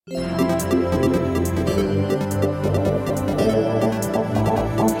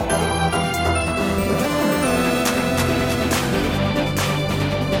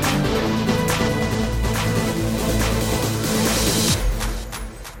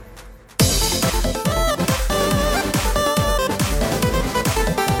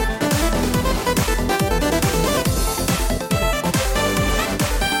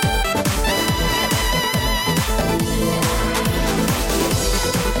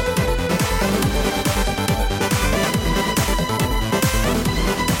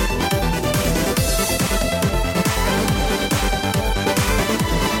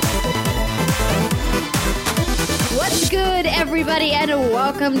Everybody, and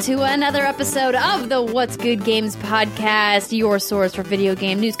welcome to another episode of the What's Good Games podcast, your source for video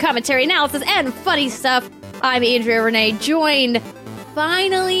game news, commentary, analysis, and funny stuff. I'm Andrea Renee, joined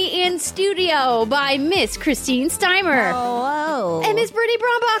finally in studio by Miss Christine Steimer. Hello. And Miss Brittany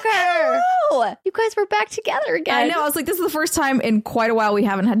Brombacher. Hello. You guys were back together again. I know. I was like, this is the first time in quite a while we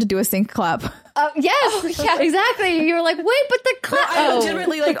haven't had to do a sync clap. Yes. Yeah, exactly. You were like, wait, but the clap. I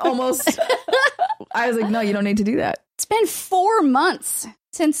legitimately almost. I was like, no, you don't need to do that. It's been 4 months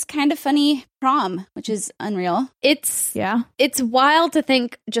since Kind of Funny prom, which is unreal. It's wild to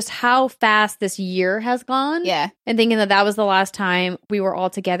think just how fast this year has gone. Yeah. And thinking that was the last time we were all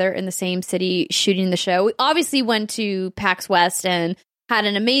together in the same city shooting the show. We obviously went to PAX West and had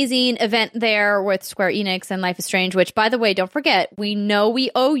an amazing event there with Square Enix and Life is Strange, which, by the way, don't forget, we know we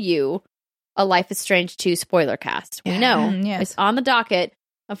owe you a Life is Strange 2 spoiler cast. We know. Yes. It's on the docket.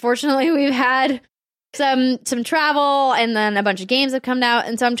 Unfortunately, we've had some travel, and then a bunch of games have come out.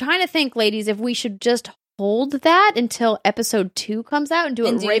 And so I'm trying to think, ladies, if we should just hold that until episode 2 comes out and do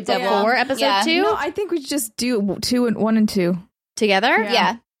it right before episode 2? No, I think we should just do 1 and 2 together.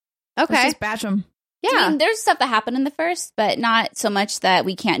 Yeah. Okay. Let's just batch them. Yeah. I mean, there's stuff that happened in the first, but not so much that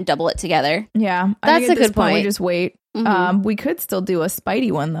we can't double it together. Yeah. That's I think at a this good point. We point. just wait. Mhm. We could still do a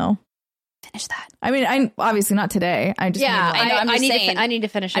Spidey one, though. Finish that. I mean, I obviously not today. I just I know, I'm just saying. I need to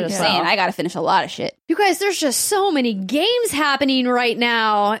finish it. I'm as just well. saying, I gotta finish a lot of shit. You guys, there's just so many games happening right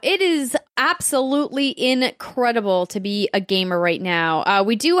now. It is absolutely incredible to be a gamer right now.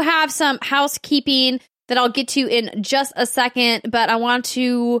 We do have some housekeeping that I'll get to in just a second, but I want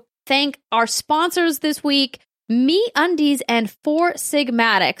to thank our sponsors this week, MeUndies and Four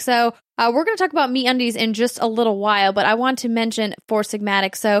Sigmatic. So we're going to talk about MeUndies in just a little while, but I want to mention Four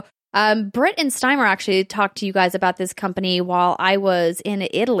Sigmatic. So Britt and Steimer actually talked to you guys about this company while I was in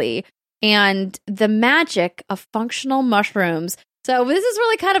Italy, and the magic of functional mushrooms. So this is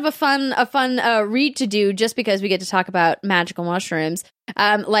really kind of a fun read to do, just because we get to talk about magical mushrooms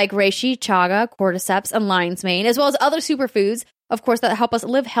like reishi, chaga, cordyceps, and lion's mane, as well as other superfoods, of course, that help us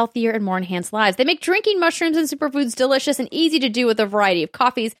live healthier and more enhanced lives. They make drinking mushrooms and superfoods delicious and easy to do with a variety of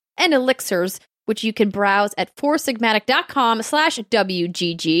coffees and elixirs, which you can browse at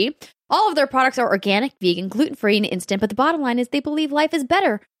foursigmatic.com/WGG. All of their products are organic, vegan, gluten-free, and instant, but the bottom line is they believe life is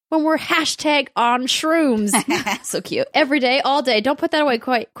better when we're hashtag on shrooms. So cute. Every day, all day. Don't put that away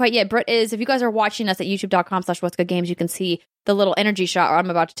quite yet. Britt is, if you guys are watching us at youtube.com/whatsgoodgames, you can see the little energy shot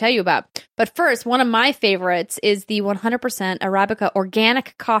I'm about to tell you about. But first, one of my favorites is the 100% Arabica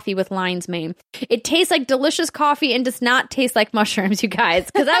organic coffee with lion's mane. It tastes like delicious coffee and does not taste like mushrooms, you guys,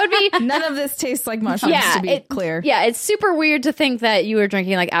 because that would be... None of this tastes like mushrooms, to be clear. Yeah, it's super weird to think that you were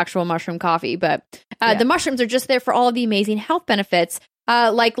drinking like actual mushroom coffee, but the mushrooms are just there for all of the amazing health benefits.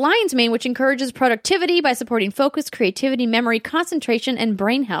 Like lion's mane, which encourages productivity by supporting focus, creativity, memory, concentration, and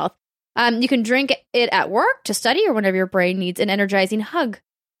brain health. You can drink it at work, to study, or whenever your brain needs an energizing hug.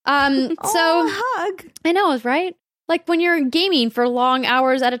 Hug. I know, right? Like when you're gaming for long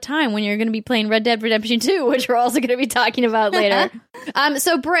hours at a time, when you're going to be playing Red Dead Redemption 2, which we're also going to be talking about later.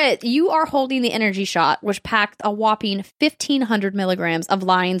 So Britt, you are holding the energy shot, which packed a whopping 1,500 milligrams of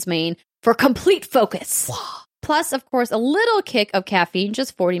lion's mane for complete focus. Plus, of course, a little kick of caffeine,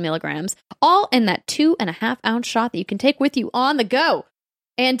 just 40 milligrams, all in that 2.5 ounce shot that you can take with you on the go.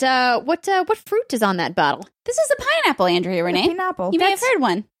 And what fruit is on that bottle? This is a pineapple, Andrea Renee. Pineapple. You may have heard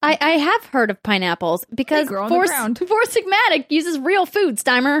one. I have heard of pineapples because They grow on the ground. Four Sigmatic uses real food,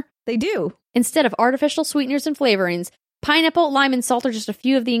 Steimer. They do. Instead of artificial sweeteners and flavorings. Pineapple, lime, and salt are just a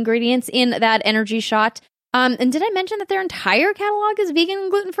few of the ingredients in that energy shot. And did I mention that their entire catalog is vegan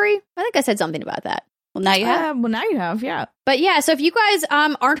and gluten-free? I think I said something about that. Well, now you have. Now you have, yeah. But yeah, so if you guys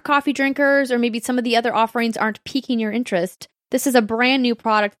aren't coffee drinkers, or maybe some of the other offerings aren't piquing your interest, this is a brand new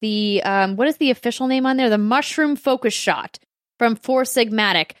product. The what is the official name on there? The Mushroom Focus Shot from Four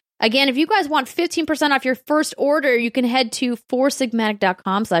Sigmatic. Again, if you guys want 15% off your first order, you can head to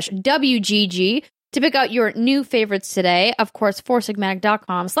foursigmatic.com/WGG. to pick out your new favorites today. Of course,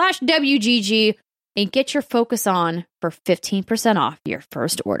 foursigmatic.com/WGG and get your focus on for 15% off your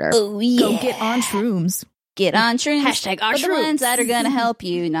first order. Oh, yeah. Go get on shrooms. Get on shrooms. Hashtag on For the shrooms. ones that are going to help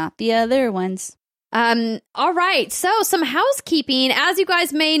you, not the other ones. All right. So some housekeeping. As you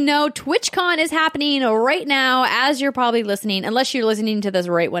guys may know, TwitchCon is happening right now as you're probably listening, unless you're listening to this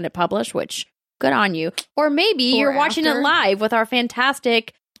right when it published, which good on you. Or maybe you're watching it live with our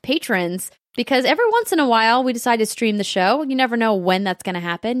fantastic patrons, because every once in a while we decide to stream the show. You never know when that's going to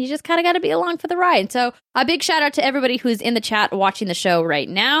happen. You just kind of got to be along for the ride. So a big shout out to everybody who's in the chat watching the show right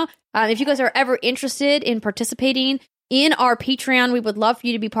now. If you guys are ever interested in participating in our Patreon, we would love for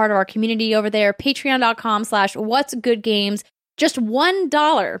you to be part of our community over there. Patreon.com/whatsgoodgames. Just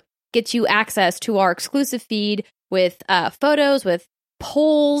 $1 gets you access to our exclusive feed with photos, with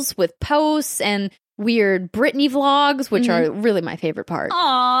polls, with posts, and weird Britney vlogs, which are really my favorite part.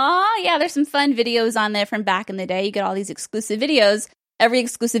 Aw, yeah, there's some fun videos on there from back in the day. You get all these exclusive videos. Every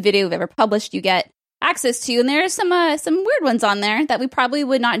exclusive video we've ever published, you get access to, and there's some weird ones on there that we probably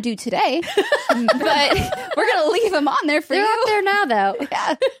would not do today, but we're gonna leave them on there for They're you. up there now, though.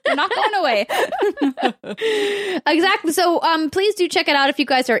 Yeah, they're not going away. Exactly. So please do check it out if you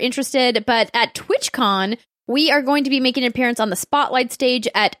guys are interested. But at TwitchCon, we are going to be making an appearance on the Spotlight stage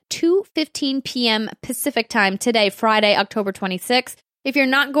at 2:15 p.m. Pacific time today, Friday, October 26th. If you're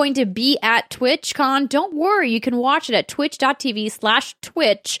not going to be at TwitchCon, don't worry. You can watch it at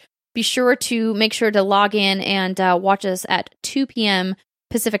twitch.tv/Twitch. Be sure to make sure to log in and watch us at 2 p.m.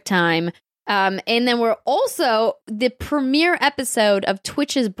 Pacific time. And then we're also the premiere episode of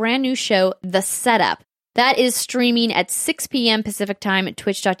Twitch's brand new show, The Setup. That is streaming at 6 p.m. Pacific time at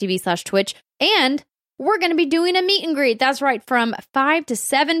twitch.tv/Twitch. And we're going to be doing a meet and greet. That's right, from 5 to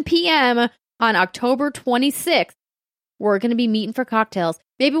 7 p.m. on October 26th. We're going to be meeting for cocktails.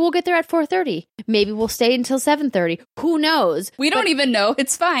 Maybe we'll get there at 4:30. Maybe we'll stay until 7:30. Who knows? We don't even know.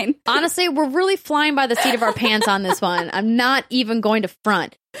 It's fine. Honestly, we're really flying by the seat of our pants on this one. I'm not even going to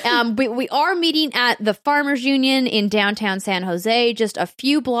front. We are meeting at the Farmers Union in downtown San Jose, just a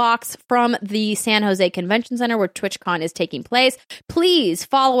few blocks from the San Jose Convention Center where TwitchCon is taking place. Please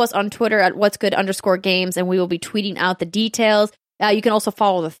follow us on Twitter at whatsgood_games, and we will be tweeting out the details. You can also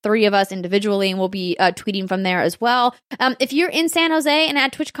follow the three of us individually, and we'll be tweeting from there as well. If you're in San Jose and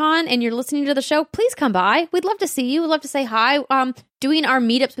at TwitchCon and you're listening to the show, please come by. We'd love to see you. We'd love to say hi. Doing our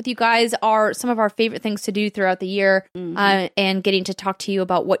meetups with you guys are some of our favorite things to do throughout the year, and getting to talk to you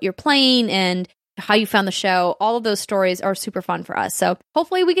about what you're playing and how you found the show. All of those stories are super fun for us. So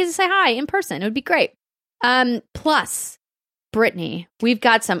hopefully we get to say hi in person. It would be great. Plus, Brittany, we've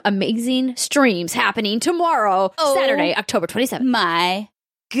got some amazing streams happening tomorrow, Saturday, October 27th. My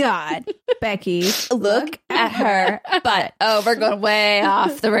God. Becky, Look at her butt. Oh, we're going way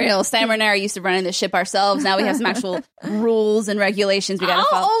off the rails. Sam and I used to running the ship ourselves. Now we have some actual rules and regulations we got to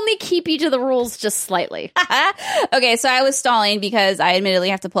follow. I'll only keep you to the rules just slightly. Okay, so I was stalling because I admittedly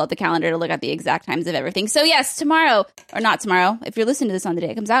have to pull up the calendar to look at the exact times of everything. So yes, tomorrow, or not tomorrow, if you're listening to this on the day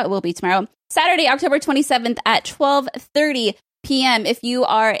it comes out, it will be tomorrow. Saturday, October 27th at 12:30 p.m. If you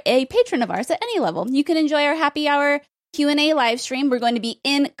are a patron of ours at any level, you can enjoy our happy hour Q&A live stream. We're going to be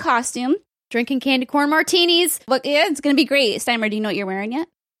in costume. Drinking candy corn martinis. But yeah, it's going to be great. Steimer, do you know what you're wearing yet?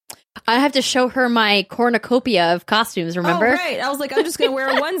 I have to show her my cornucopia of costumes, remember? Oh, right. I was like, I'm just going to wear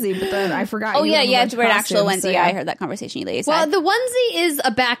a onesie, but then I forgot. Oh, yeah, have a you have bunch to of wear an actual costumes, onesie. so Yeah, I heard that conversation you ladies Well, had. the onesie is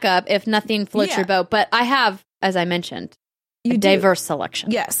a backup if nothing floats your boat, but I have, as I mentioned, a diverse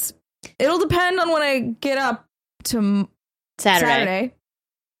selection. Yes. It'll depend on when I get up to Saturday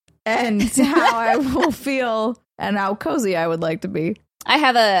and how I will feel and how cozy I would like to be.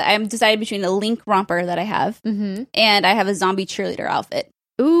 I'm decided between a Link romper that I have and I have a zombie cheerleader outfit.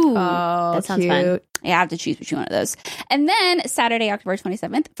 Ooh, that sounds fun. I have to choose between one of those. And then Saturday, October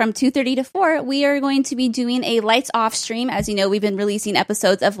 27th, from 2:30 to 4, we are going to be doing a Lights Off stream. As you know, we've been releasing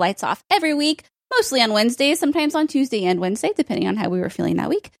episodes of Lights Off every week, mostly on Wednesdays, sometimes on Tuesday and Wednesday, depending on how we were feeling that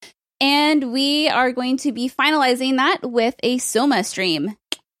week. And we are going to be finalizing that with a Soma stream.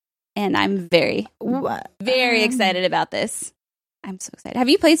 And I'm very excited about this. I'm so excited. Have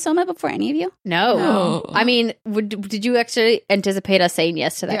you played Soma before, any of you? No. I mean, did you actually anticipate us saying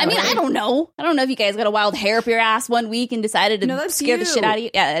yes to that? I mean, I don't know. I don't know if you guys got a wild hair up your ass one week and decided to scare the shit out of you.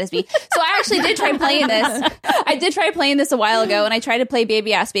 Yeah, that is me. So I actually did try playing this. I did try playing this a while ago, and I tried to play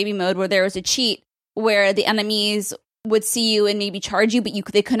Baby Ass Baby Mode where there was a cheat where the enemies would see you and maybe charge you, but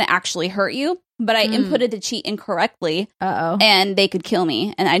they couldn't actually hurt you. But I inputted the cheat incorrectly, and they could kill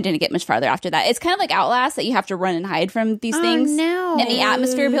me, and I didn't get much farther after that. It's kind of like Outlast, that you have to run and hide from these things. No. And the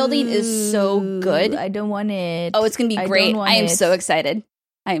atmosphere building is so good. I don't want it. Oh, it's going to be great. I am it. so excited.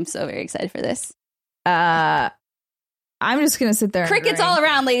 I am so very excited for this. I'm just going to sit there. Crickets all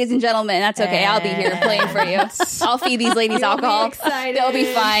around, ladies and gentlemen. That's okay. I'll be here playing for you. I'll feed these ladies alcohol. They'll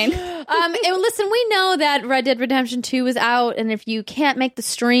be fine. And listen, we know that Red Dead Redemption 2 is out, and if you can't make the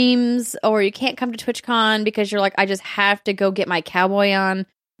streams or you can't come to TwitchCon because you're like, I just have to go get my cowboy on,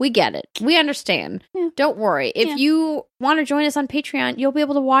 we get it. We understand. Yeah. Don't worry. If you want to join us on Patreon, you'll be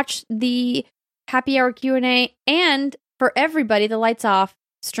able to watch the Happy Hour Q&A, and for everybody, the Lights Off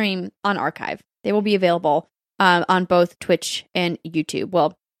stream on Archive. They will be available on both Twitch and YouTube.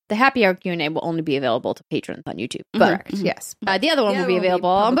 Well, the Happy Hour Q&A will only be available to patrons on YouTube. But, correct. Yes. The other one will be available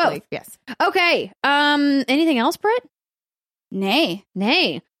on both. Yes. Okay. Anything else, Britt? Nay.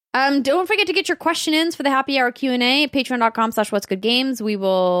 Don't forget to get your question ins for the Happy Hour Q&A at patreon.com/whatsgoodgames. We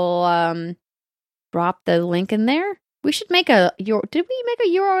will drop the link in there. We should make did we make a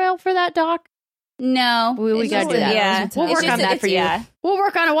URL for that, Doc? No. We got to do that. Yeah. We'll work on that for you. Yeah. We'll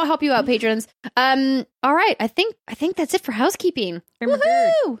work on it. We'll help you out, patrons. All right. I think that's it for housekeeping.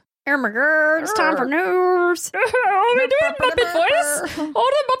 Woohoo! It's time for news. Oh, we doing Muppet voice?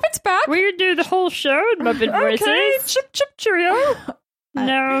 Oh, the Muppet's back. We do the whole show in Muppet voices. Okay, chip cheerio.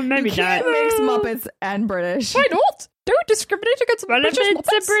 No, maybe you can't mix Muppets and British. Why not? Don't discriminate against British Muppets.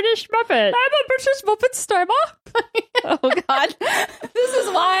 It's a British Muppet. I'm a British Muppet Starmer. Oh, God. This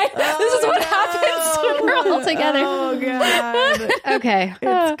is why. This is what happens when we're all together. Oh, God. Okay.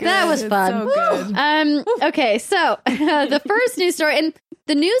 That was fun. So good. Okay, so the first news story, and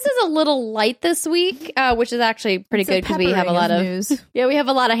the news is a little light this week, which is actually pretty good because we have a lot of news. Yeah, we have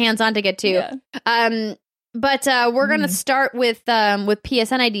a lot of hands-on to get to. Yeah. But we're going to start with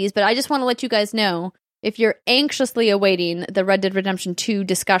PSN IDs, but I just want to let you guys know, if you're anxiously awaiting the Red Dead Redemption 2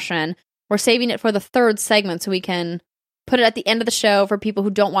 discussion, we're saving it for the third segment so we can put it at the end of the show for people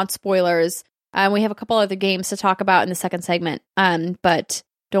who don't want spoilers. We have a couple other games to talk about in the second segment, but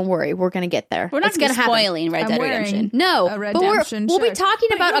don't worry, we're going to get there. We're not going to be spoiling Red Dead Redemption. No, but we'll be talking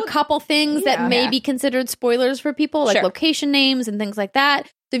about a couple things that may be considered spoilers for people, like location names and things like that.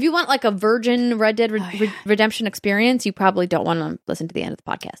 So if you want like a virgin Red Dead Redemption experience, you probably don't want to listen to the end of the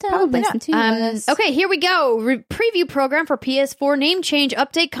podcast. Don't listen to us. Okay, here we go. Preview program for PS4 name change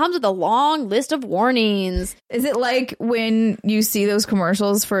update comes with a long list of warnings. Is it like when you see those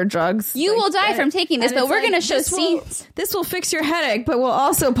commercials for drugs? You will die from taking this, but we're going to show scenes. This will fix your headache, but will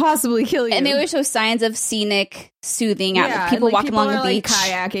also possibly kill you. And they always show signs of scenic soothing out. People walking along the beach.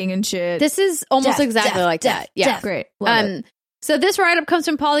 Kayaking and shit. This is almost exactly like that. Yeah. Great. So this write-up comes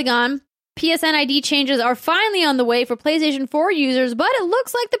from Polygon. PSN ID changes are finally on the way for PlayStation 4 users, but it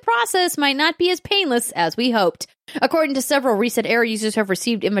looks like the process might not be as painless as we hoped. According to several recent Era users who have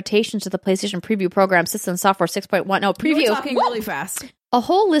received invitations to the PlayStation Preview program, System Software 6.10 preview. We're talking really fast. A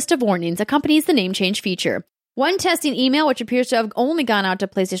whole list of warnings accompanies the name change feature. One testing email, which appears to have only gone out to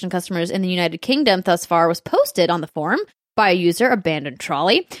PlayStation customers in the United Kingdom thus far, was posted on the forum by a user, Abandoned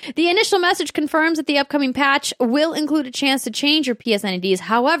Trolley. The initial message confirms that the upcoming patch will include a chance to change your PSN IDs.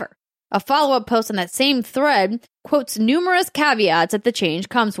 However, a follow-up post on that same thread quotes numerous caveats that the change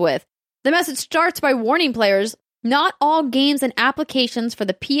comes with. The message starts by warning players, not all games and applications for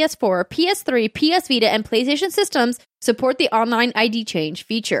the PS4, PS3, PS Vita, and PlayStation systems support the online ID change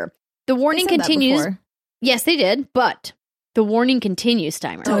feature. The warning continues. Yes, they did, but the warning continues,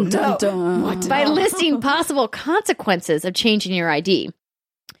 Steimer. Dun, dun, dun. By listing possible consequences of changing your ID.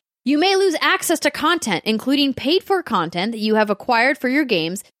 You may lose access to content, including paid-for content that you have acquired for your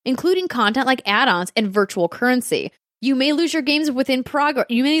games, including content like add-ons and virtual currency. You may lose your games within progress.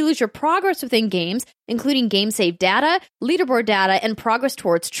 You may lose your progress within games, including game save data, leaderboard data, and progress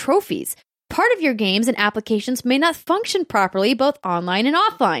towards trophies. Part of your games and applications may not function properly, both online and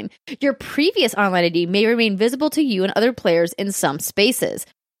offline. Your previous online ID may remain visible to you and other players in some spaces.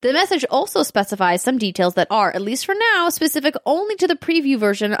 The message also specifies some details that are, at least for now, specific only to the preview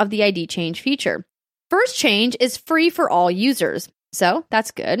version of the ID change feature. First change is free for all users, so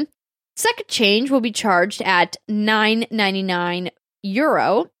that's good. Second change will be charged at €9.99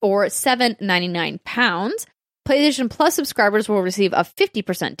 or £7.99. PlayStation Plus subscribers will receive a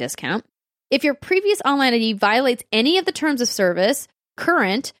 50% discount. If your previous online ID violates any of the terms of service,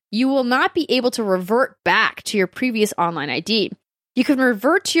 current, you will not be able to revert back to your previous online ID. You can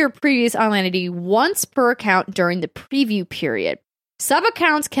revert to your previous online ID once per account during the preview period.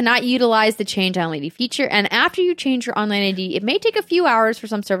 Sub-accounts cannot utilize the change online ID feature, and after you change your online ID, it may take a few hours for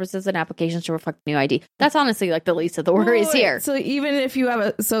some services and applications to reflect the new ID. That's honestly like the least of the worries here. So even if you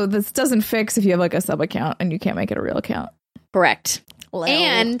have this doesn't fix if you have like a sub-account and you can't make it a real account. Correct.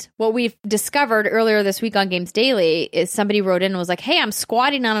 And what we've discovered earlier this week on Games Daily is somebody wrote in and was like, hey, I'm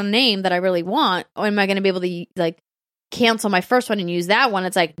squatting on a name that I really want. Am I going to be able to like cancel my first one and use that one?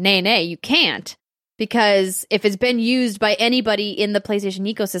 It's like, nay, you can't. because if it's been used by anybody in the PlayStation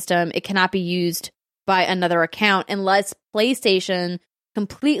ecosystem, it cannot be used by another account unless PlayStation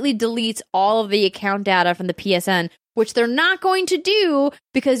completely deletes all of the account data from the PSN, which they're not going to do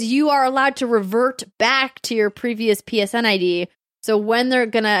because you are allowed to revert back to your previous PSN ID. So when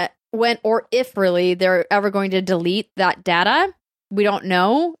or if really they're ever going to delete that data, we don't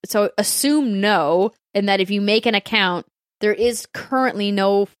know. So assume no, and that if you make an account, there is currently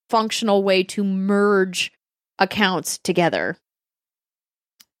no functional way to merge accounts together.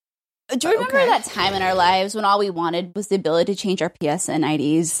 Do you remember that time in our lives when all we wanted was the ability to change our PSN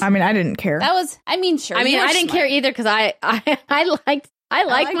IDs? I mean, I didn't care. That was, I mean, sure. I mean, I didn't care either because I liked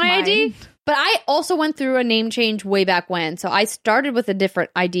my mine. ID, but I also went through a name change way back when. So I started with a different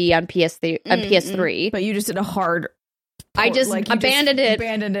ID on PS3. But you just did a hard. I just abandoned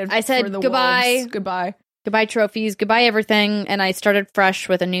it. I said goodbye. Goodbye trophies, goodbye everything, and I started fresh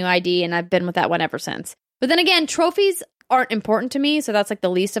with a new ID, and I've been with that one ever since. But then again, trophies aren't important to me, so that's like the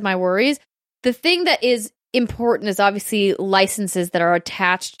least of my worries. The thing that is important is obviously licenses that are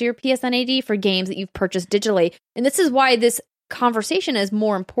attached to your PSN ID for games that you've purchased digitally. And this is why this conversation is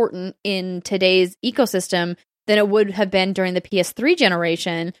more important in today's ecosystem than it would have been during the PS3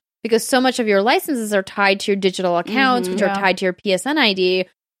 generation, because so much of your licenses are tied to your digital accounts, which are tied to your PSN ID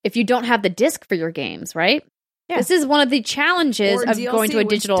if you don't have the disc for your games, right? Yeah. This is one of the challenges of DLC, going to a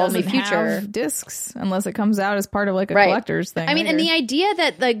digital-only future. Have discs unless it comes out as part of like a collector's thing. I mean, and the idea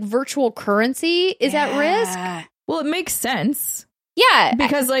that like virtual currency is at risk. Well, it makes sense. Yeah.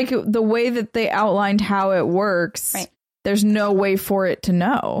 Because like the way that they outlined how it works, there's no way for it to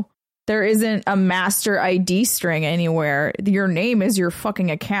know. There isn't a master ID string anywhere. Your name is your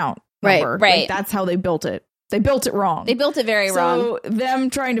fucking account number. Right. Like, that's how they built it. They built it wrong. They built it very wrong. So them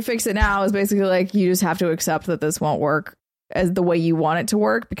trying to fix it now is basically like, you just have to accept that this won't work as the way you want it to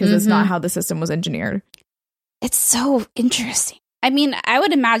work because it's not how the system was engineered. It's so interesting. I mean, I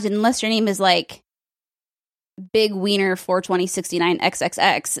would imagine unless your name is like Big Wiener 42069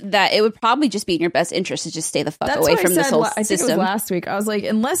 XXX, that it would probably just be in your best interest to just stay the fuck away from this whole system. I think it was last week. I was like,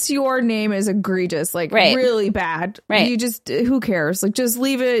 unless your name is egregious, like really bad, you just, who cares? Like, just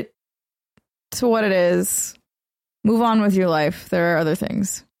leave it to what it is. Move on with your life. There are other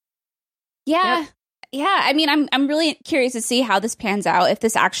things. Yeah. Yep. Yeah. I mean, I'm really curious to see how this pans out, if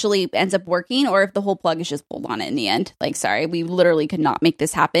this actually ends up working or if the whole plug is just pulled on it in the end. Like, sorry, we literally could not make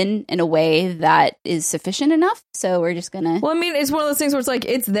this happen in a way that is sufficient enough. So we're just going to. Well, I mean, it's one of those things where it's like,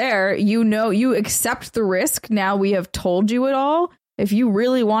 it's there. You know, you accept the risk. Now we have told you it all. If you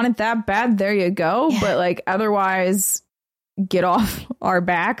really want it that bad, there you go. Yeah. But like, otherwise, get off our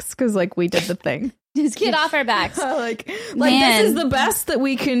backs because like we did the thing. Just get off our backs. like this is the best that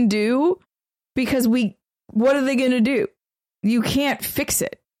we can do because what are they going to do? You can't fix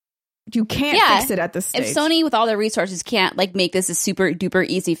it. You can't fix it at this stage. If Sony with all their resources can't like make this a super duper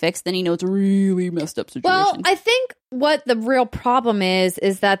easy fix, then it's a really messed up situation. Well, I think what the real problem is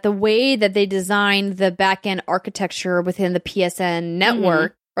that the way that they designed the back-end architecture within the PSN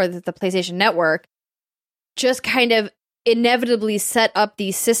network or the PlayStation network just kind of inevitably set up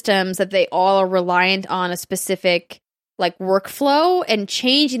these systems that they all are reliant on a specific like workflow, and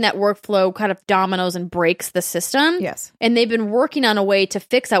changing that workflow kind of dominoes and breaks the system. Yes. And they've been working on a way to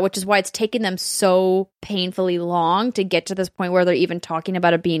fix that, which is why it's taken them so painfully long to get to this point where they're even talking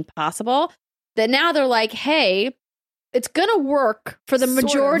about it being possible, that now they're like, hey, it's going to work for the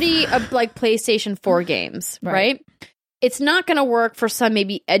majority of like PlayStation 4 games, right? It's not going to work for some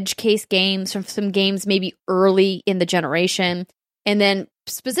maybe edge case games, from some games maybe early in the generation, and then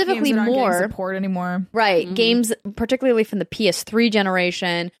specifically games that more aren't getting support anymore. Right, games particularly from the PS3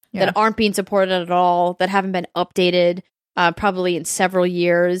 generation that aren't being supported at all, that haven't been updated probably in several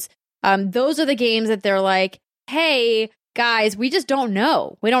years. Those are the games that they're like, hey guys, we just don't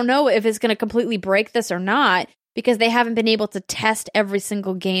know. We don't know if it's going to completely break this or not, because they haven't been able to test every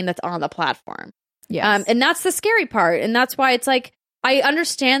single game that's on the platform. Yes. And that's the scary part. And that's why it's like, I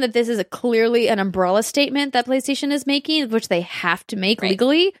understand that this is clearly an umbrella statement that PlayStation is making, which they have to make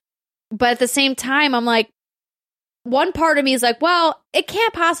legally. But at the same time, I'm like, one part of me is like, well, it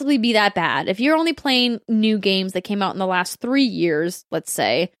can't possibly be that bad. If you're only playing new games that came out in the last 3 years, let's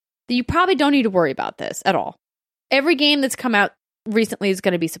say, then you probably don't need to worry about this at all. Every game that's come out recently is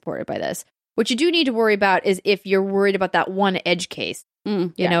going to be supported by this. What you do need to worry about is if you're worried about that one edge case.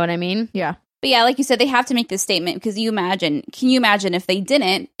 You know what I mean? Yeah. But yeah, like you said, they have to make this statement because can you imagine if they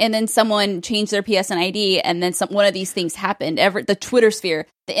didn't and then someone changed their PSN ID and then one of these things happened, the Twitter sphere,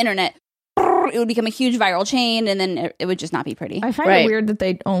 the internet, it would become a huge viral chain and then it would just not be pretty. I find it weird that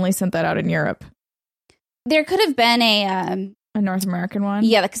they only sent that out in Europe. There could have been A North American one?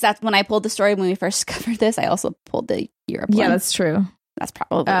 Yeah, because that's when I pulled the story when we first covered this. I also pulled the Europe one. Yeah, that's true. That's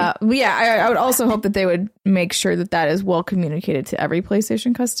probably. I would also hope that they would make sure that is well communicated to every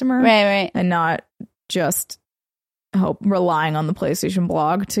PlayStation customer. Right. And not just relying on the PlayStation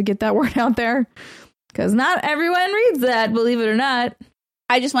blog to get that word out there. Because not everyone reads that, believe it or not.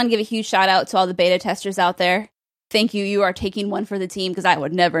 I just want to give a huge shout out to all the beta testers out there. Thank you. You are taking one for the team because I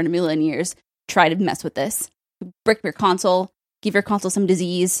would never in a million years try to mess with this. Brick your console. Give your console some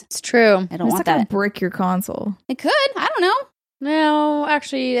disease. It's true. I don't want that. Brick your console. It could. I don't know. No,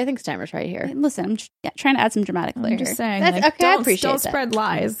 actually, I think Steimer's right here. Listen, I'm trying to add some dramatic flair. I'm just saying. That's, okay, I appreciate don't that. spread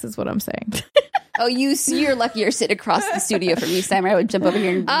lies, is what I'm saying. Oh, you're lucky you're sitting across the studio from me, Steimer. I would jump over here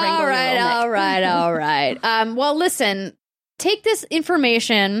and wrangle your little neck. All right. Well, listen, take this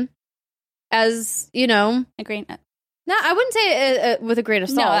information as, A grain. no, I wouldn't say with a grain of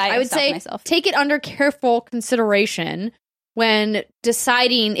salt. No, I would say myself. take it under careful consideration when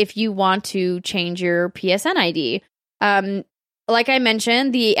deciding if you want to change your PSN ID. Like I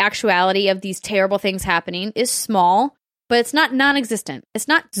mentioned, the actuality of these terrible things happening is small, but it's not non-existent. It's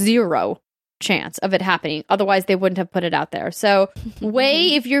not zero chance of it happening. Otherwise, they wouldn't have put it out there. So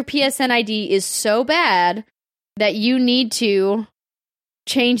weigh if your PSN ID is so bad that you need to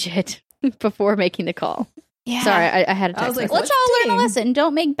change it before making the call. Yeah. Sorry, I had a text. I was like, Let's all learn a lesson.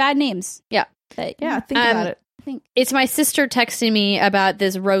 Don't make bad names. Yeah. But, Yeah, think about it. It's my sister texting me about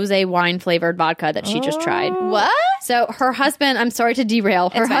this rosé wine flavored vodka that she just tried. What? So her husband, I'm sorry to derail,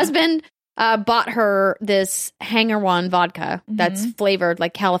 her It's fine. husband bought her this Hanger One vodka that's flavored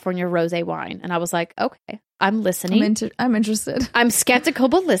like California rosé wine. And I was like, okay, I'm listening. I'm interested. I'm skeptical,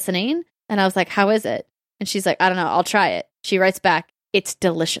 but listening. And I was like, how is it? And she's like, I don't know. I'll try it. She writes back, it's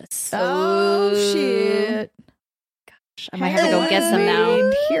delicious. Oh, shit. I might have to go get some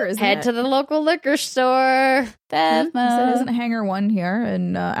now. Here, isn't Head it? to the local liquor store. Isn't Hanger One here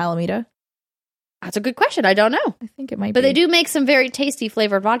in Alameda? That's a good question. I don't know. I think it might But be. they do make some very tasty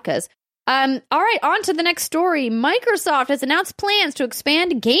flavored vodkas. All right, on to the next story. Microsoft has announced plans to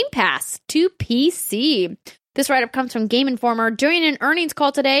expand Game Pass to PC. This write-up comes from Game Informer. During an earnings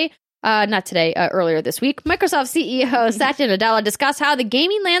call today, earlier this week, Microsoft CEO Satya Nadella discussed how the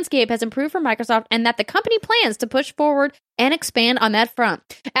gaming landscape has improved for Microsoft and that the company plans to push forward and expand on that front.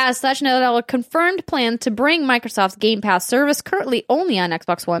 As such, Nadella confirmed plans to bring Microsoft's Game Pass service, currently only on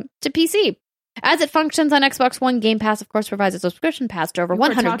Xbox One, to PC. As it functions on Xbox One, Game Pass, of course, provides a subscription pass to over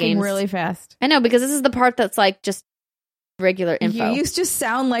 100 We're talking games. really fast. I know, because this is the part that's like just regular info. You just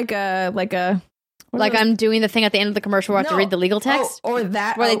sound like a like I'm doing the thing at the end of the commercial where I have to read the legal text. or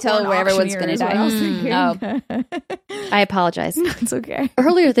that Where they tell or an where everyone's auctioneer gonna is what die. I was thinking. I apologize. It's okay.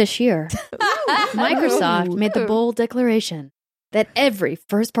 Earlier this year, Microsoft made the bold declaration that every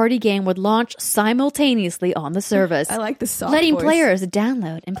first-party game would launch simultaneously on the service, I like the soft letting voice. players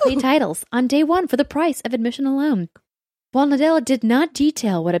download and play titles on day one for the price of admission alone. While Nadella did not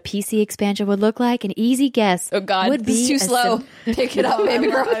detail what a PC expansion would look like, an easy guess Oh, God. would This be is too a slow. Pick it up, baby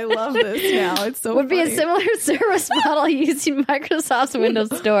girl. I love this now. It's so would be a funny. similar service model using Microsoft's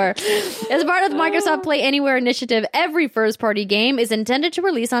Windows Store. As part of the Microsoft Play Anywhere initiative, every first-party game is intended to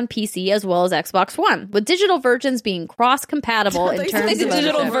release on PC as well as Xbox One, with digital versions being cross-compatible in They terms said of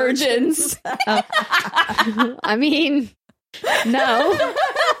digital ownership. virgins. I mean, no.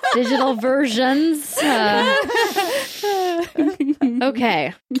 Digital versions.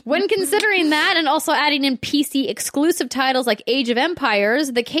 Okay. When considering that and also adding in PC exclusive titles like Age of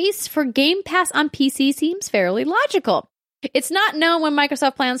Empires, the case for Game Pass on PC seems fairly logical. It's not known when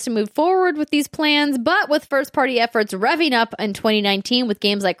Microsoft plans to move forward with these plans, but with first-party efforts revving up in 2019 with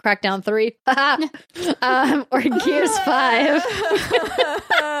games like Crackdown 3 or Gears 5,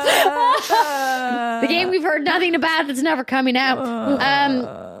 the game we've heard nothing about that's never coming out,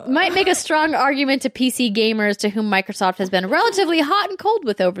 might make a strong argument to PC gamers to whom Microsoft has been relatively hot and cold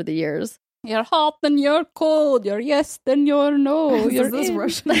with over the years. You're hot, then you're cold. You're yes, then you're no. Is You're this in.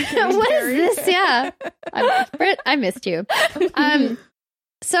 Russian? What is this? Yeah. Britt, I missed you.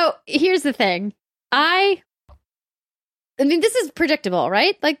 So here's the thing. I mean, this is predictable,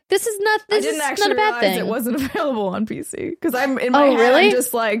 right? Like, this is not I didn't actually not a bad realize thing. it wasn't available on PC because I'm in my Oh, head, really? I'm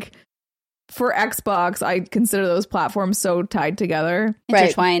just like, for Xbox, I consider those platforms so tied together. Right.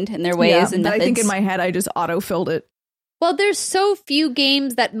 Intertwined in their ways and that methods. I think in my head I just auto-filled it. Well, there's so few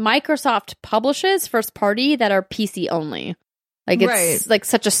games that Microsoft publishes first party that are PC only. Like, it's Right. like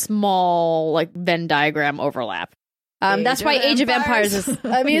such a small like Venn diagram overlap. That's why Age of Empires is.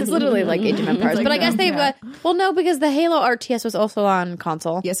 I mean, it's literally like Age of Empires, Like, but I guess they've. yeah. Well, no, because the Halo RTS was also on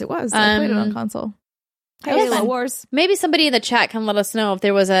console. Yes, it was. I played it on console. Halo fun. Wars. Maybe somebody in the chat can let us know if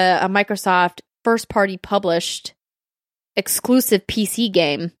there was a Microsoft first party published exclusive PC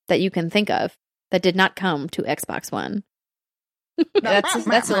game that you can think of that did not come to Xbox One.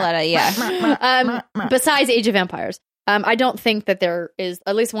 That's a lot of Besides Age of Empires. I don't think that there is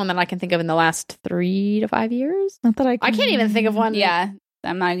at least one that I can think of in the last 3 to 5 years. Not that I can't even think of one. Yeah,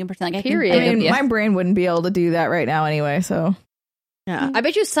 I'm not even pretending like Period. I I mean, can. my brain wouldn't be able to do that right now anyway. So Yeah, I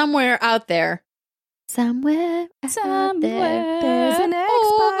bet you somewhere out there, somewhere there's an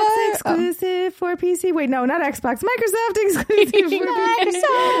Xbox exclusive for PC. Wait, no, not Xbox. Microsoft exclusive for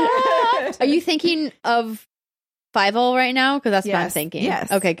PC. Are you thinking of Fievel right now? Because that's what I'm Yes, thinking.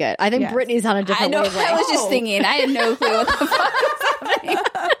 yes. Okay, good. I think Yes. Brittany's on a I different know. wavelength. I was just thinking. I had no clue what the fuck was happening.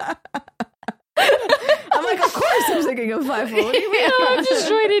 I'm like, of course I'm thinking of Five. What do you mean? I'm just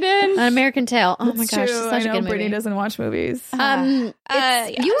joining in. An American Tale. Oh my It's gosh, true. it's such I a know good Brittany movie. doesn't watch movies. You yeah.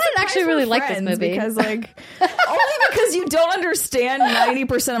 would actually really like this movie. Because, like, only because you don't understand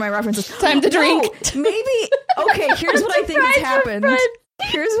 90% of my references. Time to drink. No, maybe. Okay, here's what I think has happened.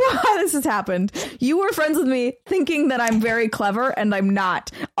 Here's why this has happened. You were friends with me thinking that I'm very clever, and I'm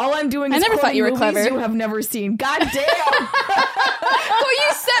not. All I'm doing I is never thought quoting you were movies clever. you have never seen. God damn. Well, you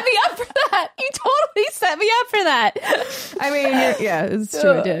set me up for that. You totally set me up for that. I mean, yeah, it's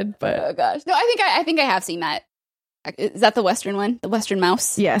true. I did, but Oh gosh, no. I think I have seen that. Is that the Western one? The Western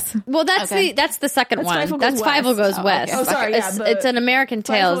Mouse? yes. Well, that's Okay. the second That's one. Fievel Goes That's West. Fievel Goes Oh, West. okay. Oh, sorry, yeah, It's an American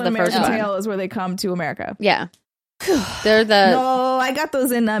Tale is Fievel the and first American one. Tale is where they come to America. Yeah, they're the No, I got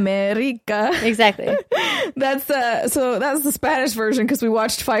those in America. exactly. That's the Spanish version because we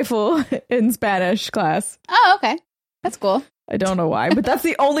watched Fievel in Spanish class. Oh, okay. That's cool. I don't know why, but that's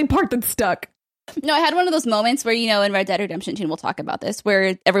the only part that stuck. No, I had one of those moments where, in Red Dead Redemption 2, we'll talk about this,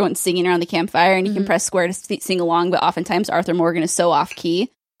 where everyone's singing around the campfire and you can press square to sing along, but oftentimes Arthur Morgan is so off key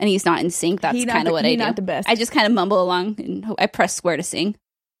and he's not in sync. That's kind of what I do. Not the best. I just kind of mumble along and I press square to sing.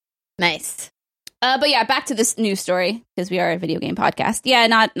 Nice. But yeah, back to this news story because we are a video game podcast. Yeah,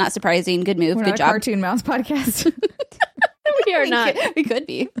 not surprising. Good move. We're Good not a job. Cartoon Mouse podcast. We are not. We could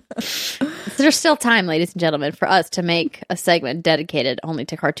be. There's still time, ladies and gentlemen, for us to make a segment dedicated only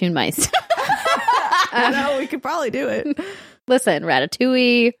to cartoon mice. No, we could probably do it. Listen,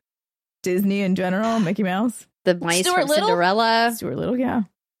 Ratatouille, Disney in general, Mickey Mouse, the mice Stuart from Little? Cinderella. Stuart Little. Yeah,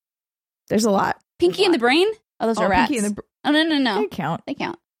 there's a lot. Pinky and the Brain? Oh, those are rats. Pinky and the Oh, no. They count. They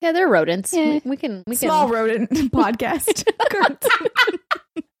count. Yeah, they're rodents. Yeah. We can Small rodent podcast.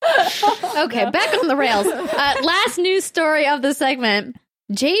 Okay, back on the rails. Last news story of the segment.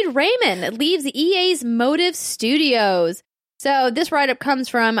 Jade Raymond leaves EA's Motive Studios. So this write-up comes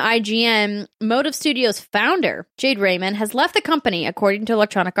from IGN. Motive Studios founder, Jade Raymond, has left the company, according to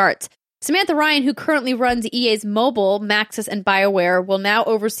Electronic Arts. Samantha Ryan, who currently runs EA's Mobile, Maxis, and BioWare, will now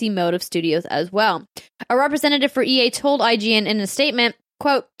oversee Motive Studios as well. A representative for EA told IGN in a statement,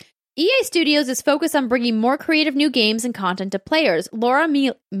 quote, EA Studios is focused on bringing more creative new games and content to players. Laura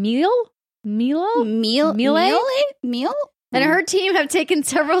Meal and her team have taken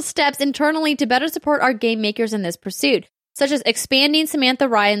several steps internally to better support our game makers in this pursuit, such as expanding Samantha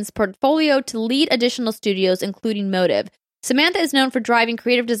Ryan's portfolio to lead additional studios, including Motive. Samantha is known for driving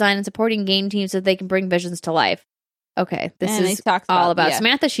creative design and supporting game teams so they can bring visions to life. Okay, this And is he talks all about yeah.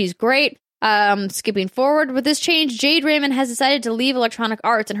 Samantha. She's great. Skipping forward with this change, Jade Raymond has decided to leave Electronic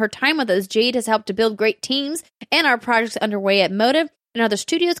Arts, and her time with us, Jade has helped to build great teams, and our projects underway at Motive and other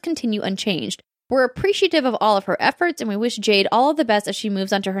studios continue unchanged. We're appreciative of all of her efforts, and we wish Jade all of the best as she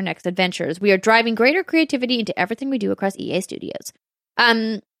moves on to her next adventures. We are driving greater creativity into everything we do across EA Studios.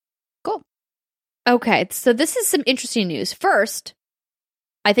 Cool. Okay, so this is some interesting news. First,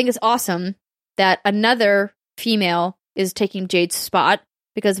 I think it's awesome that another female is taking Jade's spot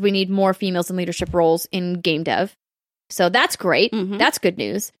because we need more females in leadership roles in game dev. So that's great. Mhm. That's good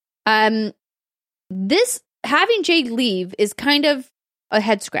news. This having Jade leave is kind of a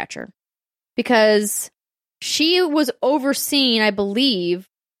head scratcher because she was overseeing, I believe,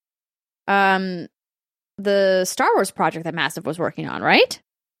 the Star Wars project that Massive was working on, right?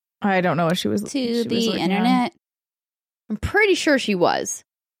 I don't know what she was To the internet. I'm pretty sure she was.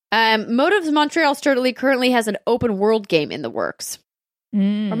 Motive's Montreal Sturdily currently has an open world game in the works. Or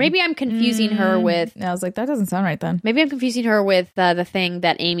maybe I'm confusing her with... I was like, that doesn't sound right then. Maybe I'm confusing her with the thing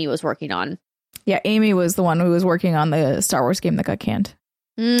that Amy was working on. Yeah, Amy was the one who was working on the Star Wars game that got canned.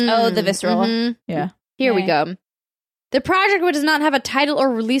 Oh, the Visceral. Mhm. Yeah. Here we Okay. go. The project, which does not have a title or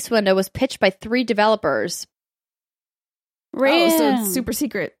release window, was pitched by 3 developers. Oh, so it's super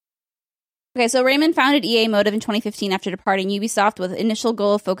secret. Okay, so Raymond founded EA Motive in 2015 after departing Ubisoft with the initial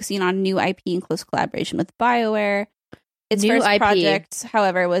goal of focusing on new IP in close collaboration with BioWare. Its New first IP. project,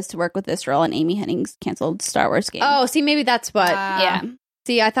 however, was to work with Visceral and Amy Henning's canceled Star Wars game. Oh, see, maybe that's what... yeah.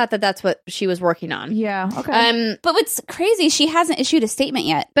 See, I thought that that's what she was working on. Yeah. Okay. But what's crazy, she hasn't issued a statement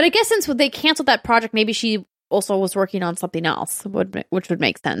yet. But I guess since they canceled that project, maybe she also was working on something else, which would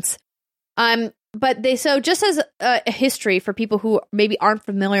make sense. But just as a history for people who maybe aren't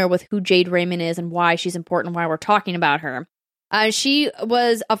familiar with who Jade Raymond is and why she's important, why we're talking about her. She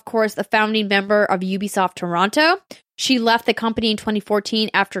was, of course, the founding member of Ubisoft Toronto. She left the company in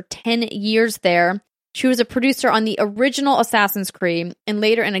 2014 after 10 years there. She was a producer on the original Assassin's Creed and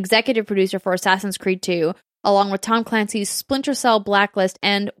later an executive producer for Assassin's Creed 2, along with Tom Clancy's Splinter Cell, Blacklist,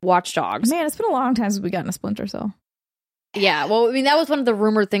 and Watch Dogs. Man, it's been a long time since we got in a Splinter Cell. Yeah, well, I mean, that was one of the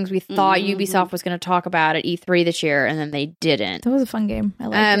rumored things we thought Ubisoft was going to talk about at E3 this year, and then they didn't. That was a fun game. I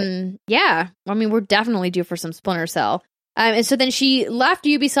liked it. Yeah, I mean, we're definitely due for some Splinter Cell. And so then she left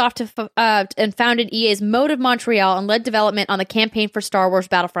Ubisoft and founded EA's Motive Montreal and led development on the campaign for Star Wars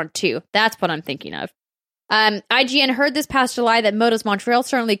Battlefront 2. That's what I'm thinking of. IGN heard this past July that Motive Montreal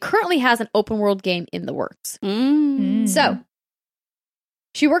currently has an open world game in the works. So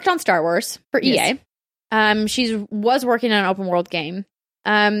she worked on Star Wars for EA. She was working on an open world game.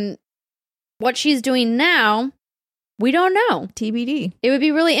 What she's doing now, we don't know. TBD. It would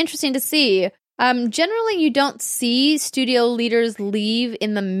be really interesting to see. Generally, you don't see studio leaders leave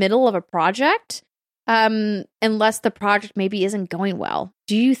in the middle of a project unless the project maybe isn't going well.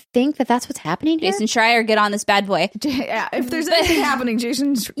 Do you think that that's what's happening here? Jason Schreier, get on this bad boy. Yeah, if there's anything happening,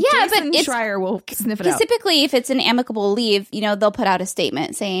 Jason Schreier will sniff it out. Typically, if it's an amicable leave, they'll put out a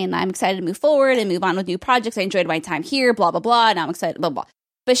statement saying, I'm excited to move forward and move on with new projects. I enjoyed my time here, blah, blah, blah, and I'm excited, blah, blah.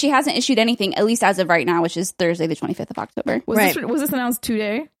 But she hasn't issued anything, at least as of right now, which is Thursday, the 25th of October. Was this announced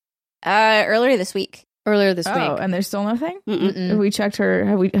today? Earlier this week. Oh, and there's still nothing? Have we checked her?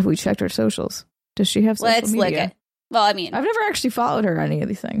 Have we checked her socials? Does she have social media? Let's look at. Well, I mean, I've never actually followed her on any of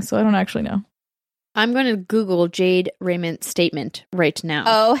these things, so I don't actually know. I'm going to Google Jade Raymond statement right now.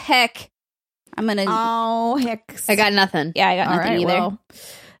 Oh, heck. Oh, heck. I got nothing. Yeah, I got nothing either.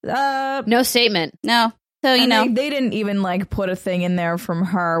 Well, no statement. No. So, they didn't even put a thing in there from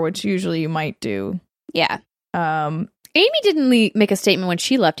her, which usually you might do. Yeah. Amy didn't make a statement when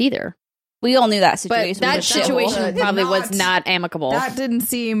she left either. We all knew that situation. But that situation probably was not amicable. That didn't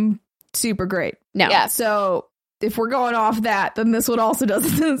seem super great. No. Yeah. So if we're going off that, then this one also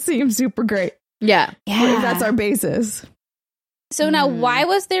doesn't seem super great. Yeah. If that's our basis. So now, why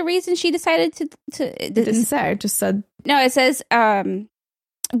was there a reason she decided to it didn't say. It just said. No, it says,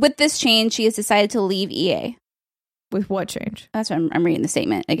 with this change, she has decided to leave EA. With what change? That's what I'm reading the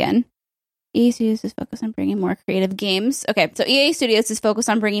statement again. EA Studios is focused on bringing more creative games. Okay, so EA Studios is focused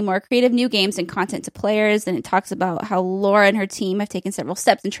on bringing more creative new games and content to players, and it talks about how Laura and her team have taken several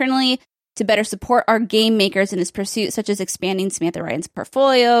steps internally to better support our game makers in this pursuit, such as expanding Samantha Ryan's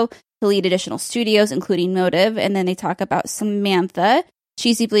portfolio to lead additional studios, including Motive. And then they talk about Samantha.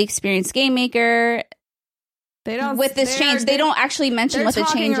 She's deeply experienced game maker. They don't with this change. They don't actually mention what the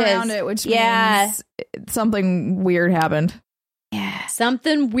change is. It, which means something weird happened. Yeah,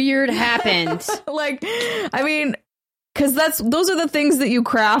 something weird happened. Because those are the things that you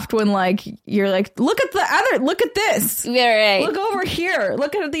craft when you're look at this. Right. Look over here.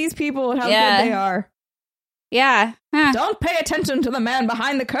 Look at these people and how good they are. Yeah. Huh. Don't pay attention to the man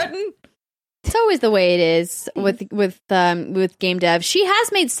behind the curtain. It's always the way it is with game dev. She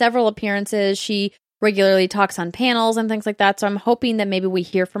has made several appearances. She regularly talks on panels and things like that. So I'm hoping that maybe we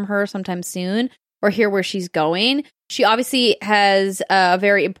hear from her sometime soon or hear where she's going. She obviously has a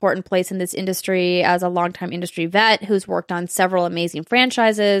very important place in this industry as a longtime industry vet who's worked on several amazing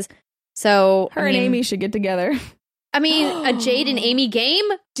franchises. So her and Amy should get together. I mean, a Jade and Amy game?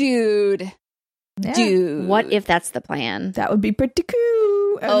 Dude. Yeah. Dude. What if that's the plan? That would be pretty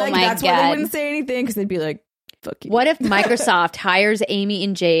cool. And my that's God. why they wouldn't say anything, because they'd be like, fuck you. What if Microsoft hires Amy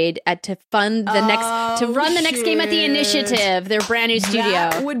and Jade to fund the run the next game at the Initiative, their brand new studio?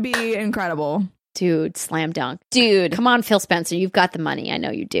 That would be incredible. Dude, slam dunk. Dude. Come on, Phil Spencer. You've got the money. I know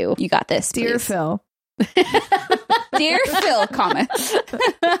you do. You got this. Dear please. Phil. Dear Phil, comma.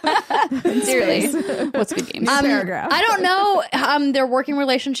 Sincerely. What's good games? Paragraph. I don't know their working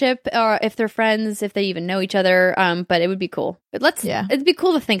relationship or if they're friends, if they even know each other. But it would be cool. It'd be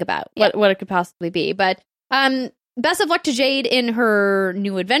cool to think about what it could possibly be. But best of luck to Jade in her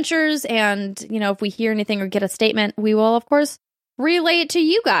new adventures. And, if we hear anything or get a statement, we will, of course, relay it to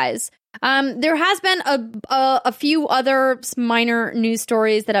you guys. There has been a few other minor news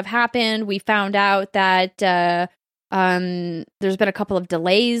stories that have happened. We found out that there's been a couple of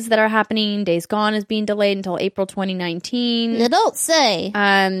delays that are happening. Days Gone is being delayed until April 2019. You don't say.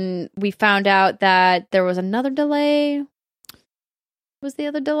 We found out that there was another delay. What was the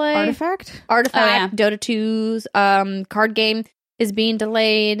other delay? Artifact? Dota 2's card game is being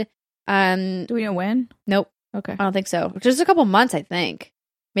delayed. Do we know when? Nope. Okay. I don't think so. Just a couple months, I think.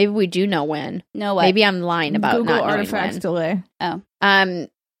 Maybe we do know when. No way. Maybe I'm lying about Google not knowing artifacts when. delay. Oh.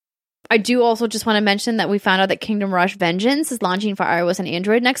 I do also just want to mention that we found out that Kingdom Rush Vengeance is launching for iOS and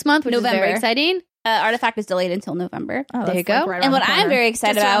Android next month, which is very November. exciting. Artifact is delayed until November. Oh, There you that's, go. right And around what the I'm corner. very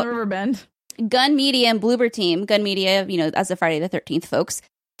excited Just around about, Riverbend. Gun Media and Bloober Team, Gun Media, as of Friday the 13th, folks,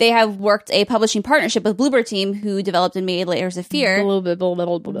 they have worked a publishing partnership with Bloober Team, who developed and made Layers of Fear. Bloober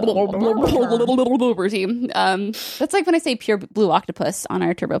Team. That's like when I say pure blue octopus on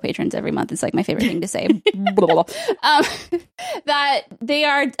our Turbo patrons every month. It's like my favorite thing to say. That they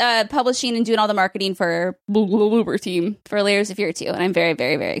are publishing and doing all the marketing for Bloober Team for Layers of Fear 2. And I'm very,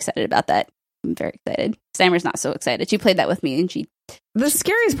 very, very excited about that. I'm very excited. Steimer's not so excited. She played that with me and she... The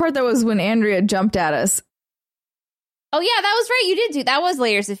scariest part, though, was when Andrea jumped at us. Oh, yeah, that was right. You did do that. Was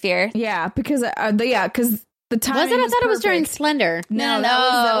Layers of Fear. Yeah, because the timing Was it? I thought it was during perfect. Slender. No,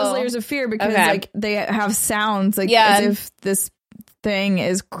 that was Layers of Fear because Okay. like they have sounds like Yeah. as if this thing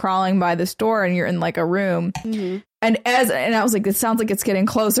is crawling by this door and you're in like a room. Mm-hmm. And I was like, this sounds like it's getting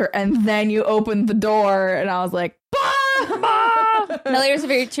closer, and then you open the door, and I was like, bah! No, Layers of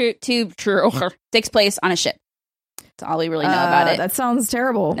Fear 2 takes place on a ship. That's all we really know about it. That sounds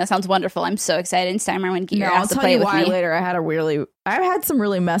terrible. That sounds wonderful. I'm so excited. And Steimer and Gear No, I'll has to tell play you it with why me. later. I've had some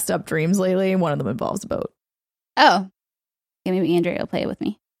really messed up dreams lately. One of them involves a boat, Oh. Yeah, maybe Andrea will play it with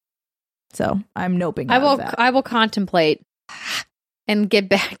me. so I'm noping. I out of will. that. I will contemplate and get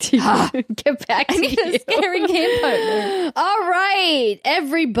back to you. Get back to I need you. a scary game partner. All right,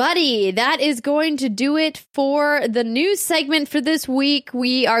 everybody. That is going to do it for the news segment for this week.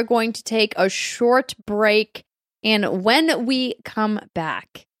 We are going to take a short break. And when we come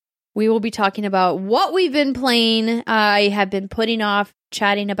back, we will be talking about what we've been playing. I have been putting off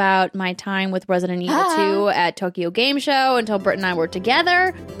chatting about my time with Resident Evil 2 at Tokyo Game Show until Britt and I were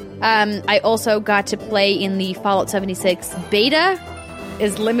together. I also got to play in the Fallout 76 beta.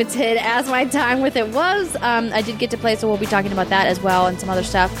 As limited as my time with it was, I did get to play, so we'll be talking about that as well and some other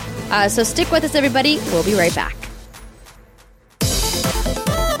stuff. So stick with us, everybody. We'll be right back.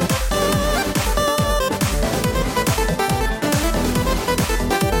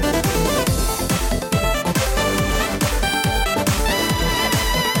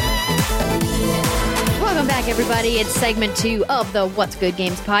 Welcome back, everybody. It's segment 2 of the What's Good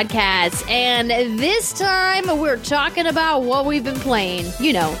Games podcast. And this time, we're talking about what we've been playing.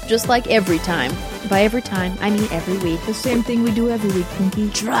 You know, just like every time. By every time, I mean every week. The same thing we do every week,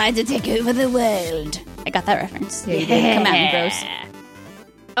 Pinky. Try to take over the world. I got that reference. Yeah, you did. Come at me, bros.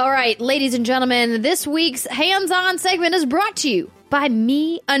 All right, ladies and gentlemen, this week's hands-on segment is brought to you by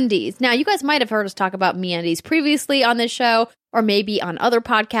MeUndies. Now, you guys might have heard us talk about MeUndies previously on this show, or maybe on other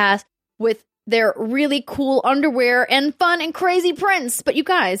podcasts, with their really cool underwear and fun and crazy prints. But you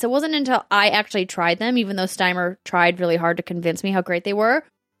guys, it wasn't until I actually tried them, even though Steimer tried really hard to convince me how great they were,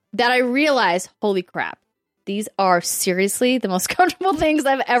 that I realized, holy crap, these are seriously the most comfortable things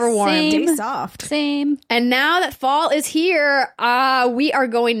I've ever worn. Same. Stay soft. Same. And now that fall is here, we are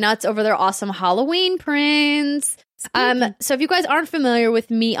going nuts over their awesome Halloween prints. So if you guys aren't familiar with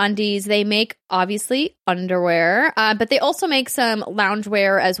MeUndies, they make obviously underwear, but they also make some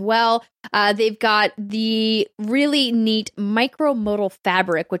loungewear as well. They've got the really neat micromodal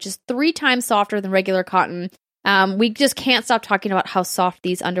fabric, which is 3 times softer than regular cotton. We just can't stop talking about how soft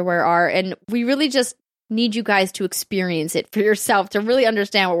these underwear are, and we really just need you guys to experience it for yourself to really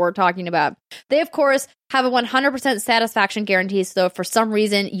understand what we're talking about. They, of course, have a 100% satisfaction guarantee, so if for some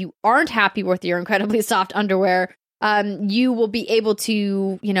reason you aren't happy with your incredibly soft underwear, you will be able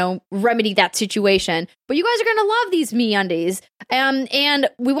to, remedy that situation. But you guys are going to love these MeUndies. And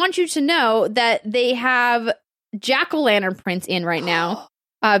we want you to know that they have jack-o'-lantern prints in right now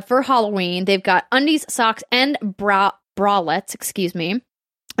for Halloween. They've got undies, socks, and bralettes, excuse me.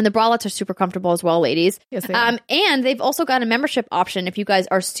 And the bralettes are super comfortable as well, ladies. Yes, they are. And they've also got a membership option if you guys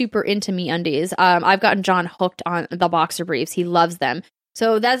are super into MeUndies. I've gotten John hooked on the boxer briefs. He loves them.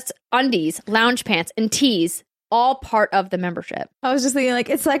 So that's undies, lounge pants, and tees, all part of the membership. I was just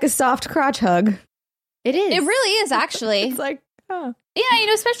thinking, it's like a soft crotch hug. It is. It really is, actually. It's like, oh.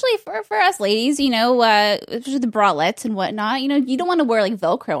 Yeah, especially for us ladies, especially the bralettes and whatnot, you don't want to wear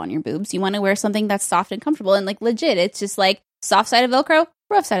Velcro on your boobs. You want to wear something that's soft and comfortable and legit. It's just soft side of Velcro,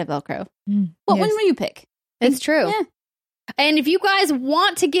 rough side of Velcro. What one will you pick? It's true. Yeah. And if you guys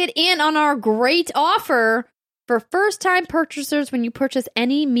want to get in on our great offer for first-time purchasers, when you purchase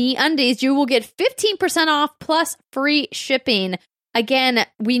any MeUndies, you will get 15% off plus free shipping. Again,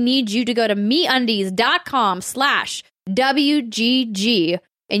 we need you to go to MeUndies.com/WGG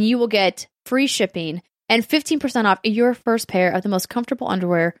and you will get free shipping and 15% off your first pair of the most comfortable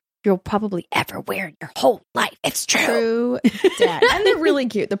underwear you'll probably ever wear in your whole life. It's true. Dad. And they're really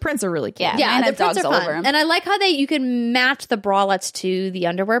cute. The prints are really cute. Yeah, the the prints dogs are all fun. over 'em. And I like how you can match the bralettes to the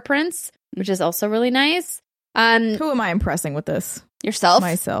underwear prints, which is also really nice. Who am I impressing with this? Yourself.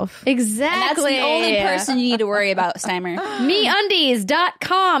 Myself. Exactly. And that's the only person you need to worry about, Steimer.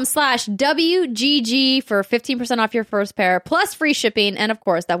 MeUndies.com/WGG for 15% off your first pair, plus free shipping, and of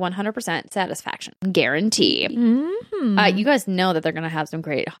course, that 100% satisfaction guarantee. Mm-hmm. You guys know that they're going to have some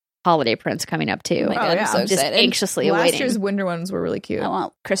great holiday prints coming up, too. Oh my God, yeah. I'm so I'm just excited. anxiously Last awaiting. year's winter ones were really cute. I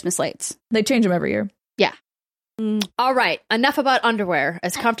want Christmas lights. They change them every year. All right, enough about underwear,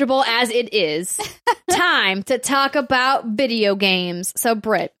 as comfortable as it is. Time to talk about video games. So,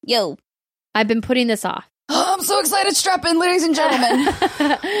 Britt, Yo. I've been putting this off. Oh, I'm so excited. Strap in, ladies and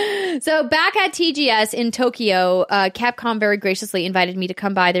gentlemen. So back at TGS in Tokyo, Capcom very graciously invited me to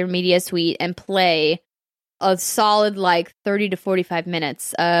come by their media suite and play a solid 30 to 45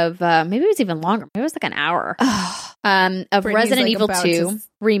 minutes of maybe it was even longer. Maybe it was like an hour of Brittany's, Resident Evil about 2 to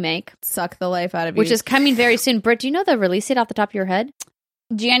remake, suck the life out of you. which is coming very soon. Britt, do you know the release date off the top of your head?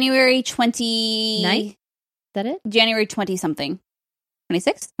 January 20... Ninth? Is that it? January 20-something.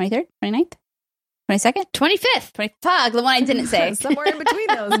 26th? 23rd? 29th? 22nd? 25th. 20... Fuck, the one I didn't say. somewhere in between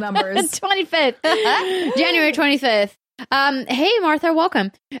those numbers. 25th. January 25th. Hey, Martha,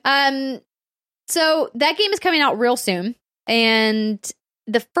 welcome. So that game is coming out real soon. And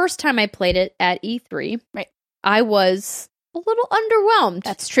the first time I played it at E3, Right. I was a little underwhelmed.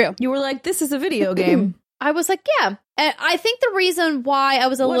 That's true. You were like, this is a video game. I was like, yeah. And I think the reason why I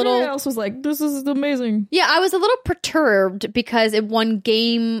was Everyone else was like, this is amazing. Yeah, I was a little perturbed because it won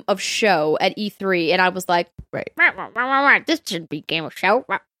Game of Show at E3, and I was like, Right. this should be Game of Show.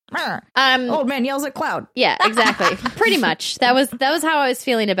 Old man yells at Cloud. Yeah, exactly. Pretty much. That was how I was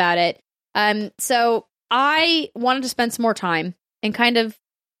feeling about it. So I wanted to spend some more time and kind of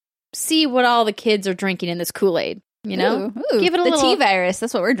see what all the kids are drinking in this Kool-Aid. You know, give it a the little T-virus.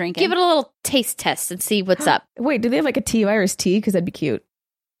 That's what we're drinking. give it a little taste test and see what's up. Wait, do they have like a T-virus tea? Because that'd be cute.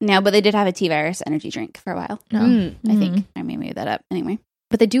 No, but they did have a T-virus energy drink for a while. No. I think I may made that up. Anyway.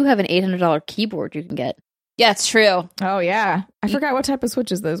 But they do have an $800 keyboard you can get. Yeah, it's true. Oh, yeah. I forgot what type of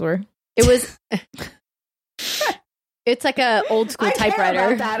switches those were. It was. It's like a old school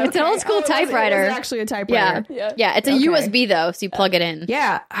typewriter. It's an old school typewriter. It's actually a typewriter. Yeah, it's a Okay. USB though, so you plug it in.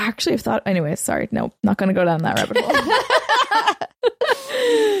 Yeah, I actually have thought. Anyway, sorry. No, not going to go down that rabbit hole.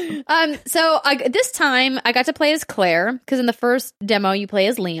 So this time I got to play as Claire because in the first demo you play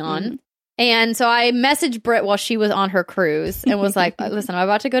as Leon. And so I messaged Britt while she was on her cruise and was like, listen, I'm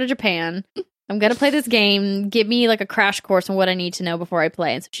about to go to Japan. I'm going to play this game. Give me like a crash course on what I need to know before I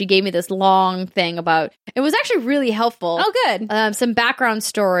play. And so she gave me this long thing about, it was actually really helpful. Oh, good. Some background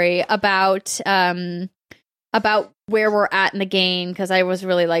story about where we're at in the game because I was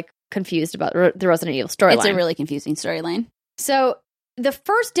really like confused about the Resident Evil storyline. It's a really confusing storyline. So the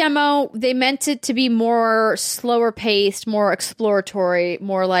first demo, they meant it to be more slower paced, more exploratory,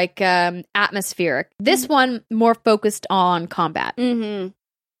 more like atmospheric. This one more focused on combat Mm-hmm.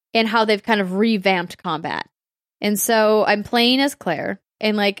 and how they've kind of revamped combat. And so I'm playing as Claire.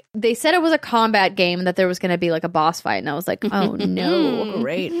 And like they said it was a combat game and that there was going to be like a boss fight. And I was like, oh no.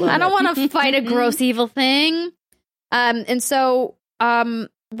 Great. I don't want to fight a gross evil thing. And so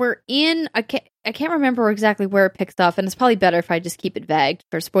we're in I can't remember exactly where it picks up, and it's probably better if I just keep it vague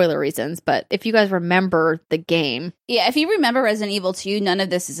for spoiler reasons, but if you guys remember the game. Yeah, if you remember Resident Evil 2, none of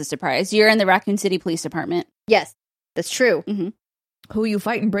this is a surprise. You're in the Raccoon City Police Department. Yes, that's true. Who are you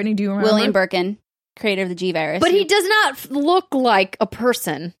fighting, Brittany? Do you remember? William Birkin, creator of the G-Virus. But he does not look like a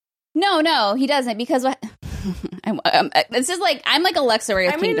person. No, he doesn't, because what... this is like, I'm like Alexa Ray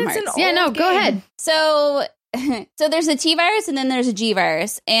of Kingdom Hearts. Yeah, no, go ahead. So there's a T-virus and then there's a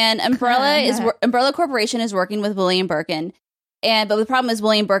G-virus, and Umbrella Corporation is working with William Birkin, but the problem is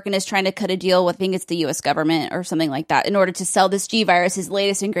William Birkin is trying to cut a deal with, I think it's the U.S. government or something like that, in order to sell this G-virus, his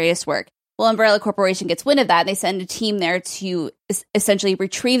latest and greatest work. Well, Umbrella Corporation gets wind of that, and they send a team there to essentially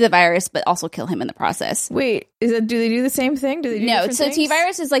retrieve the virus, but also kill him in the process. Wait, do they do the same thing? Do they do No, different so things?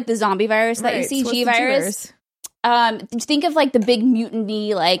 T-virus is like the zombie virus that you Right, see. so what's the G-virus. T-virus? Think of like the big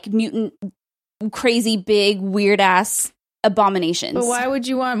mutant-y, like mutant, crazy, big, weird-ass abominations. But why would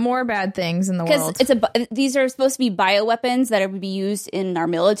you want more bad things in the world? Because these are supposed to be bioweapons that are to be used in our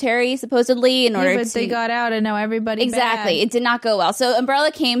military, supposedly, in order but to... they got out and now everybody Exactly. bad. It did not go well. So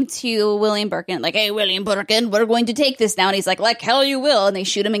Umbrella came to William Birkin, like, hey, William Birkin, we're going to take this now. And he's like hell you will. And they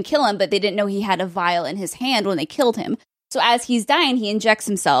shoot him and kill him, but they didn't know he had a vial in his hand when they killed him. So as he's dying, he injects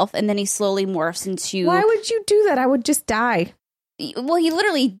himself, and then he slowly morphs into... Why would you do that? I would just die. Well, he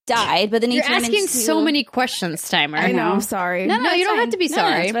literally died, but then he You're turned asking into... so many questions, Timer. I know. I'm sorry. No, you it's don't have fine. to be No,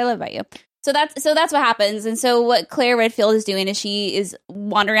 sorry. that's what I love about you. So that's what happens. And so what Claire Redfield is doing is she is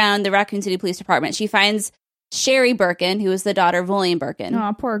wandering around the Raccoon City Police Department. She finds Sherry Birkin, who is the daughter of William Birkin.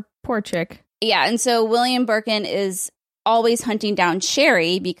 Oh, poor chick. Yeah, and so William Birkin is always hunting down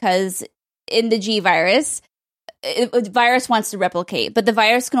Sherry because in the G virus, the virus wants to replicate, but the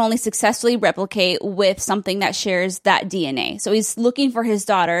virus can only successfully replicate with something that shares that DNA. So he's looking for his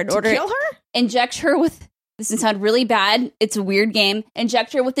daughter in order to kill her? Inject her with, this can sound really bad, it's a weird game,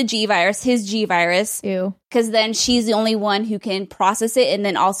 inject her with the G virus, his G virus, Ew. because then she's the only one who can process it and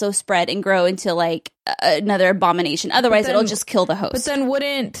then also spread and grow into like another abomination. Otherwise, then- it'll just kill the host. But then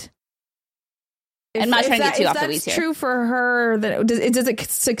wouldn't... I'm not trying to get too off the weeds If here. that's true for her, then does it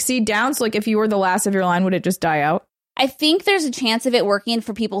succeed down? So, like, if you were the last of your line, would it just die out? I think there's a chance of it working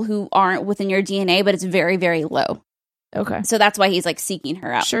for people who aren't within your DNA, but it's very, very low. Okay. So that's why he's like seeking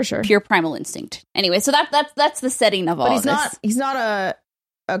her out. Sure. Pure primal instinct. Anyway, so that's the setting of all But of this. he's not a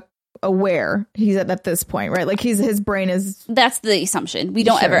aware. He's at this point, right? Like his brain is... That's the assumption. We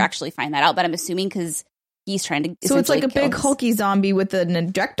don't Sure. ever actually find that out, but I'm assuming because he's trying to. So it's like a essentially big kill us. hulky zombie with an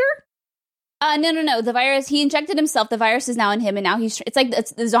injector? No. The virus, he injected himself. The virus is now in him, and now it's like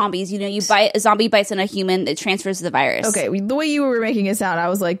it's the zombies. You know, a zombie bites on a human, it transfers the virus. Okay, the way you were making it sound, I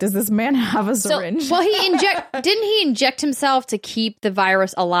was like, does this man have a syringe? Well, didn't he inject himself to keep the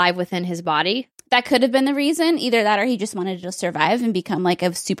virus alive within his body? That could have been the reason. Either that or he just wanted to survive and become like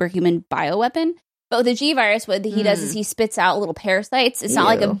a superhuman bioweapon. But with the G virus, what he does is he spits out little parasites. It's not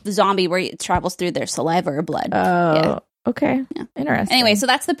like a zombie where it travels through their saliva or blood. Oh, Yeah. okay. Yeah. Interesting. Anyway, so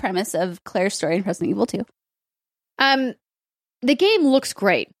that's the premise of Claire's story in Resident Evil 2. The game looks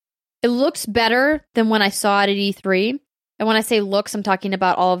great. It looks better than when I saw it at E3. And when I say looks, I'm talking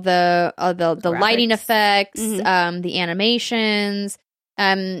about all of the lighting Graphics. effects, Mhm. the animations.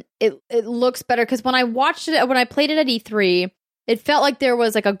 It looks better because when I played it at E3, it felt like there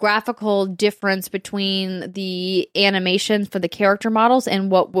was like a graphical difference between the animations for the character models and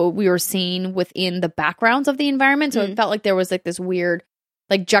what we were seeing within the backgrounds of the environment. So it felt like there was like this weird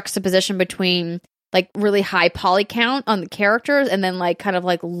like juxtaposition between like really high poly count on the characters and then like kind of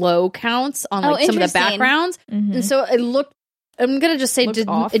like low counts on like some of the interesting. backgrounds. Mhm. And so it looked, I'm going to just say Looked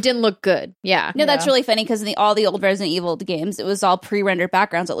off. it didn't look good. Yeah. No, that's Yeah. really funny because in all the old Resident Evil games, it was all pre-rendered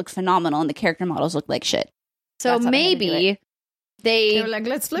backgrounds that looked phenomenal and the character models looked like shit. So That's how they had to do maybe They they were like,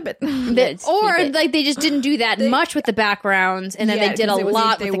 let's flip it. Let's or flip it. like they just didn't do that much with the backgrounds and then Yeah, they did a 'cause it was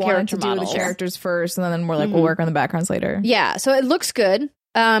lot they with the wanted character to do models. the characters first, and then we're like, Mhm. we'll work on the backgrounds later. Yeah, so it looks good.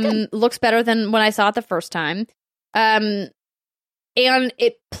 Looks better than when I saw it the first time. And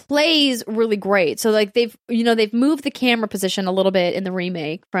it plays really great. So like they've moved the camera position a little bit in the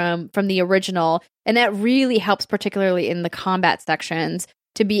remake from the original, and that really helps particularly in the combat sections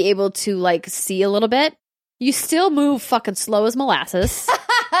to be able to like see a little bit. You still move fucking slow as molasses.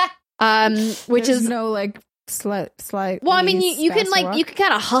 Which There's is no like slight. well, I mean, you can like you can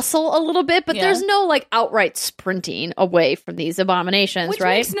kind of hustle a little bit, but Yeah. there's no like outright sprinting away from these abominations, which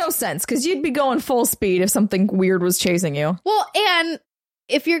right? makes no sense because you'd be going full speed if something weird was chasing you. Well, and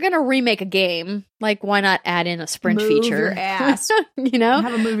if you're gonna remake a game, like why not add in a sprint Move feature? your ass. You know?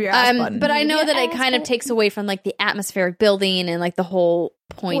 Have a move your ass button. But I know Move that your it ass kind of button. takes away from like the atmospheric building and like the whole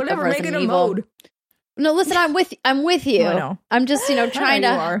point Whatever, of make it Resident a Evil. mode. No, listen, I'm with you. I know. I'm just, trying you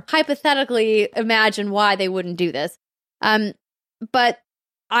to are. hypothetically imagine why they wouldn't do this. But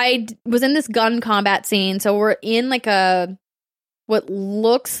I was in this gun combat scene, so we're in like what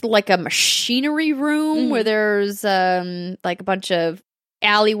looks like a machinery room where there's like a bunch of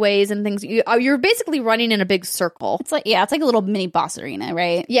alleyways and things. You're basically running in a big circle. It's like a little mini boss arena,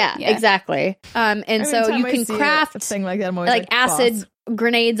 right? Yeah, Yeah. exactly. And Every so time you I can see craft a thing like that, I'm always like acid boss.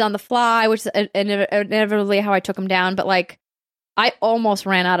 grenades on the fly, which is inevitably how I took them down. But like, I almost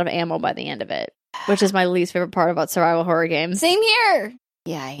ran out of ammo by the end of it, which is my least favorite part about survival horror games. Same here.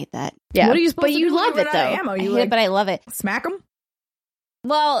 Yeah, I hate that. Yeah, What are you supposed but to you do when love run it out of though. Ammo? I You hate like it, but I love it. smack them?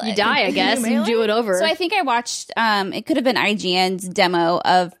 Well, You die, I guess. You melee? do it over. so I think I watched. It could have been IGN's demo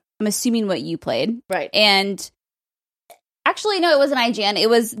of. I'm assuming what you played, right. and actually, no, it wasn't IGN. It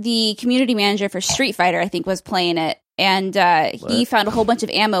was the community manager for Street Fighter. I think was playing it, and he What? found a whole bunch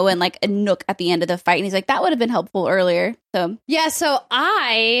of ammo in like a nook at the end of the fight, and he's like, "That would have been helpful earlier." So Yeah, so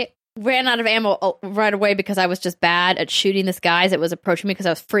I ran out of ammo right away because I was just bad at shooting this guy that was approaching me because I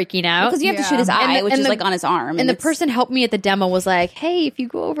was freaking out. because you have to Yeah. shoot his And eye, the- which and is the- like on his arm, And the it's- person helped me at the demo was like, "Hey, if you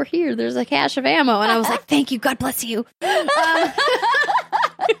go over here, there's a cache of ammo." And I was like, "Thank you, God bless you."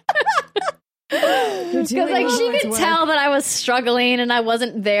 Because like she could tell that I was struggling and I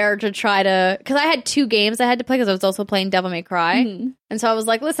wasn't there to try to, because I had 2 games I had to play because I was also playing Devil May Cry. And so I was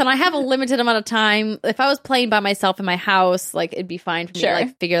like, listen, I have a limited amount of time. If I was playing by myself in my house, like it'd be fine for me to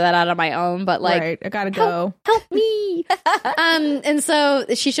like figure that out on my own. But like, right, I gotta go. Help me. And so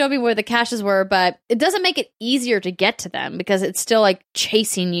she showed me where the caches were, but it doesn't make it easier to get to them because it's still like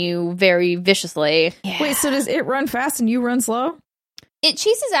chasing you very viciously. Yeah. Wait, so does it run fast and you run slow? It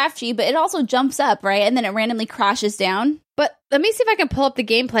chases after you, but it also jumps up, right? And then it randomly crashes down. But let me see if I can pull up the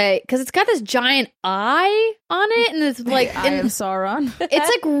gameplay because it's got this giant eye on it, and it's like Eye of Sauron. it's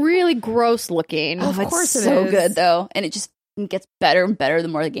like really gross looking. Of course it so is. good though, and it just gets better and better the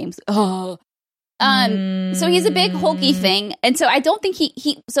more the game's. So he's a big hulky thing, and so I don't think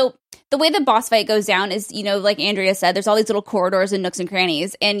he. So the way the boss fight goes down is, you know, like Andrea said, there's all these little corridors and nooks and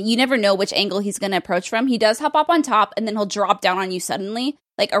crannies, and you never know which angle he's going to approach from. He does hop up on top, and then he'll drop down on you suddenly,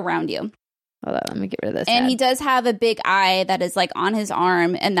 like around you. Hold on, let me get rid of this. And ad. he does have a big eye that is like on his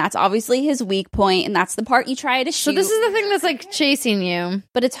arm, and that's obviously his weak point, and that's the part you try to shoot. So this is the thing that's like chasing you.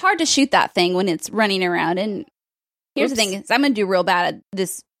 But it's hard to shoot that thing when it's running around. And here's the thing: is I'm going to do real bad at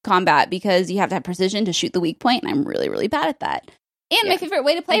this combat because you have to have precision to shoot the weak point, and I'm really, really bad at that. And my favorite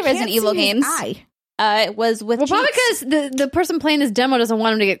way to play Resident Evil games was with probably cheats. because the person playing this demo doesn't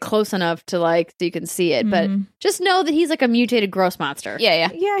want him to get close enough to like so you can see it. But just know that he's like a mutated gross monster. Yeah.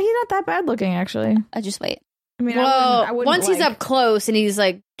 Yeah, he's not that bad looking, actually. Just wait. I mean, well, I wouldn't once he's like- up close and he's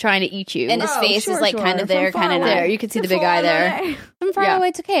like trying to eat you, And his face is like kind of there, kind of there. You can see the big eye there. From far away,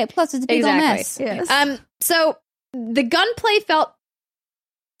 it's okay. Plus, it's a big old mess. Yes. So the gunplay felt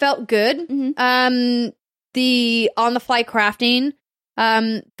good. The on the fly crafting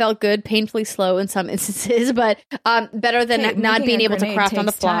felt good, painfully slow in some instances, but better than not being able to craft on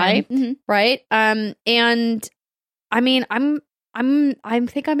the fly, right? And I mean, I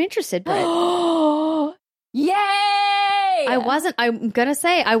think I'm interested, but yay! I'm gonna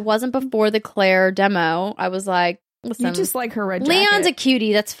say I wasn't before the Claire demo. I was like, listen, you just like her red jacket. Leon's a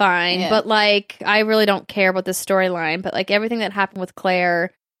cutie, that's fine, but like, I really don't care about this storyline. But like everything that happened with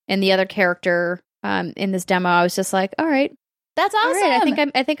Claire and the other character in this demo, I was just like, all right. That's awesome. All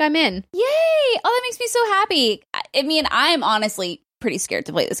right, I think I'm in. Yay! Oh, that makes me so happy. I mean, I'm honestly pretty scared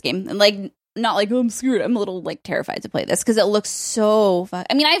to play this game, and like, not like, oh, I'm scared. I'm a little like terrified to play this because it looks so fun.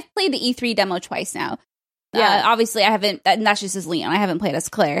 I mean, I've played the E3 demo twice now. Yeah, obviously, I haven't. And that's just as Leon. I haven't played as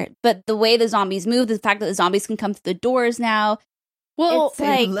Claire, but the way the zombies move, the fact that the zombies can come through the doors now. Well, it's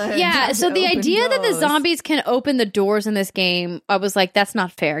like, yeah. So the idea that the zombies can open the doors in this game, I was like, that's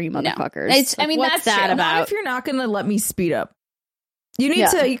not fair, you motherfuckers. No. I mean, what's that's that true. about? Not if you're not going to let me speed up. You need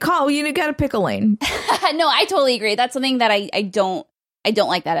to you got to pick a lane. No, I totally agree. That's something that I don't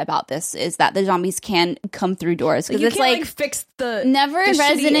like that about this is that the zombies can come through doors because it's like fix the never the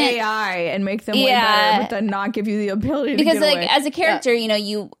Resident AI and make them way better, but then not give you the ability because to get like away. as a character, you know,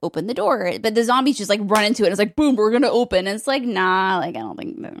 you open the door, but the zombies just like run into it. And it's like boom, we're gonna open. And it's like nah, like I don't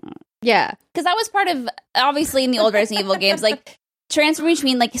think. Yeah, because that was part of obviously in the old Resident Evil games, like transferring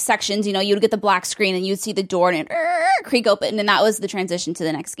between like sections. You know, you would get the black screen and you'd see the door and it creak open, and that was the transition to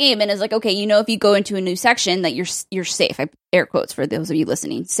the next game. And it's like, okay, you know, if you go into a new section, that you're safe. I air quotes for those of you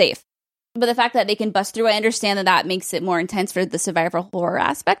listening, safe. But the fact that they can bust through, I understand that makes it more intense for the survival horror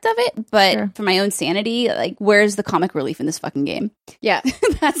aspect of it. But for my own sanity, like, where's the comic relief in this fucking game? Yeah,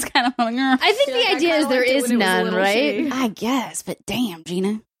 that's kind of. I think the idea is there is none, right? Shitty. I guess, but damn,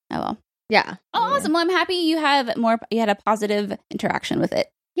 Gina. Oh well. Yeah. Oh, awesome. Well, I'm happy you had a positive interaction with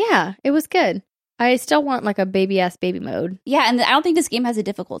it. Yeah, it was good. I still want like a baby-ass baby mode. Yeah, and I don't think this game has a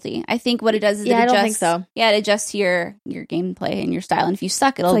difficulty. I think what it does is it adjusts, I don't think so. Yeah, it adjusts your gameplay and your style. And if you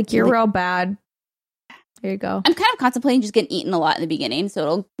suck, it'll... It's like, you're real bad. There you go. I'm kind of contemplating just getting eaten a lot in the beginning, so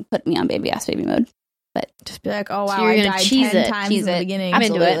it'll put me on baby-ass baby mode. But just be like, oh, wow, so you're I gonna died cheese 10 it. times cheese in the it. beginning.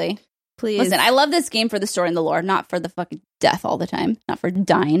 Absolutely. Please. Listen, I love this game for the story and the lore, not for the fucking death all the time. Not for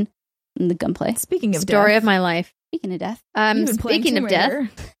dying in the gunplay. Speaking of story death. of my life. Speaking of death. Speaking of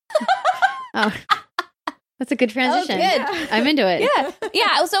death. Oh, that's a good transition. Oh, good. I'm into it.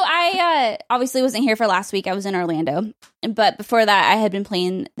 Yeah. So I obviously wasn't here for last week. I was in Orlando. But before that, I had been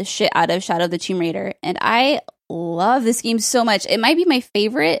playing the shit out of Shadow of the Tomb Raider. And I love this game so much. It might be my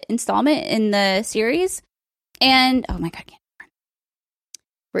favorite installment in the series. And, oh my God.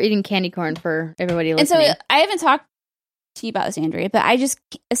 We're eating candy corn for everybody And listening. so I haven't talked to you about this, Andrea, but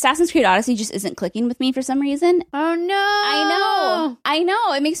Assassin's Creed Odyssey just isn't clicking with me for some reason. Oh no. I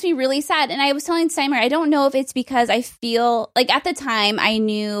know. It makes me really sad. And I was telling Steimer, I don't know if it's because I feel like at the time I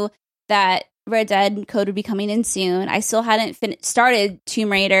knew that Red Dead Code would be coming in soon. I still hadn't started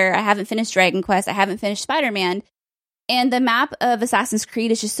Tomb Raider. I haven't finished Dragon Quest. I haven't finished Spider-Man. And the map of Assassin's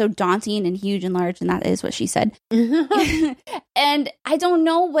Creed is just so daunting and huge and large, and that is what she said. And I don't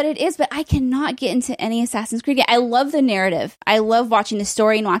know what it is, but I cannot get into any Assassin's Creed yet. I love the narrative. I love watching the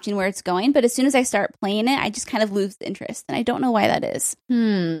story and watching where it's going, but as soon as I start playing it, I just kind of lose the interest, and I don't know why that is.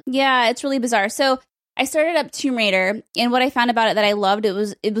 Yeah, it's really bizarre. So I started up Tomb Raider, and what I found about it that I loved, it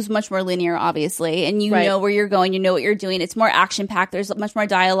was much more linear, obviously, and you know where you're going, you know what you're doing. It's more action-packed. There's much more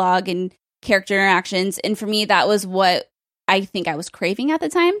dialogue and character interactions, and for me, that was what I think I was craving at the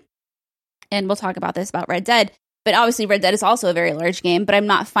time. And we'll talk about this about Red Dead, but obviously Red Dead is also a very large game, but I'm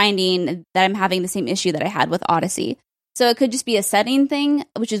not finding that I'm having the same issue that I had with Odyssey. So it could just be a setting thing,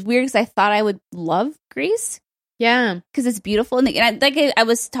 which is weird because I thought I would love Greece. Yeah. Because it's beautiful. And I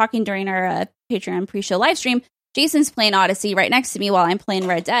was talking during our Patreon pre-show live stream, Jason's playing Odyssey right next to me while I'm playing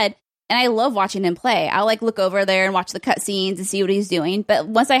Red Dead. And I love watching him play. I'll like look over there and watch the cutscenes and see what he's doing. But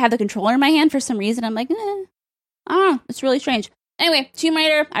once I have the controller in my hand, for some reason, I'm like, it's really strange. Anyway, Tomb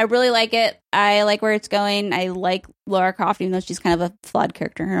Raider, I really like it. I like where it's going. I like Lara Croft, even though she's kind of a flawed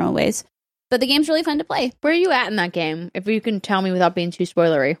character in her own ways. But the game's really fun to play. Where are you at in that game? If you can tell me without being too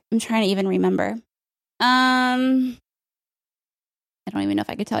spoilery. I'm trying to even remember. I don't even know if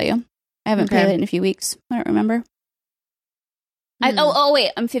I could tell you. I haven't played it in a few weeks. I don't remember.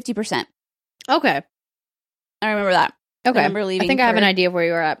 Wait, I'm 50%. Okay. I remember that. Okay. I remember leaving. I think I have an idea of where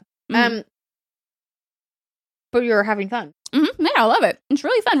you're at. But you're having fun. Mm-hmm. Yeah, I love it. It's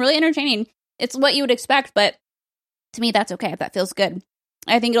really fun, really entertaining. It's what you would expect, but to me, that's okay if that feels good.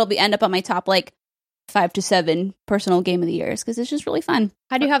 I think it'll end up on my top, 5 to 7 personal game of the years, because it's just really fun.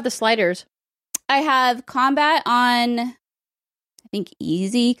 How do you have the sliders? I have combat on, I think,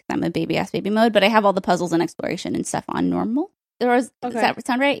 easy, because I'm a baby mode, but I have all the puzzles and exploration and stuff on normal. Does that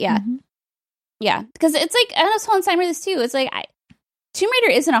sound right? Yeah. Mm-hmm. Yeah, because it's I was telling Simon this too. It's Tomb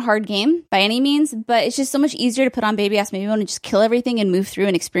Raider isn't a hard game by any means, but it's just so much easier to put on baby mode and just kill everything and move through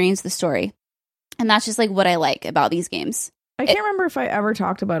and experience the story. And that's just what I like about these games. I can't remember if I ever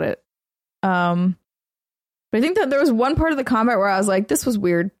talked about it. But I think that there was one part of the combat where I was like, this was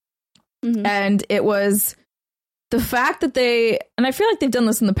weird. Mm-hmm. And it was the fact that and I feel like they've done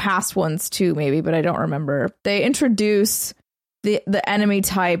this in the past ones too, maybe, but I don't remember. They introduce the enemy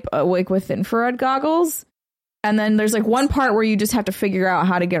type with infrared goggles. And then there's one part where you just have to figure out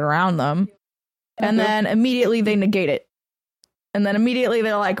how to get around them. And then immediately they negate it. And then immediately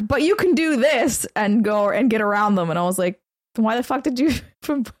they're like, but you can do this and go and get around them. And I was like, why the fuck did you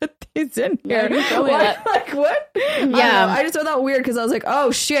put these in here? What? Yeah. I just thought that weird because I was like, oh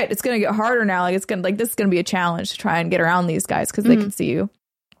shit, it's going to get harder now. This is going to be a challenge to try and get around these guys because they can see you.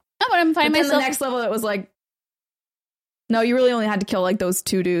 Oh, but I'm finding myself. The next level, it was no, you really only had to kill those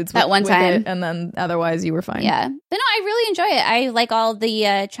 2 dudes at one time, and then otherwise you were fine. Yeah, but no, I really enjoy it. I like all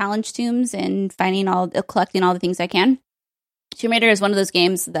the challenge tombs and collecting all the things I can. Tomb Raider is one of those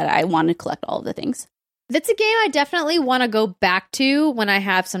games that I want to collect all of the things. That's a game I definitely want to go back to when I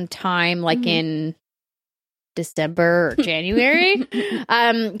have some time, in December or January.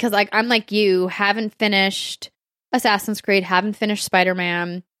 Because I'm like you, haven't finished Assassin's Creed, haven't finished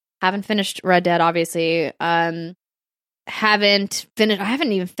Spider-Man, haven't finished Red Dead, obviously. I haven't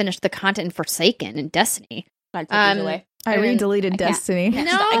even finished the content in Forsaken and Destiny. I re-deleted Destiny.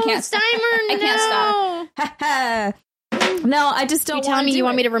 I can't stop. Steimer, I can't stop. No, I just don't want to. You telling me you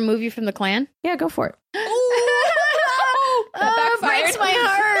want me to remove you from the clan? Yeah, go for it. That breaks my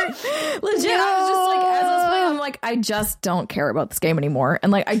heart. Legit, no. I was just as I was playing, I'm like, I just don't care about this game anymore.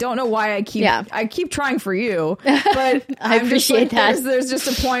 And I don't know why I keep trying for you, but I appreciate that. There's just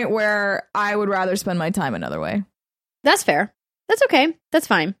a point where I would rather spend my time another way. That's fair. That's okay. That's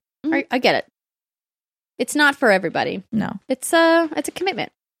fine. Mm-hmm. I get it. It's not for everybody. No. It's a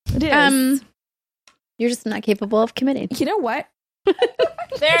commitment. It is. You're just not capable of committing. You know what? There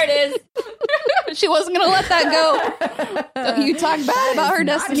it is. She wasn't going to let that go. Don't you talk bad about her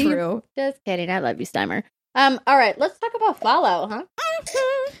destiny. True. Just kidding. I love you, Steimer. All right, let's talk about Fallout, huh?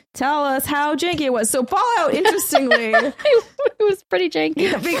 Tell us how janky it was. So Fallout, interestingly, it was pretty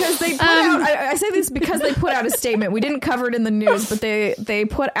janky because they put out. I say this because they put out a statement. We didn't cover it in the news, but they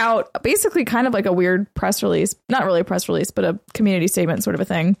put out basically kind of a weird press release, not really a press release, but a community statement sort of a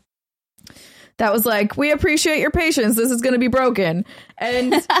thing. That was we appreciate your patience. This is going to be broken.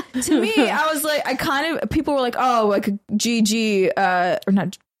 And to me, I was people were oh, GG, or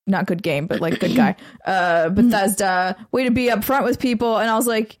not good game, but good guy. Bethesda, way to be upfront with people. And I was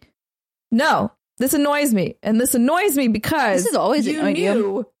like, no, this annoys me. And this annoys me because this is always you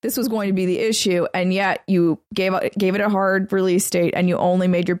knew this was going to be the issue. And yet you gave it a hard release date and you only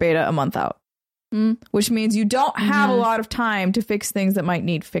made your beta a month out, which means you don't have a lot of time to fix things that might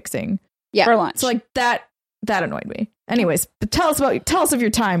need fixing. Yeah, for launch. So that annoyed me. Anyways, but tell us of your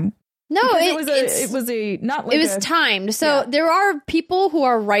time. No, it was timed. So there are people who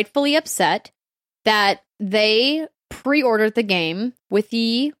are rightfully upset that they pre-ordered the game with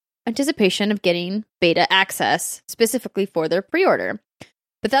the anticipation of getting beta access specifically for their pre-order.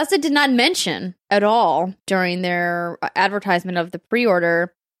 Bethesda did not mention at all during their advertisement of the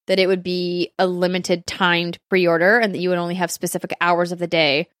pre-order that it would be a limited timed pre-order and that you would only have specific hours of the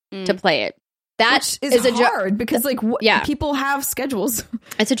day to play it. That is hard because people have schedules.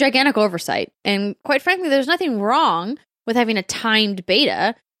 It's a gigantic oversight. And quite frankly, there's nothing wrong with having a timed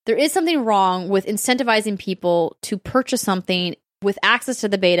beta. There is something wrong with incentivizing people to purchase something with access to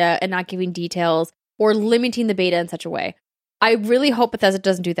the beta and not giving details or limiting the beta in such a way. I really hope Bethesda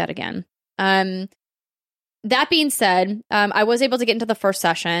doesn't do that again. That being said, I was able to get into the first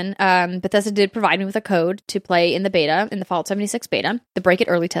session. Bethesda did provide me with a code to play in the beta, in the Fallout 76 beta, the Break It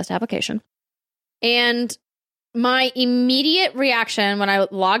Early test application. And my immediate reaction when I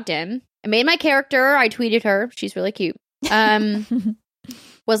logged in, I made my character, I tweeted her, she's really cute,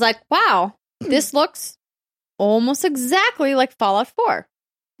 was like, wow, this looks almost exactly like Fallout 4.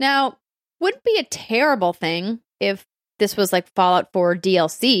 Now, wouldn't be a terrible thing if this was like Fallout 4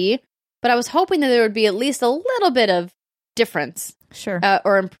 DLC, but I was hoping that there would be at least a little bit of difference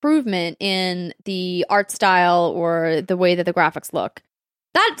or improvement in the art style or the way that the graphics look.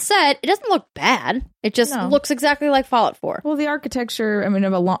 That said, it doesn't look bad. It just looks exactly like Fallout 4. Well, the architecture, of an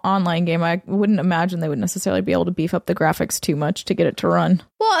online game, I wouldn't imagine they would necessarily be able to beef up the graphics too much to get it to run.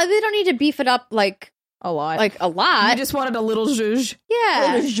 Well, they don't need to beef it up like a lot. You just wanted a little zhuzh.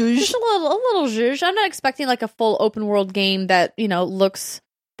 Yeah. Just a little zhuzh. I'm not expecting like a full open world game that, looks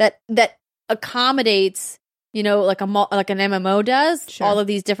that accommodates, like an MMO does, all of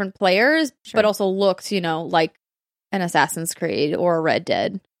these different players, but also looks, like an Assassin's Creed or a Red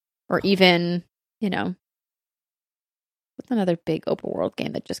Dead, or even, what's another big open world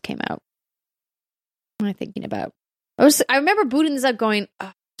game that just came out? What am I thinking about? I remember booting this up going,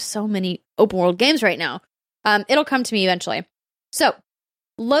 oh, so many open world games right now. It'll come to me eventually. So,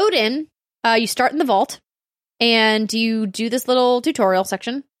 load in, you start in the vault, and you do this little tutorial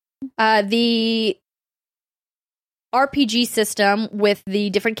section. The RPG system with the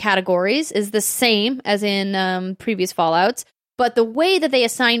different categories is the same as in previous Fallouts, but the way that they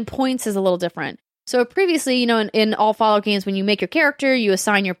assign points is a little different. So previously, in all Fallout games, when you make your character, you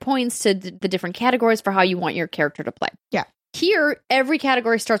assign your points to the different categories for how you want your character to play. Yeah. Here, every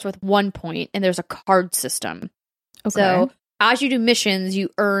category starts with 1 point, and there's a card system. Okay. So as you do missions, you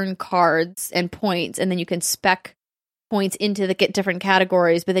earn cards and points, and then you can spec points into the different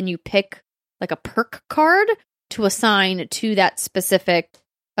categories, but then you pick like a perk card to assign to that specific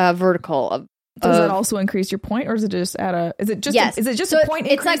vertical of. Does that also increase your point, or is it just Yes. Is it just a point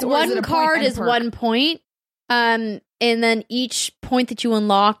increase? It's like one card is 1 point, and then each point that you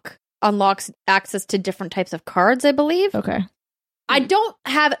unlocks access to different types of cards, I believe. Okay. I don't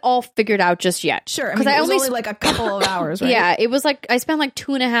have it all figured out just yet. Sure, because it was only like a couple of hours, right? Yeah, it was like I spent like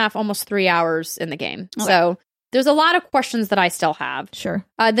 2.5, almost 3 hours in the game. Okay. So there's a lot of questions that I still have. Sure.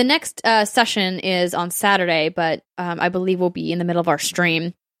 The next session is on Saturday, but I believe we'll be in the middle of our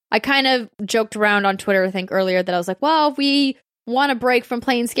stream. I kind of joked around on Twitter, I think, earlier that I was like, well, if we want a break from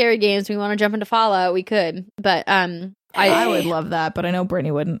playing scary games, we want to jump into Fallout, we could. But I would love that, but I know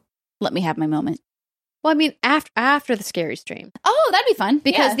Brittany wouldn't. Let me have my moment. Well, I mean, after the scary stream. Oh, that'd be fun.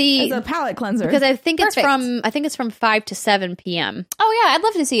 Because it's a palate cleanser. Because I think it's from 5 to 7 p.m. Oh yeah, I'd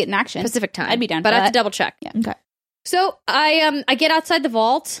love to see it in action. Pacific time. I'd be down but for I have that. to double check. Yeah. Okay. So I get outside the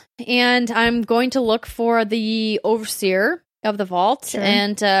vault, and I'm going to look for the overseer of the vault. Sure.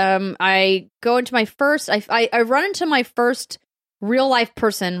 And I go into my first I run into my first real life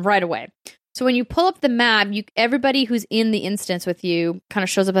person right away. So when you pull up the map, everybody who's in the instance with you kind of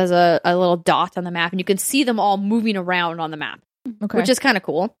shows up as a little dot on the map, and you can see them all moving around on the map, which is kind of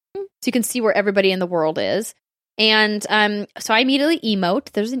cool. So you can see where everybody in the world is. And so I immediately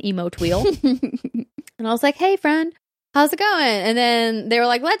emote. There's an emote wheel. And I was like, hey, friend, how's it going? And then they were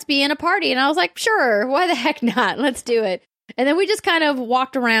like, let's be in a party. And I was like, sure, why the heck not? Let's do it. And then we just kind of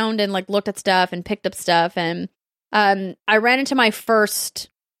walked around and like looked at stuff and picked up stuff. And I ran into my first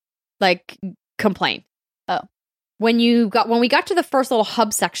like complaint. Oh, when we got to the first little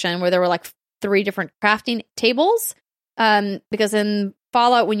hub section where there were like 3 different crafting tables, because in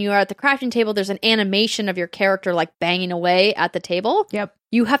Fallout, when you are at the crafting table, there's an animation of your character like banging away at the table. Yep.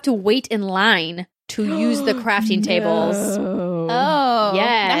 You have to wait in line to use the crafting tables. Oh,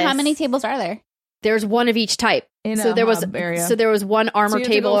 yes. Now, how many tables are there? There's one of each type. So there was one armor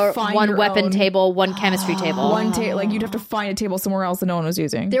table, or one weapon table, one chemistry table. Like you'd have to find a table somewhere else that no one was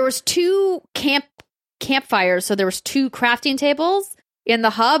using. There was 2 camp campfires. So there was 2 crafting tables in the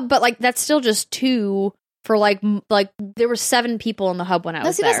hub, but like that's still just 2 for like there were 7 people in the hub when I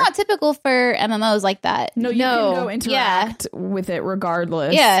was there. That's not typical for MMOs like that. No, you can go interact with it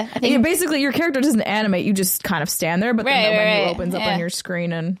regardless. Yeah, I think basically your character doesn't animate; you just kind of stand there. But then the menu opens up on your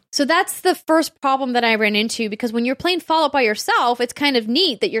screen, and so that's the first problem that I ran into, because when you're playing Fallout by yourself, it's kind of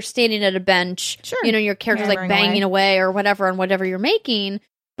neat that you're standing at a bench. Sure. You know, your character's like banging away or whatever on whatever you're making.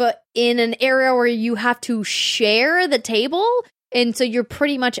 But in an area where you have to share the table, and so you're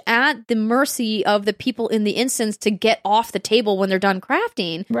pretty much at the mercy of the people in the instance to get off the table when they're done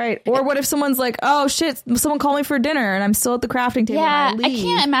crafting. Right. Or what if someone's like, oh shit, someone called me for dinner and I'm still at the crafting table. Yeah, and I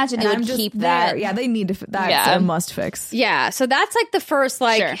can't imagine they would keep that. Yeah, they need to. That's a must fix. Yeah. So that's like the first,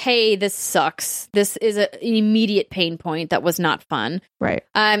 hey, this sucks. This is an immediate pain point that was not fun. Right.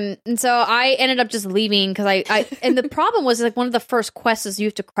 And so I ended up just leaving because I and the problem was like one of the first quests is you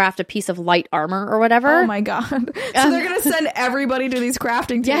have to craft a piece of light armor or whatever. Oh my God. So they're going to send everybody to these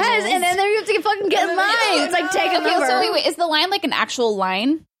crafting tables. Yes, and then you have to fucking get in line. It's like take a number. So wait, is the line like an actual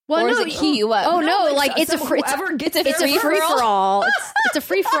line? Well, or no, is it key you up? Oh no, like it's a free for all. It's a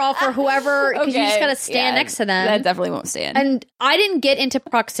free for all for whoever, because you just gotta stand next to them. That definitely won't stand. And I didn't get into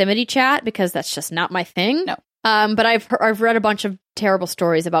proximity chat because that's just not my thing. No. But I've read a bunch of terrible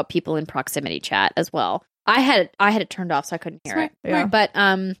stories about people in proximity chat as well. I had it turned off so I couldn't hear it. Yeah. But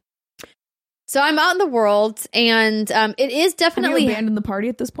so I'm out in the world, and it is definitely. Have you abandoned the party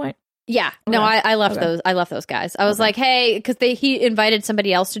at this point? Yeah, okay. No, I left those. I left those guys. I was like, hey, because he invited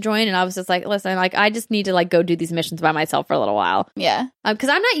somebody else to join, and I was just like, listen, like I just need to like go do these missions by myself for a little while. Yeah, because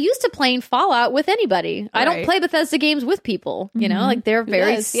I'm not used to playing Fallout with anybody. Right. I don't play Bethesda games with people. You know, like they're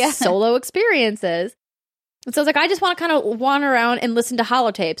very solo experiences. And so I was like, I just want to kind of wander around and listen to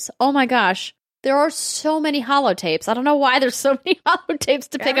holotapes. Oh my gosh. There are so many holotapes. I don't know why there's so many holotapes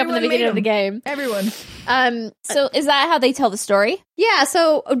to pick up in the beginning of the game. Everyone. So is that how they tell the story? Yeah.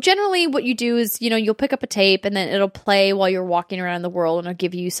 So generally what you do is, you'll pick up a tape and then it'll play while you're walking around the world, and it'll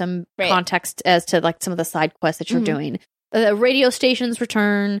give you some context as to like some of the side quests that you're doing. The radio stations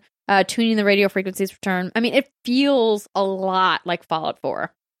return, tuning the radio frequencies return. I mean, it feels a lot like Fallout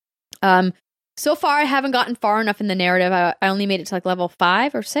 4. So far, I haven't gotten far enough in the narrative. I only made it to like level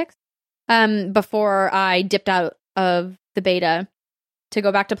 5 or 6. Before I dipped out of the beta to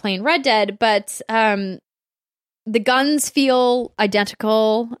go back to playing Red Dead, but the guns feel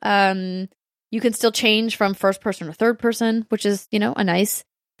identical. You can still change from first person to third person, which is, a nice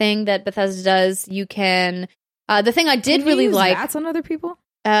thing that Bethesda does. You can, the thing I did really like. VATS on other people?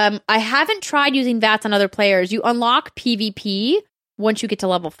 I haven't tried using VATS on other players. You unlock PvP once you get to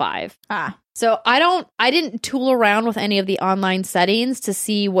level 5. So I didn't tool around with any of the online settings to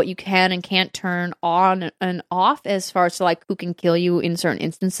see what you can and can't turn on and off as far as to like who can kill you in certain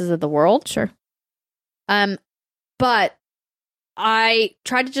instances of the world. Sure. But I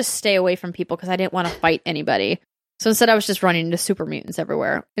tried to just stay away from people because I didn't want to fight anybody. So instead I was just running into super mutants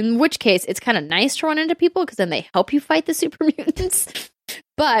everywhere. In which case it's kind of nice to run into people because then they help you fight the super mutants.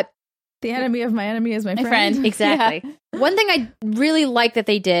 But the enemy of my enemy is my friend. Exactly. Yeah. One thing I really like that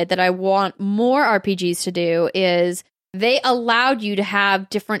they did that I want more RPGs to do is they allowed you to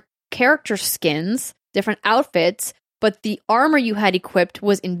have different character skins, different outfits, but the armor you had equipped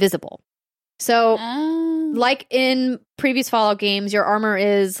was invisible. So, like in previous Fallout games, your armor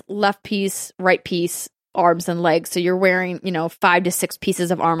is left piece, right piece, arms and legs. So you're wearing, 5 to 6 pieces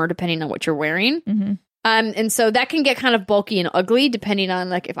of armor depending on what you're wearing. Mm-hmm. And so that can get kind of bulky and ugly depending on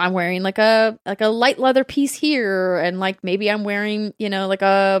like if I'm wearing like a light leather piece here and like maybe I'm wearing, like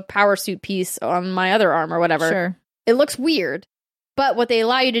a power suit piece on my other arm or whatever. Sure. It looks weird. But what they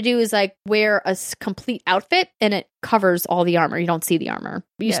allow you to do is like wear a complete outfit and it covers all the armor. You don't see the armor.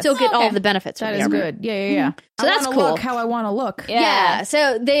 But you still get all of the benefits from the armor. That is good. Yeah. So that's cool. Look how I want to look. Yeah.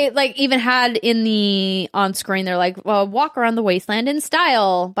 So they like even had on screen, they're like, well, walk around the wasteland in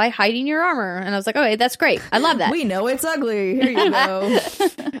style by hiding your armor. And I was like, okay, that's great. I love that. We know it's ugly. Here you go.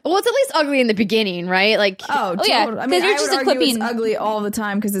 Well, it's at least ugly in the beginning, right? Like, yeah. I mean, you're I just would argue equipping it's ugly all the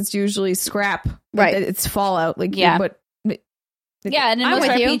time because it's usually scrap. Right. It's Fallout. Like, but Yeah, and in most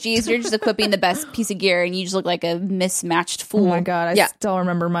RPGs, you're just equipping the best piece of gear, and you just look like a mismatched fool. Oh my god, I still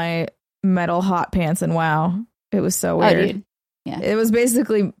remember my metal hot pants in WoW. It was so weird. Oh, dude. Yeah, it was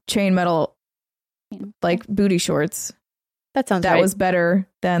basically chain metal, like booty shorts. That sounds right. That was better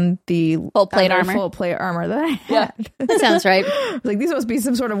than the full plate armor. Full plate armor that I had. Yeah, that sounds right. Like these must be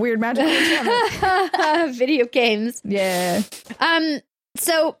some sort of weird magical enchantment. Video games. Yeah.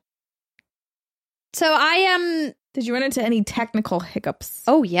 So I am. Did you run into any technical hiccups?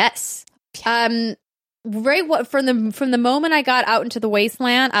 Oh yes. Right. What from the moment I got out into the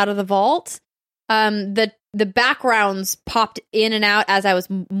wasteland, out of the vault, the backgrounds popped in and out as I was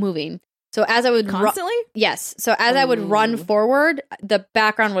moving. So as I would Constantly? yes. So as I would run forward, the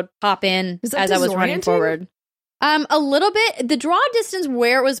background would pop in as I was running disorienting? forward. A little bit. The draw distance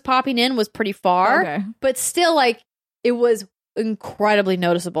where it was popping in was pretty far, Okay. but still, like, it was incredibly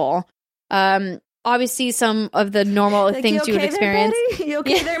noticeable. Obviously, some of the normal Like, things you would okay experience. there, buddy? You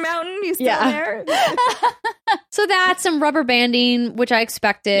okay there, Mountain? You still Yeah. there? So that's some rubber banding, which I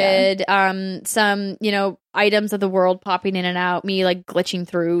expected. Some, items of the world popping in and out, me like glitching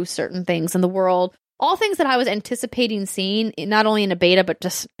through certain things in the world. All things that I was anticipating seeing, not only in a beta, but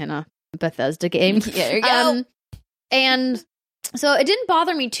just in a Bethesda game. Yeah, there you go. And so it didn't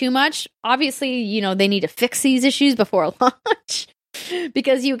bother me too much. Obviously, they need to fix these issues before launch.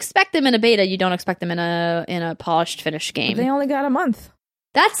 Because you expect them in a beta, you don't expect them in a polished, finished game. They only got a month.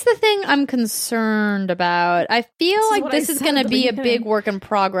 That's the thing I'm concerned about. I feel like what this I is said going at to the be a beginning. big work in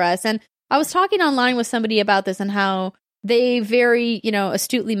progress. And I was talking online with somebody about this and how they very,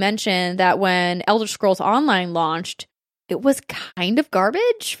 astutely mentioned that when Elder Scrolls Online launched, it was kind of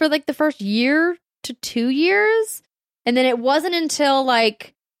garbage for like the first year to 2 years. And then it wasn't until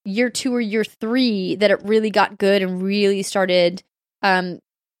like year 2 or year 3 that it really got good and really started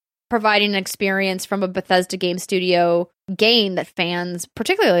providing an experience from a Bethesda game studio game that fans,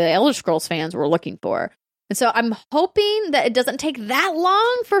 particularly Elder Scrolls fans, were looking for. And so I'm hoping that it doesn't take that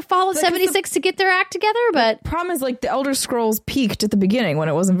long for Fallout 76 to get their act together, but Problem is, like, the Elder Scrolls peaked at the beginning when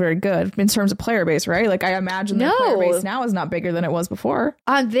it wasn't very good in terms of player base, right? Like, I imagine their player base now is not bigger than it was before.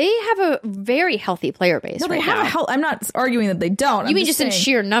 they have a very healthy player base. No, they right have now. I'm not arguing that they don't. You mean just in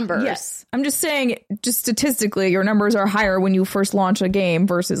sheer numbers? Yes. I'm just saying, just statistically, your numbers are higher when you first launch a game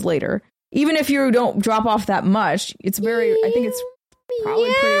versus later. Even if you don't drop off that much, it's very, I think it's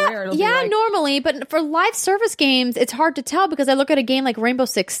probably pretty rare. It'll be like, normally, but for live service games, it's hard to tell because I look at a game like Rainbow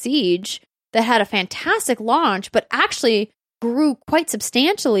Six Siege that had a fantastic launch, but actually grew quite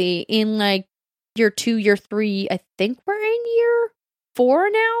substantially in like year 2, year 3. I think we're in year 4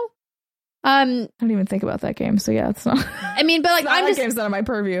 now. I don't even think about that game, so yeah, it's not. I mean, but like I'm I'm just game's not on my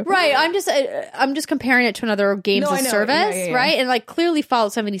purview, right. I'm just comparing it to another games No, of I know. service, Yeah. right? And like clearly,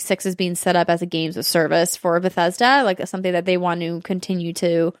 Fallout 76 is being set up as a games of service for Bethesda, like something that they want to continue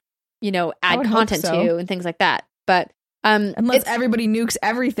to, add would hope content so. to and things like that. But unless everybody nukes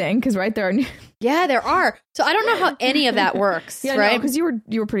everything, because right there are. yeah, there are. So I don't know how any of that works, Yeah, right? because you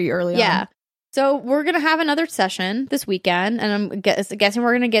were pretty early. Yeah. on. So we're gonna have another session this weekend, and I'm guessing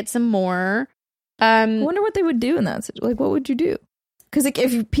we're gonna get some more. I wonder what they would do in that situation. Like, what would you do? Because like,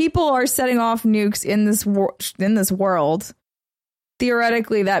 if people are setting off nukes in this world,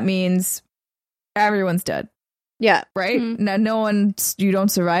 theoretically, that means everyone's dead, Yeah. right? Mm-hmm. Now, you don't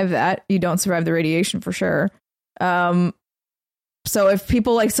survive that. You don't survive the radiation for sure. So if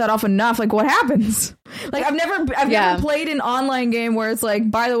people like set off enough, like what happens? Like I've never played an online game where it's like,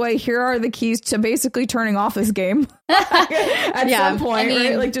 by the way, here are the keys to basically turning off this game at some point,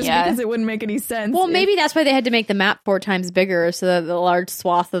 right? Like just because it wouldn't make any sense. Well, maybe that's why they had to make the map 4 times bigger so that the large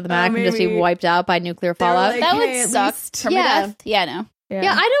swath of the map can just be maybe. wiped out by nuclear fallout. like, That hey, would at suck. least- Permadeath? Yeah, no.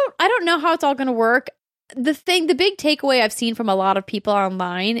 Yeah, I don't know how it's all going to work. The big takeaway I've seen from a lot of people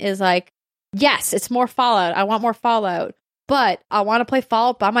online is like, yes, it's more Fallout. I want more Fallout, but I want to play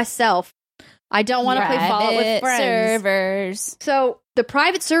Fallout by myself. I don't want to play Fallout with Private friends. servers. So the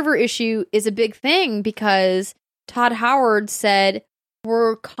private server issue is a big thing because Todd Howard said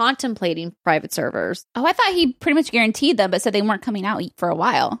we're contemplating private servers. Oh, I thought he pretty much guaranteed them, but said they weren't coming out for a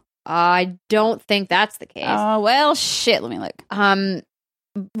while. I don't think that's the case. Oh, well, shit. Let me look.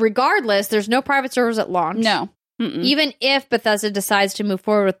 Regardless, there's no private servers at launch. No. Mm-mm. Even if Bethesda decides to move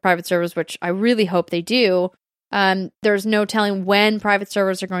forward with private servers, which I really hope they do, there's no telling when private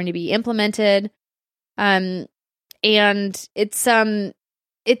servers are going to be implemented. And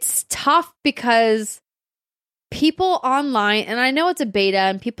it's tough because people online, and I know it's a beta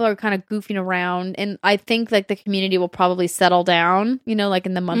and people are kind of goofing around, and I think like the community will probably settle down, like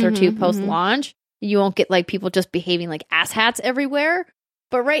in the month or two post launch. You won't get like people just behaving like asshats everywhere.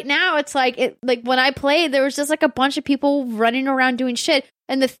 But right now, it's like when I played, there was just like a bunch of people running around doing shit.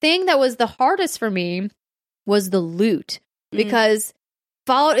 And the thing that was the hardest for me was the loot, because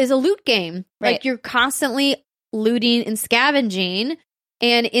Fallout is a loot game. Right. Like you're constantly looting and scavenging.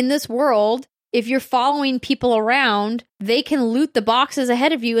 And in this world, if you're following people around, they can loot the boxes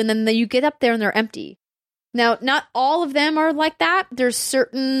ahead of you, and then you get up there and they're empty. Now, not all of them are like that. There's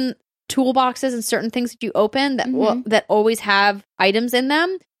certain toolboxes and certain things that you open that that always have items in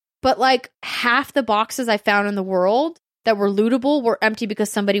them, but like half the boxes I found in the world that were lootable were empty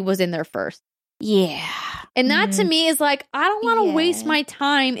because somebody was in there first. Yeah. And that to me is like, I don't want to waste my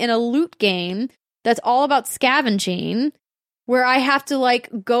time in a loot game that's all about scavenging, where I have to like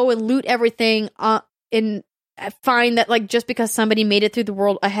go and loot everything and find that like just because somebody made it through the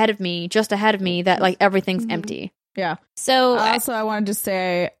world ahead of me, that like everything's empty. Yeah. So also, I wanted to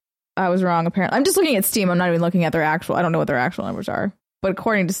say I was wrong. Apparently, I'm just looking at Steam. I'm not even looking at their actual. I don't know what their actual numbers are, but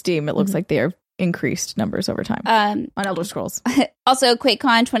according to Steam, it looks like they are increased numbers over time on Elder Scrolls. Also,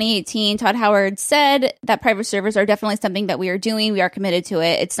 QuakeCon 2018, Todd Howard said that private servers are definitely something that we are doing. We are committed to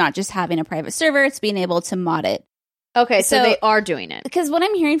it. It's not just having a private server; it's being able to mod it. Okay, so they are doing it. Because what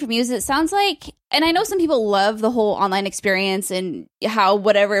I'm hearing from you is it sounds like, and I know some people love the whole online experience and how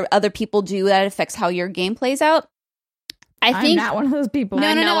whatever other people do, that affects how your game plays out. I think I'm not one of those people. No,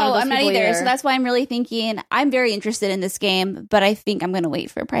 I'm I'm not either. either. So that's why I'm really thinking I'm very interested in this game, but I think I'm going to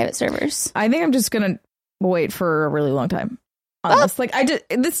wait for private servers. I think I'm just going to wait for a really long time. Honest. Like,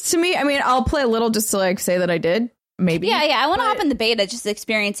 this to me, I mean, I'll play a little just to like say that I did. Maybe. Yeah. I want to hop in the beta just to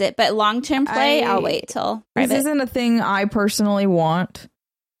experience it, but long-term play, I'll wait till private. This isn't a thing I personally want,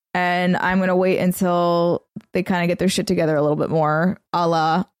 and I'm going to wait until they kind of get their shit together a little bit more, a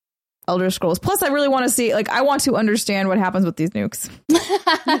la Elder Scrolls. Plus, I really want to see, like, I want to understand what happens with these nukes.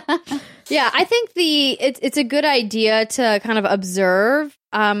 Yeah, I think it's a good idea to kind of observe.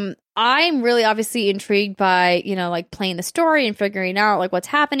 I'm really obviously intrigued by, you know, like playing the story and figuring out like what's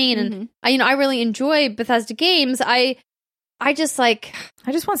happening. And I really enjoy Bethesda games. I just want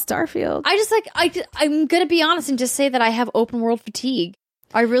Starfield. I'm going to be honest and just say that I have open world fatigue.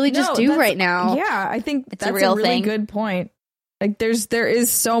 I really just do right now. Yeah, I think It's that's a real really thing. good point. Like there is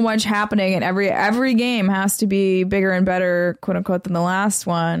so much happening, and every game has to be bigger and better, quote unquote, than the last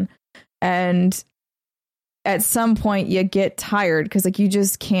one. And at some point you get tired because like you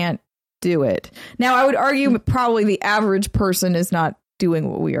just can't do it. Now, I would argue probably the average person is not doing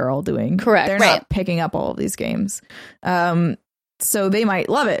what we are all doing. Correct. They're not picking up all of these games. So they might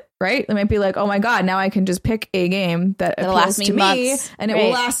love it, right? They might be like, oh my God, now I can just pick a game that It'll appeals last me to me months. and it will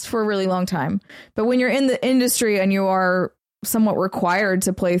last for a really long time. But when you're in the industry and you are somewhat required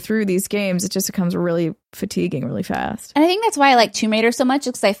to play through these games, it just becomes really fatiguing really fast. And I think that's why I like Tomb Raider so much,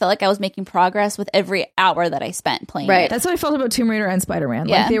 because I felt like I was making progress with every hour that I spent playing it. That's what I felt about Tomb Raider and Spider-Man.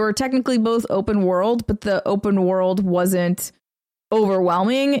 Yeah. Like they were technically both open world, but the open world wasn't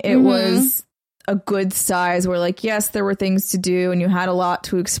overwhelming. It was a good size where like, yes, there were things to do and you had a lot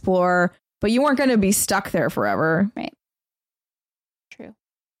to explore, but you weren't going to be stuck there forever. Right. True.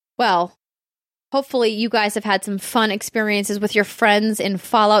 Well, hopefully you guys have had some fun experiences with your friends in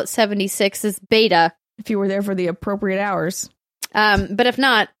Fallout 76's beta. If you were there for the appropriate hours. But if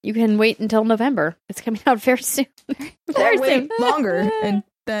not, you can wait until November. It's coming out very soon. Very or soon. wait longer and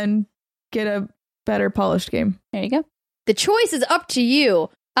then get a better polished game. There you go. The choice is up to you.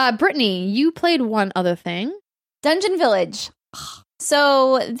 Brittany, you played one other thing. Dungeon Village.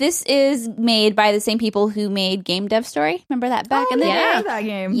 So this is made by the same people who made Game Dev Story. Remember that back in the day? I love that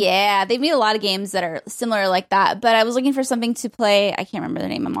game. Yeah, they've made a lot of games that are similar like that. But I was looking for something to play. I can't remember the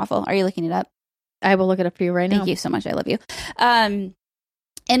name. I'm awful. Are you looking it up? I will look it up for you right now. Thank you so much. I love you. And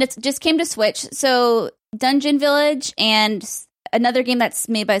it just came to Switch. So Dungeon Village and another game that's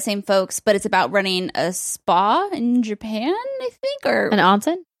made by the same folks, but it's about running a spa in Japan, I think, or An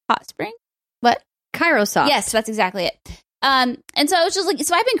onsen? hot spring. What? Kairosoft. Yes, that's exactly it. And so I was just like,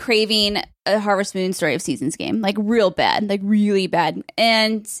 so I've been craving a Harvest Moon Story of Seasons game, like real bad, like really bad.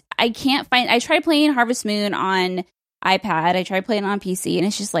 And I can't find, I tried playing Harvest Moon on iPad. I tried playing it on PC and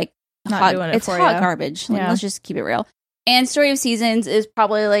it's just like, Not doing it it's for hot ya. garbage. Like, Yeah. let's just keep it real. And Story of Seasons is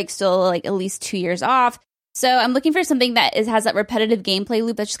probably like still like at least 2 years off. So I'm looking for something that has that repetitive gameplay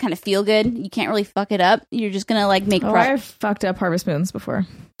loop that just kind of feel good. You can't really fuck it up. You're just gonna like make I've fucked up Harvest Moons before.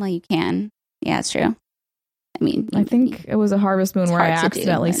 Well, you can. Yeah, it's true. I mean, I think it was a Harvest Moon It's where I hard to do,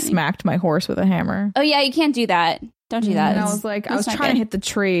 accidentally I mean. smacked my horse with a hammer. Oh yeah, you can't do that. Don't do that. And I It's- was like, I that's was not trying to good. hit the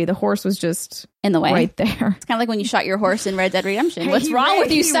tree. The horse was just in the way. right there. It's kind of like when you shot your horse in Red Dead Redemption. Hey, What's he wrong ran- with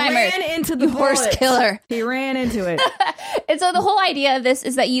you, he Simon? ran into the You horse bullets. killer. He ran into it. And so the whole idea of this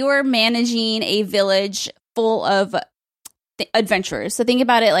is that you are managing a village full of adventurers. So think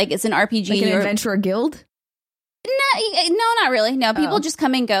about it like it's an RPG. Like an You're- adventurer guild? No, not really. No, people Oh. just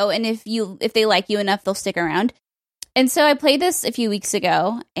come and go, and if they like you enough, they'll stick around. And so I played this a few weeks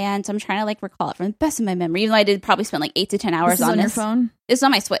ago, and I'm trying to like recall it from the best of my memory. Even though I did probably spend like 8 to 10 hours This is on your this. phone? It's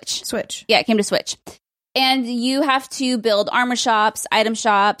on my Switch. Switch. Yeah, it came to Switch. And you have to build armor shops, item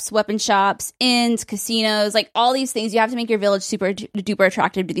shops, weapon shops, inns, casinos, like all these things. You have to make your village super duper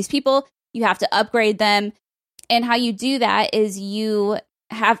attractive to these people. You have to upgrade them. And how you do that is so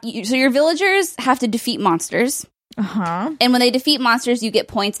your villagers have to defeat monsters. Uh-huh. And when they defeat monsters, you get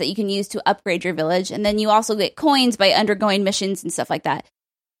points that you can use to upgrade your village. And then you also get coins by undergoing missions and stuff like that.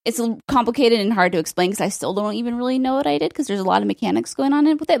 it's complicated and hard to explain because I still don't even really know what I did because there's a lot of mechanics going on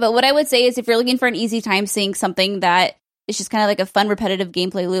with it. But what I would say is if you're looking for an easy time seeing something that is just kind of like a fun, repetitive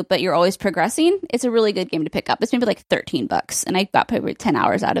gameplay loop, but you're always progressing, it's a really good game to pick up. It's maybe like $13, and I got probably 10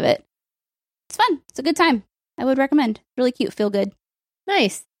 hours out of it. It's fun. It's a good time. I would recommend. Really cute. Feel good.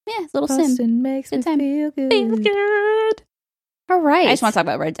 Nice. Yeah, it's a little Boston sim. makes Good me time. feel good. Feel good. All right. I just want to talk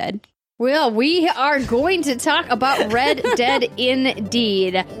about Red Dead. Well, we are going to talk about Red Dead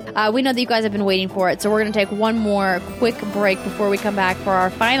indeed. We know that you guys have been waiting for it, so we're going to take one more quick break before we come back for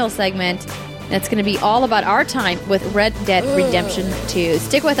our final segment. And it's going to be all about our time with Red Dead Redemption 2.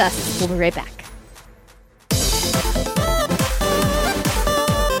 Stick with us. We'll be right back.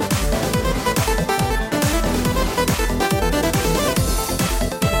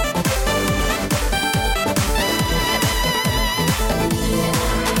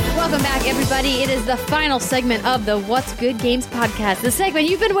 Welcome back, everybody. It is the final segment of the What's Good Games podcast, the segment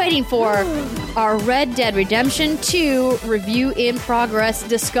you've been waiting for, our Red Dead Redemption 2 review in progress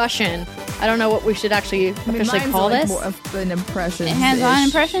discussion. I don't know what we should actually officially call like this. More of an impression, Hands-on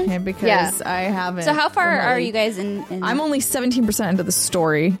impression? yeah, because I haven't. So how far are really- you guys in I'm only 17% into the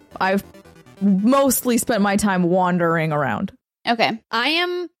story. I've mostly spent my time wandering around Okay. I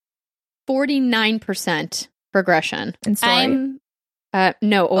am 49% progression. in story.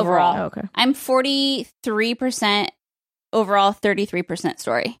 No, overall. Oh, okay. I'm 43% overall, 33%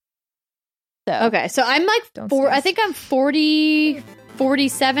 story. So Okay, so I'm like Don't I stress. think I'm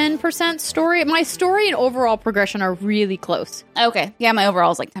 47% story. My story and overall progression are really close. Okay. Yeah, my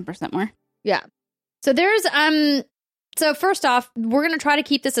overall is like 10% more. Yeah. So there's so first off, we're going to try to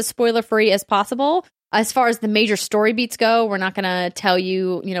keep this as spoiler free as possible. As far as the major story beats go, we're not going to tell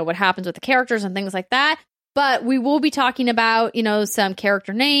you, what happens with the characters and things like that. But we will be talking about, some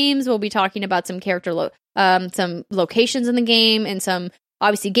character names. We'll be talking about some some locations in the game and some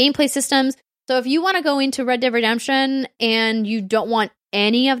obviously gameplay systems. So if you want to go into Red Dead Redemption and you don't want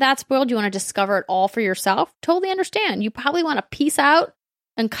any of that spoiled, you want to discover it all for yourself, totally understand. You probably want to peace out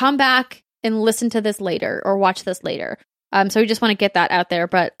and come back and listen to this later or watch this later. So we just want to get that out there.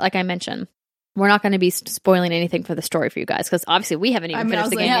 But like I mentioned, we're not going to be spoiling anything for the story for you guys because obviously we haven't even finished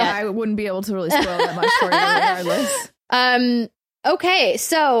the game yet. I wouldn't be able to really spoil that much for you regardless. Okay,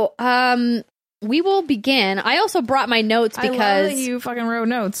 so we will begin. I also brought my notes I love because that you fucking wrote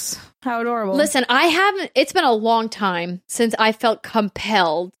notes. How adorable. listen, I haven't. It's been a long time since I felt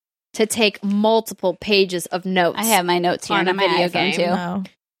compelled to take multiple pages of notes. I have my notes here On a on my video iPhone game. too. No.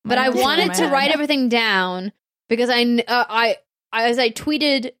 but I Mine was wanted in to my write head. everything down because I as I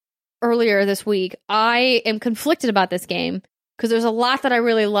tweeted earlier this week, I am conflicted about this game because there's a lot that I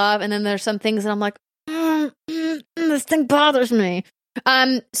really love, and then there's some things that I'm like, this thing bothers me.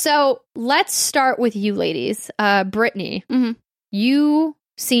 So let's start with you, ladies. Brittany, Mhm. you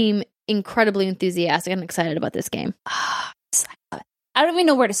seem incredibly enthusiastic and excited about this game. I don't even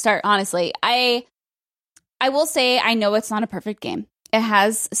know where to start, honestly. I will say I know it's not a perfect game. It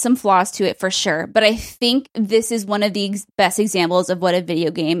has some flaws to it for sure, but I think this is one of the best examples of what a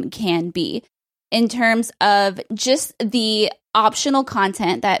video game can be in terms of just the optional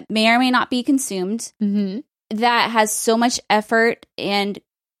content that may or may not be consumed Mm-hmm. that has so much effort and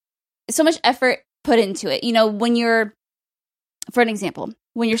so much effort put into it. When you're, for an example,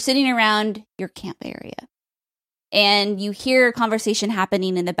 when you're sitting around your camp area and you hear a conversation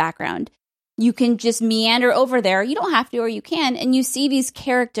happening in the background, you can just meander over there. You don't have to, or you can, and you see these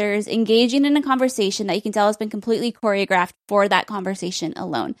characters engaging in a conversation that you can tell has been completely choreographed for that conversation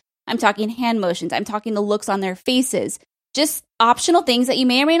alone. I'm talking hand motions. I'm talking the looks on their faces. Just optional things that you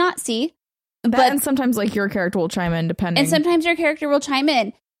may or may not see. And sometimes like your character will chime in depending. And sometimes your character will chime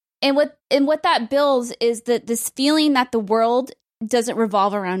in. And what that builds is that this feeling that the world doesn't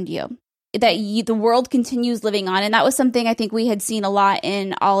revolve around you. That the world continues living on. And that was something I think we had seen a lot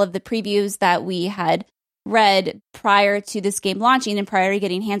in all of the previews that we had read prior to this game launching and prior to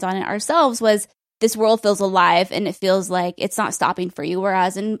getting hands on it ourselves, was this world feels alive and it feels like it's not stopping for you.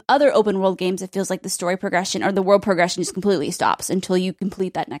 Whereas in other open world games, it feels like the story progression or the world progression just completely stops until you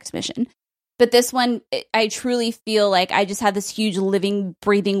complete that next mission. But this one, I truly feel like I just have this huge living,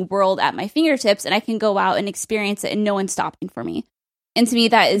 breathing world at my fingertips and I can go out and experience it and no one's stopping for me. And to me,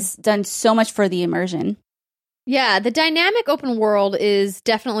 that is done so much for the immersion. Yeah, the dynamic open world is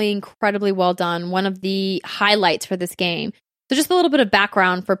definitely incredibly well done. One of the highlights for this game. So just a little bit of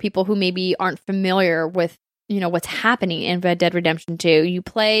background for people who maybe aren't familiar with, what's happening in Red Dead Redemption 2. You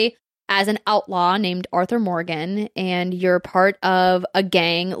play as an outlaw named Arthur Morgan, and you're part of a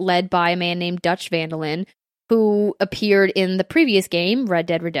gang led by a man named Dutch Vandelin, who appeared in the previous game, Red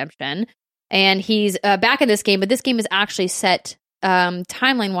Dead Redemption. And he's back in this game, but this game is actually set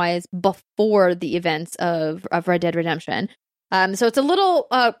timeline wise before the events of Red Dead Redemption. So it's a little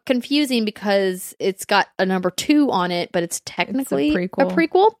confusing because it's got a number 2 on it, but it's technically a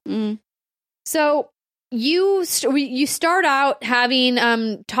prequel. Mm. So you start out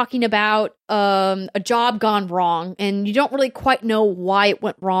having talking about a job gone wrong, and you don't really quite know why it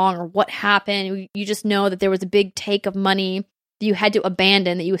went wrong or what happened. You just know that there was a big take of money that you had to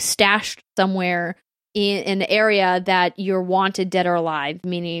abandon, that you stashed somewhere in an area that you're wanted dead or alive,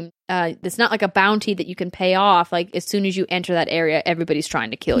 meaning it's not like a bounty that you can pay off. Like as soon as you enter that area, everybody's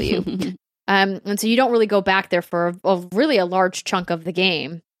trying to kill you. And so you don't really go back there for really a large chunk of the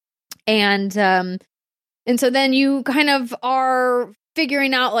game. And so then you kind of are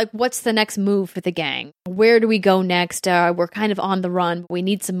figuring out like what's the next move for the gang? Where do we go next? We're kind of on the run, but we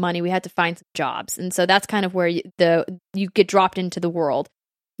need some money. We had to find some jobs. And so that's kind of where you get dropped into the world.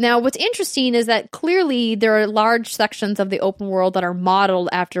 Now, what's interesting is that clearly there are large sections of the open world that are modeled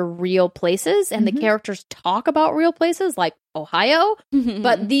after real places, and the characters talk about real places like Ohio,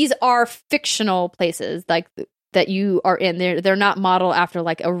 but these are fictional places like that you are in. They're not modeled after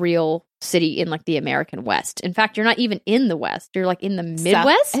like a real city in like the American West. In fact, you're not even in the West. You're like in the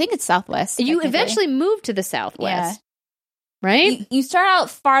Midwest. I think it's Southwest. You eventually move to the Southwest. Right? You start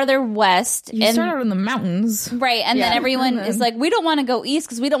out farther west. You start out in the mountains. Right. And then everyone is like, we don't want to go east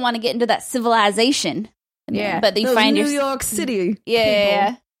because we don't want to get into that civilization. Yeah. But you find New York City.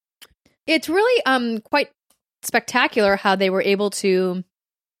 Yeah. It's really quite spectacular how they were able to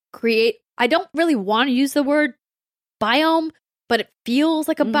create. I don't really want to use the word biome, but it feels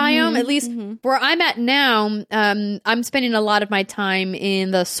like a biome, at least where I'm at now. I'm spending a lot of my time in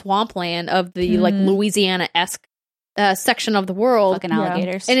the swampland of the like Louisiana-esque section of the world. Fucking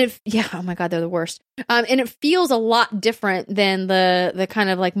alligators. And oh my God, they're the worst. And it feels a lot different than the kind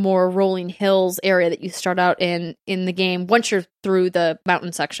of like more rolling hills area that you start out in the game once you're through the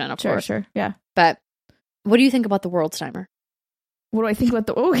mountain section, of course. Sure, yeah. But what do you think about the world, Steimer? What do I think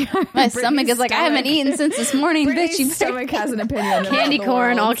about my stomach is like, I haven't eaten since this morning. Brittany's stomach has an opinion. Candy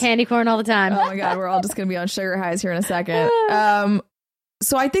corn, all candy corn all the time. Oh my God, we're all just going to be on sugar highs here in a second.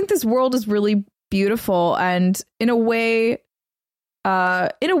 So I think this world is really beautiful and in a way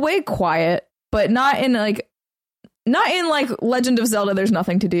quiet, but not in like Legend of Zelda. There's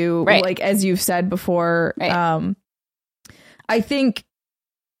nothing to do, right. Like as you've said before. Right. I think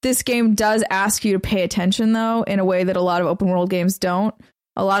this game does ask you to pay attention, though, in a way that a lot of open world games don't.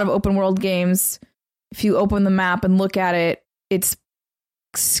 A lot of open world games, if you open the map and look at it, it's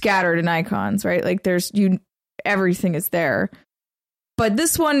scattered in icons, right? Like everything is there. But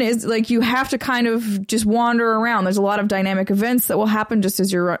this one is like you have to kind of just wander around. There's a lot of dynamic events that will happen just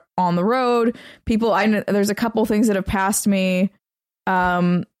as you're on the road. There's a couple things that have passed me,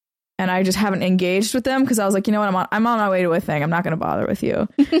 and I just haven't engaged with them because I was like, you know what, I'm on my way to a thing. I'm not going to bother with you.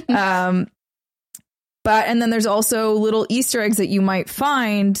 And then there's also little Easter eggs that you might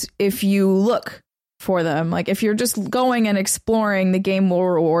find if you look for them. Like if you're just going and exploring, the game will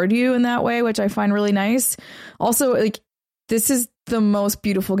reward you in that way, which I find really nice. Also, like this is the most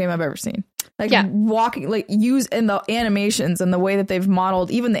beautiful game I've ever seen. Like walking, like use in the animations and the way that they've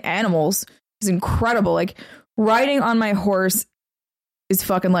modeled even the animals is incredible. Like riding on my horse is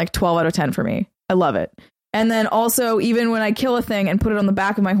fucking like 12 out of 10 for me. I love it. And then also, even when I kill a thing and put it on the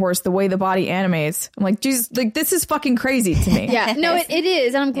back of my horse, the way the body animates, I'm like, Jesus, like this is fucking crazy to me. Yeah, no, it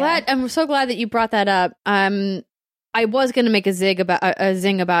is. And I'm glad. I'm so glad that you brought that up. I was going to make a zing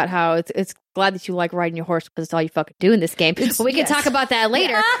about how it's glad that you like riding your horse because it's all you fucking do in this game. But we can talk about that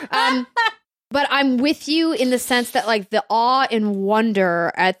later. But I'm with you in the sense that like the awe and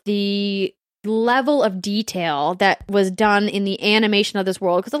wonder at the level of detail that was done in the animation of this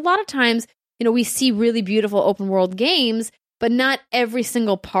world, because a lot of times, you know, we see really beautiful open world games, but not every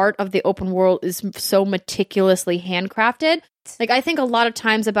single part of the open world is so meticulously handcrafted. Like I think a lot of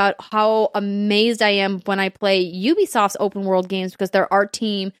times about how amazed I am when I play Ubisoft's open world games because their art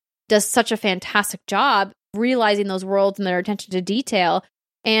team does such a fantastic job realizing those worlds and their attention to detail.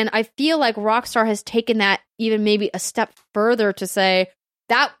 And I feel like Rockstar has taken that even maybe a step further to say,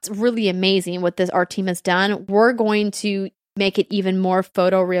 that's really amazing what this art team has done. We're going to make it even more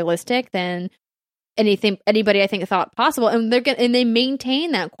photorealistic than anybody I think thought possible, and they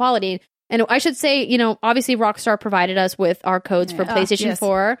maintain that quality. And I should say, you know, obviously Rockstar provided us with our codes for PlayStation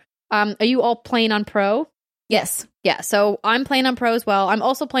 4. Are you all playing on Pro? Yes. Yeah. So I'm playing on Pro as well. I'm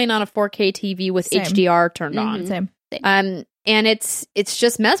also playing on a 4K TV with HDR turned on. Same. And it's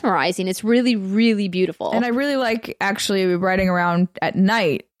just mesmerizing. It's really, really beautiful. And I really like actually riding around at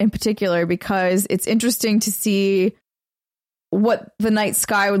night in particular because it's interesting to see what the night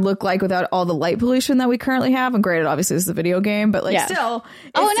sky would look like without all the light pollution that we currently have. And granted, obviously this is a video game, but like still,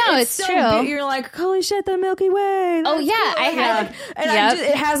 it's so true. You're like, holy shit, the Milky Way. Oh yeah, cool. I had,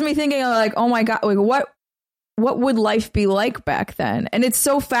 it has me thinking like, oh my god, like what would life be like back then? And it's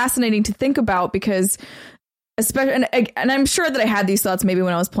so fascinating to think about because, especially, and I'm sure that I had these thoughts maybe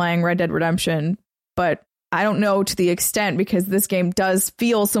when I was playing Red Dead Redemption, but I don't know to the extent because this game does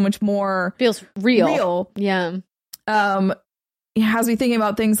feel so much more real. Yeah. It has me thinking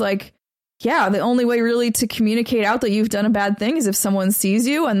about things like, the only way really to communicate out that you've done a bad thing is if someone sees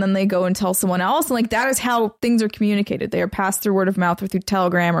you and then they go and tell someone else. And like, that is how things are communicated. They are passed through word of mouth or through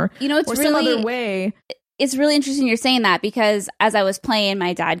Telegram or some other way. It's really interesting you're saying that because as I was playing,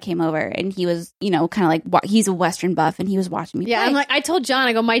 my dad came over and he was, kind of like, he's a Western buff and he was watching me play. I'm like, I told John,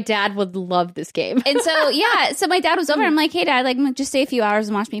 I go, my dad would love this game. And so, so my dad was over. I'm like, hey, Dad, like, just stay a few hours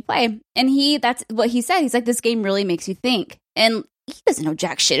and watch me play. And that's what he said. He's like, this game really makes you think. And he doesn't know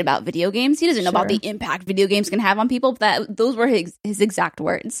jack shit about video games. He doesn't know about the impact video games can have on people. But those were his exact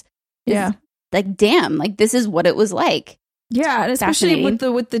words. Like, damn, like, this is what it was like. Yeah, and especially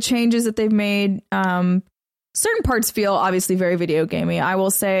with the changes that they've made, certain parts feel obviously very video gamey. I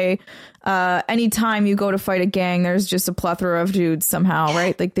will say, anytime you go to fight a gang, there's just a plethora of dudes somehow,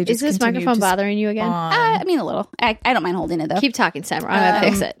 right? Like they just is this microphone bothering you again? I mean, a little. I don't mind holding it though. Keep talking, Sam. I'm gonna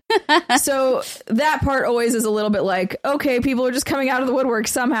fix it. So that part always is a little bit like, okay, people are just coming out of the woodwork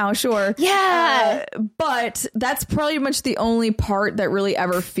somehow, sure. Yeah, but that's probably much the only part that really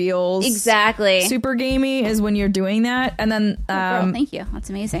ever feels exactly super gamey is when you're doing that, and then girl, thank you. That's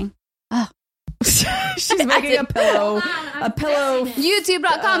amazing. Oh. She's making a pillow.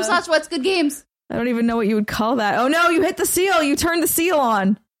 YouTube.com/what's good games. I don't even know what you would call that. Oh no, you hit the seal. You turned the seal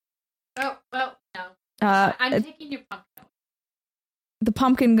on. Oh, well, no. I'm taking your pumpkin. The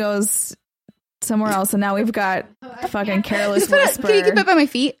pumpkin goes somewhere else, and now we've got fucking Careless Whisper. Can you keep it by my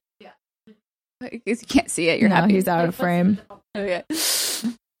feet? Yeah. Because you can't see it. You're happy. He's out of frame. Okay.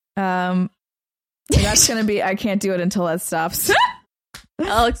 That's gonna be. I can't do it until that stops.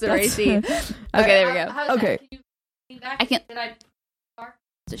 Alex and Racy. Okay, there we go. Okay. I can't.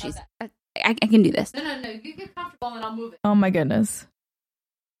 So she's. I can do this. No. You get comfortable and I'll move it. Oh my goodness.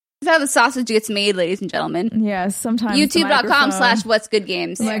 This is how the sausage gets made, ladies and gentlemen. Yes, sometimes. YouTube.com/what's good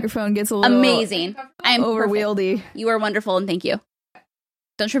games. The microphone gets a little amazing. I am over wieldy. You are wonderful and thank you.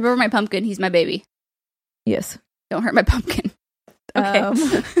 Don't trip over my pumpkin. He's my baby. Yes. Don't hurt my pumpkin. Okay. Hey, I've been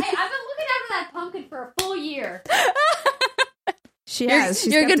looking after that pumpkin for a full year.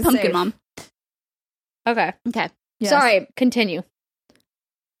 You're a good pumpkin mom. Okay. Yes. Sorry, continue.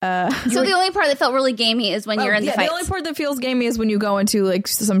 So the only part that felt really gamey is when you're in the fight. The only part that feels gamey is when you go into like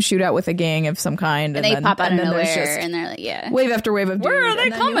some shootout with a gang of some kind, and they pop out of nowhere, and they're like, wave after wave of dudes. Where are they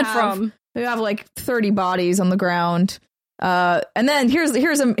coming from? You have like 30 bodies on the ground, and then here's a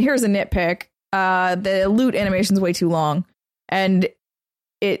nitpick. The loot animation's way too long, and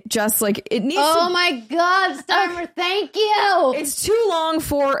it just like it needs. Oh my god, Starmer! Thank you. It's too long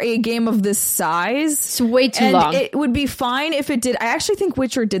for a game of this size. It's way too long. It would be fine if it did. I actually think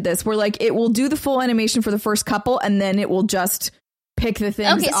Witcher did this, where like it will do the full animation for the first couple, and then it will just pick the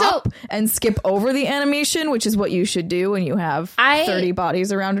things up and skip over the animation, which is what you should do when you have 30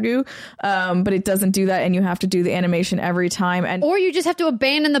 bodies around you. But it doesn't do that, and you have to do the animation every time. Or you just have to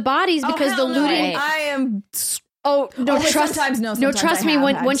abandon the bodies because the looting. I am. Trust me.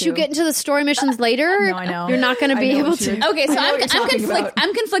 Once you get into the story missions later, I know. You're not going to be able to. Okay, so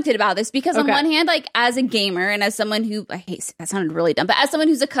I'm conflicted about this because on one hand, like as a gamer and as someone who that sounded really dumb, but as someone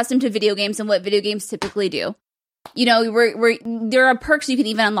who's accustomed to video games and what video games typically do, there are perks you can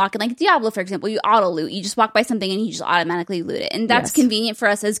even unlock in like Diablo, for example. You auto loot. You just walk by something and you just automatically loot it, and that's convenient for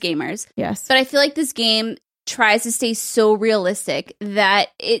us as gamers. Yes, but I feel like this game tries to stay so realistic that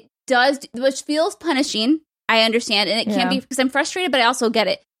it does, which feels punishing. I understand, and it can be because I'm frustrated, but I also get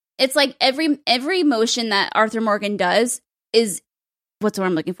it. It's like every motion that Arthur Morgan does is what's what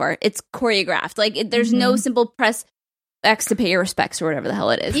I'm looking for. It's choreographed. Like there's no simple press X to pay your respects or whatever the hell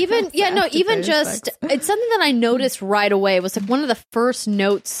it is. It's something that I noticed right away. It was like one of the first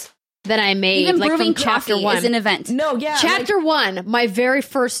notes that I made, even like brewing from chapter coffee 1 is an event. No, yeah, chapter 1. My very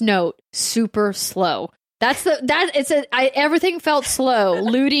first note, super slow. Everything felt slow.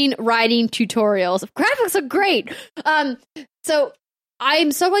 Looting, writing, tutorials. Graphics look great. So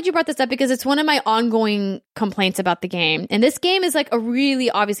I'm so glad you brought this up because it's one of my ongoing complaints about the game. And this game is like a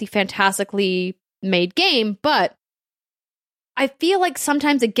really obviously fantastically made game, but I feel like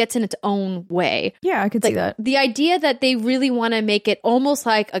sometimes it gets in its own way. Yeah, I could see that. The idea that they really want to make it almost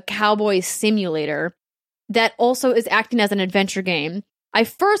like a cowboy simulator that also is acting as an adventure game. I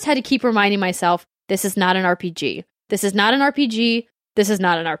first had to keep reminding myself, this is not an RPG. This is not an RPG. This is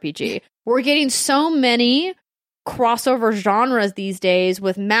not an RPG. We're getting so many crossover genres these days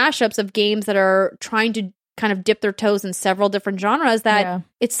with mashups of games that are trying to kind of dip their toes in several different genres that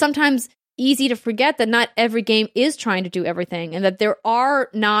it's sometimes easy to forget that not every game is trying to do everything and that there are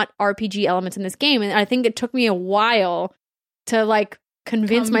not RPG elements in this game. And I think it took me a while to like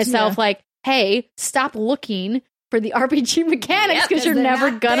convince myself like, hey, stop looking for the RPG mechanics because you're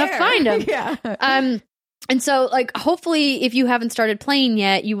never gonna find them. And so, like, hopefully, if you haven't started playing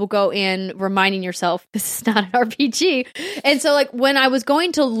yet, you will go in reminding yourself this is not an RPG. And so, like, when I was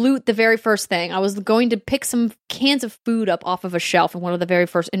going to loot the very first thing, I was going to pick some cans of food up off of a shelf in one of the very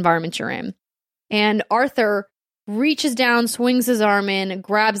first environments you're in. And Arthur reaches down, swings his arm in,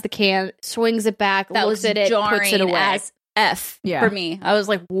 grabs the can, swings it back, looks at it, puts it away. As F for me. I was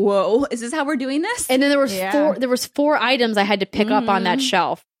like, whoa, is this how we're doing this? And then there was four items I had to pick up on that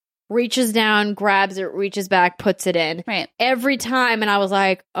shelf. Reaches down, grabs it, reaches back, puts it in. Right. Every time. And I was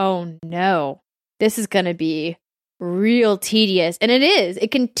like, oh no, this is going to be real tedious. And it is.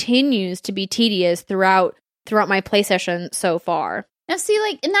 It continues to be tedious throughout my play session so far. Now, see,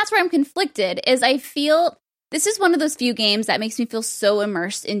 like, and that's where I'm conflicted, is I feel this is one of those few games that makes me feel so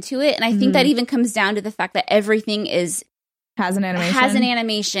immersed into it. And I think that even comes down to the fact that everything has an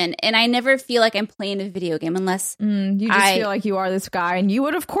animation, and I never feel like I'm playing a video game unless you just feel like you are this guy, and you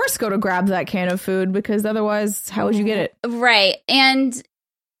would of course go to grab that can of food because otherwise, how would you get it? Right, and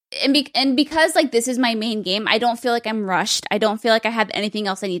because like this is my main game, I don't feel like I'm rushed. I don't feel like I have anything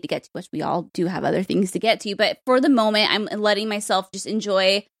else I need to get to, which we all do have other things to get to. But for the moment, I'm letting myself just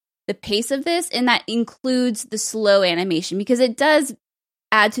enjoy the pace of this, and that includes the slow animation because it does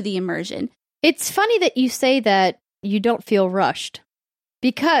add to the immersion. It's funny that you say that you don't feel rushed,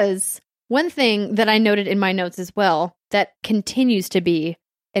 because one thing that I noted in my notes as well that continues to be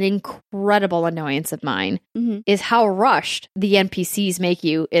an incredible annoyance of mine is how rushed the NPCs make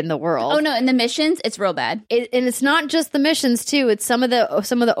you in the world. Oh no, in the missions, it's real bad. And it's not just the missions too. It's some of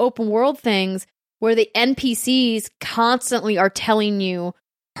the open world things where the NPCs constantly are telling you,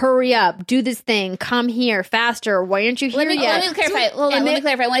 hurry up, do this thing, come here, faster, why aren't you here yet? Let me clarify. Let me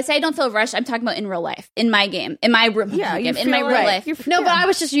clarify. When I say I don't feel rushed, I'm talking about in real life, in my game, in my real life. No, but I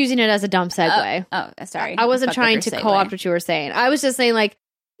was just using it as a dumb segue. Sorry. I wasn't trying to co-opt what you were saying. I was just saying, like,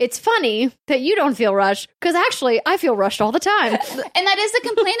 it's funny that you don't feel rushed, because actually I feel rushed all the time. And that is a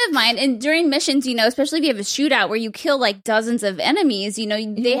complaint of mine. And during missions, especially if you have a shootout where you kill like dozens of enemies, they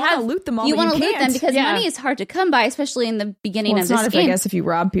want to loot them all. You want to loot them because money is hard to come by, especially in the beginning of this game. It's not I guess if you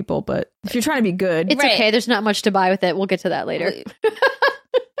rob people, but if you're trying to be good, it's okay. There's not much to buy with it. We'll get to that later.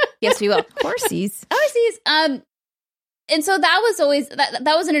 Yes, we will. Horsies. And so that was always that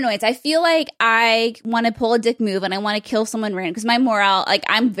was an annoyance. I feel like I want to pull a dick move and I want to kill someone random because my morale, like,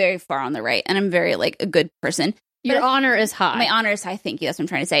 I'm very far on the right and I'm very like a good person. Your honor is high. My honor is high. Thank you. That's what I'm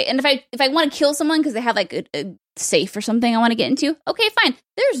trying to say. And if I want to kill someone because they have like a safe or something I want to get into, okay, fine.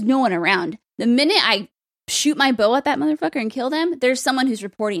 There's no one around. The minute I shoot my bow at that motherfucker and kill them, there's someone who's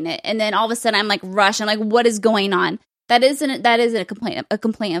reporting it, and then all of a sudden I'm like rushed. I'm like, what is going on? That isn't a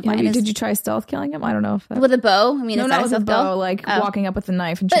complaint of mine. Did you try stealth killing him? I don't know if with a bow. I mean, not with a bow. Like walking up with a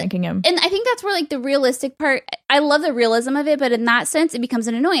knife and shanking him. And I think that's where like the realistic part. I love the realism of it, but in that sense, it becomes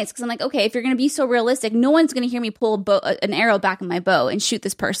an annoyance because I'm like, okay, if you're going to be so realistic, no one's going to hear me pull an arrow back in my bow and shoot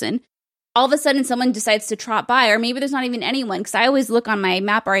this person. All of a sudden, someone decides to trot by, or maybe there's not even anyone. Because I always look on my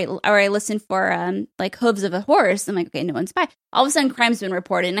map, or I listen for like hooves of a horse. I'm like, okay, no one's by. All of a sudden, crime's been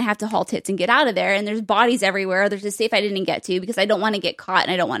reported, and I have to halt hits and get out of there. And there's bodies everywhere. There's a safe I didn't get to because I don't want to get caught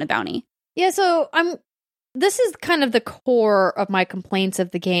and I don't want a bounty. Yeah, so this is kind of the core of my complaints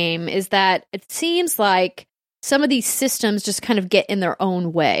of the game, is that it seems like some of these systems just kind of get in their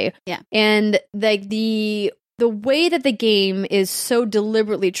own way. Yeah, and like the way that the game is so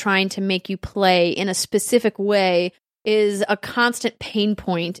deliberately trying to make you play in a specific way is a constant pain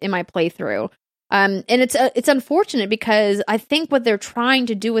point in my playthrough. And it's unfortunate because I think what they're trying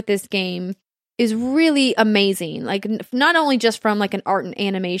to do with this game is really amazing. Like, not only just from like an art and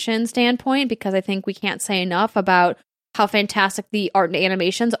animation standpoint, because I think we can't say enough about how fantastic the art and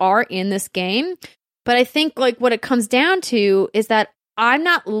animations are in this game, but I think like what it comes down to is that I'm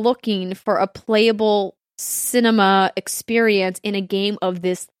not looking for a playable cinema experience in a game of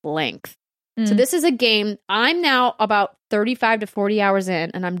this length. So this is a game, I'm now about 35 to 40 hours in,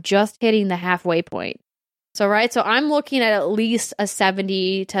 and I'm just hitting the halfway point. So I'm looking at least a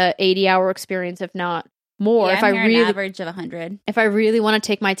 70 to 80 hour experience, if not more. Yeah, if I really an average of 100. If I really want to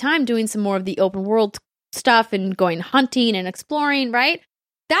take my time doing some more of the open world stuff and going hunting and exploring, right?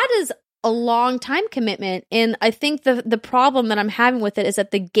 That is a long time commitment. And I think the problem that I'm having with it is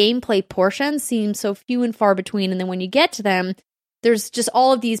that the gameplay portions seem so few and far between. And then when you get to them, there's just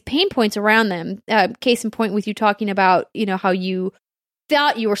all of these pain points around them. Case in point with you talking about, how you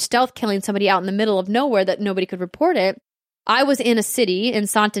thought you were stealth killing somebody out in the middle of nowhere that nobody could report it. I was in a city in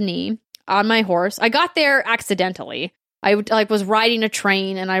Saint-Denis on my horse. I got there accidentally. I was riding a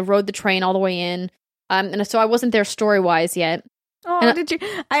train and I rode the train all the way in. And so I wasn't there story-wise yet. Oh, did you?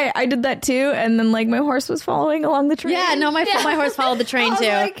 I did that too, and then my horse was following along the train. Yeah, no, my horse followed the train too.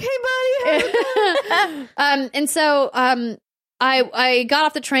 I was hey buddy. And so I got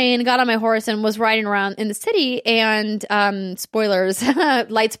off the train, got on my horse, and was riding around in the city. And spoilers,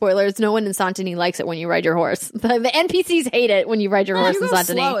 light spoilers, no one in Saint-Denis likes it when you ride your horse. The NPCs hate it when you ride your horse in Saint-Denis.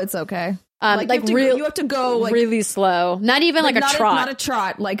 Slow, it's okay. You have to go really slow, not even like a trot, not a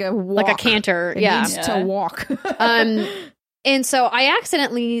trot, like a walk. Like a canter. It needs to walk. And so I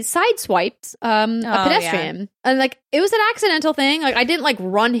accidentally sideswiped a pedestrian. Yeah. And it was an accidental thing. I didn't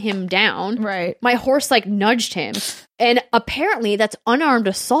run him down. Right. My horse nudged him. And apparently that's unarmed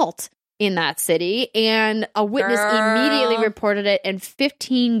assault in that city. And a witness immediately reported it, and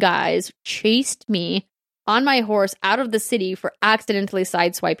 15 guys chased me on my horse out of the city for accidentally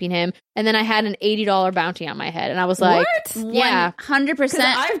sideswiping him. And then I had an $80 bounty on my head. And I was like, what? Yeah. 100%.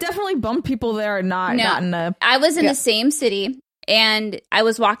 I've definitely bumped people there and not gotten a... I was in the same city, and I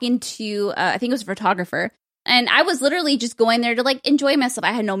was walking to, I think it was a photographer. And I was literally just going there to enjoy myself.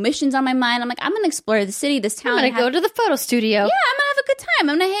 I had no missions on my mind. I'm like, I'm going to explore the city, this town. I'm going to go to the photo studio. Yeah, I'm going to have a good time.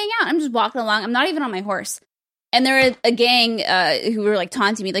 I'm going to hang out. I'm just walking along. I'm not even on my horse. And there were a gang who were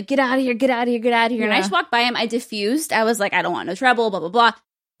taunting me, get out of here, get out of here, get out of here. Yeah. And I just walked by him. I diffused. I was like, I don't want no trouble, blah, blah, blah.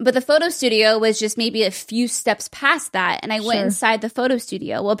 But the photo studio was just maybe a few steps past that. And I went inside the photo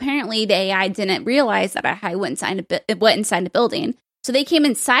studio. Well, apparently the AI didn't realize that I went inside the building. So they came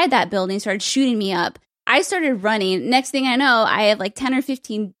inside that building, started shooting me up. I started running. Next thing I know, I have 10 or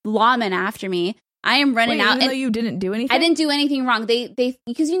 15 lawmen after me. I am running out. Even though you didn't do anything? I didn't do anything wrong. They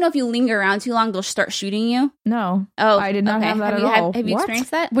because if you linger around too long, they'll start shooting you. No. Oh, I did not have that at all. Have you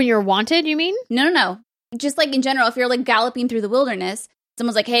experienced that? When you're wanted, you mean? No. Just in general, if you're galloping through the wilderness,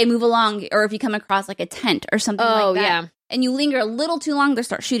 someone's like, hey, move along. Or if you come across a tent or something like that. Yeah. And you linger a little too long, they'll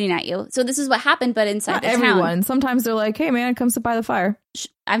start shooting at you. So this is what happened, but inside the town. Everyone. Sometimes they're like, hey, man, come sit by the fire.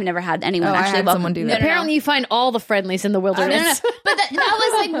 I've never had anyone actually. I had someone do that. Apparently you find all the friendlies in the wilderness. But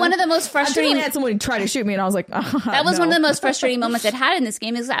that was one of the most frustrating. I had someone try to shoot me, and I was like, that was one of the most frustrating moments I'd had in this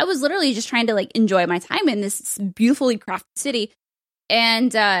game. Is I was literally just trying to enjoy my time in this beautifully crafted city.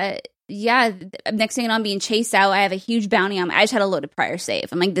 And next thing I'm being chased out. I have a huge bounty on me. I just had a loaded prior save.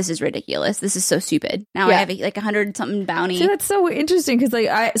 I'm like, this is ridiculous. This is so stupid. Now I have 100 something bounty. See, that's so interesting because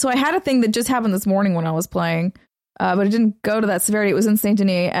I had a thing that just happened this morning when I was playing, but it didn't go to that severity. It was in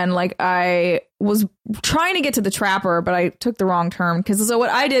Saint-Denis, and I was trying to get to the trapper, but I took the wrong turn. So what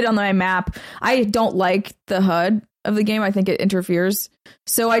I did on my map, I don't like the HUD of the game. I think it interferes.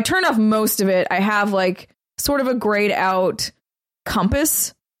 So I turned off most of it. I have sort of a grayed out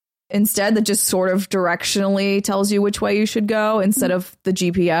compass instead that just sort of directionally tells you which way you should go instead of the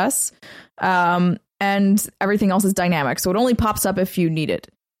GPS. And everything else is dynamic. So it only pops up if you need it.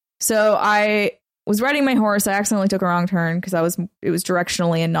 So I was riding my horse. I accidentally took a wrong turn because it was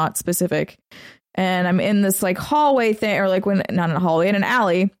directionally and not specific. And I'm in this hallway thing, or not in a hallway, in an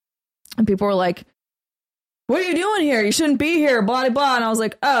alley. And people were like, what are you doing here? You shouldn't be here, blah, blah, blah. And I was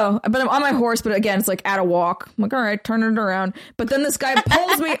like, oh, but I'm on my horse. But again, it's at a walk. I'm like, all right, turn it around. But then this guy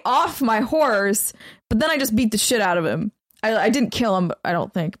pulls me off my horse. But then I just beat the shit out of him. I didn't kill him, I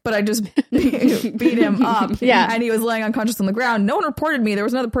don't think. But I just beat him up. Yeah. And he was laying unconscious on the ground. No one reported me. There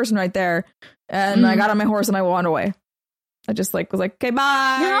was another person right there. And I got on my horse and I wandered away. I just was like, okay,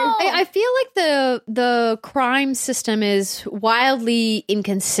 bye. No. I feel like the crime system is wildly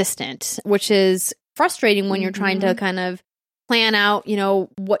inconsistent, which is frustrating when you're trying to kind of plan out,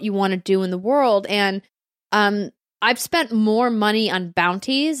 what you want to do in the world. And I've spent more money on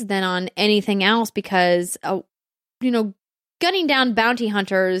bounties than on anything else because, gunning down bounty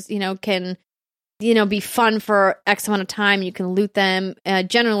hunters, can, be fun for X amount of time. You can loot them,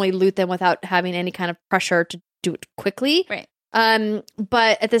 generally loot them without having any kind of pressure to do it quickly. Right.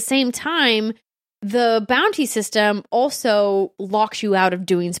 But at the same time, the bounty system also locks you out of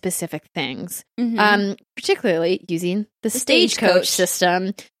doing specific things, particularly using the stagecoach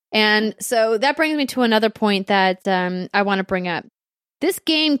system. And so that brings me to another point that I want to bring up. This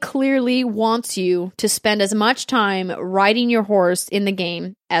game clearly wants you to spend as much time riding your horse in the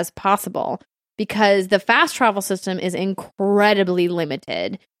game as possible because the fast travel system is incredibly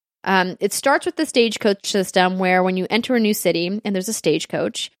limited. It starts with the stagecoach system where when you enter a new city and there's a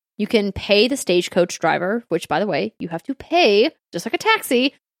stagecoach, You can pay the stagecoach driver, which, by the way, you have to pay, just like a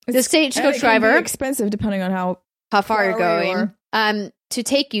taxi, the stagecoach driver. Expensive depending on how far you're going, to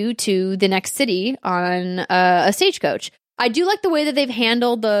take you to the next city on a stagecoach. I do like the way that they've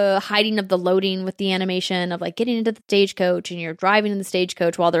handled the hiding of the loading with the animation of like getting into the stagecoach and you're driving in the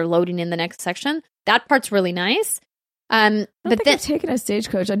stagecoach while they're loading in the next section. That part's really nice. But I've taken a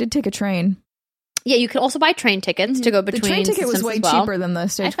stagecoach. I did take a train. Yeah, you could also buy train tickets to go between. The train ticket was way cheaper than the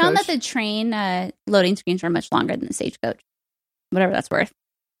stagecoach. I found that the train loading screens were much longer than the stagecoach. Whatever that's worth.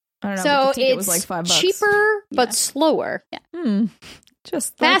 I don't know. So the ticket it's was like $5. cheaper but slower. Yeah.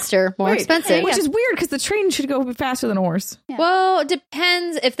 Just faster, more expensive. Which is weird because the train should go faster than a horse. Yeah. Well, it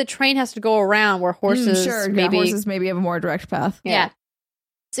depends if the train has to go around where horses horses maybe have a more direct path. Yeah.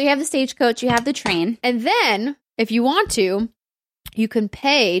 So you have the stagecoach, you have the train. And then, if you want to, you can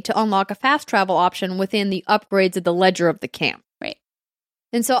pay to unlock a fast travel option within the upgrades of the ledger of the camp. Right.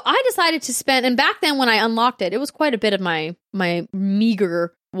 And so I decided to spend, and back then when I unlocked it, it was quite a bit of my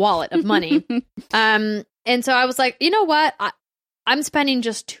meager wallet of money. And so I was like, you know what? I'm spending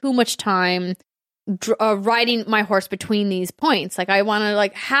just too much time riding my horse between these points. Like I want to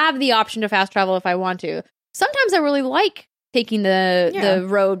like have the option to fast travel if I want to. Sometimes I really like taking the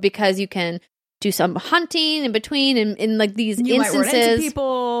road because you can do some hunting in between and in like these instances. Might run into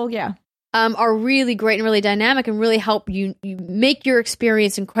people, are really great and really dynamic and really help you make your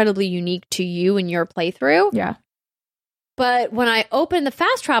experience incredibly unique to you and your playthrough. Yeah. But when I opened the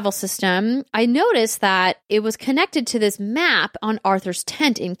fast travel system, I noticed that it was connected to this map on Arthur's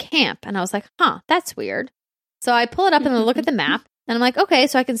tent in camp. And I was like, that's weird. So I pull it up and I look at the map and I'm like, okay,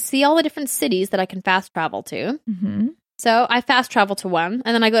 so I can see all the different cities that I can fast travel to. Mm-hmm. So I fast travel to one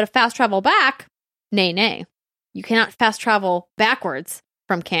and then I go to fast travel back. Nay. You cannot fast travel backwards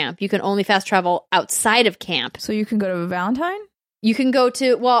from camp. You can only fast travel outside of camp. So you can go to Valentine? You can go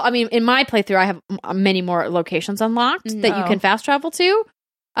to, in my playthrough, I have many more locations unlocked that you can fast travel to,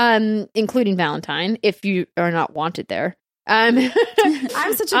 including Valentine, if you are not wanted there. I'm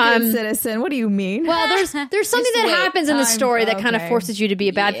such a good citizen. What do you mean? Well, there's something that happens in the story that kind of forces you to be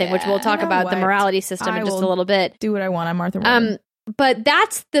a bad thing, which we'll talk about the morality system in just a little bit. Do what I want. I'm Arthur Morgan. But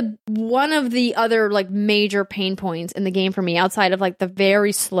that's one of the other like major pain points in the game for me, outside of like the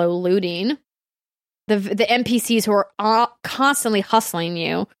very slow looting, the NPCs who are constantly hustling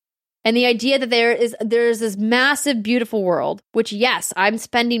you, and the idea that there's this massive, beautiful world, which yes, I'm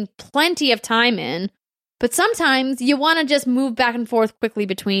spending plenty of time in, but sometimes you want to just move back and forth quickly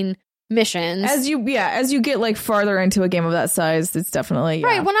between missions. As you get like farther into a game of that size, it's definitely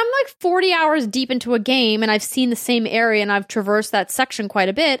right. When I'm like 40 hours deep into a game and I've seen the same area and I've traversed that section quite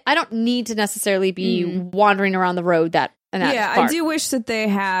a bit, I don't need to necessarily be wandering around the road that far. I do wish that they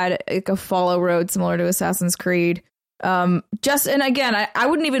had like a follow road similar to Assassin's Creed. And again, I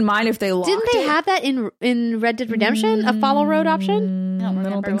wouldn't even mind if they locked Didn't they have that in Red Dead Redemption, a follow road option? I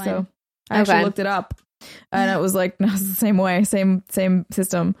don't think so. I actually looked it up. And it was like, no, it's the same way, same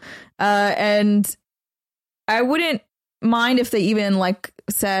system. And I wouldn't mind if they even like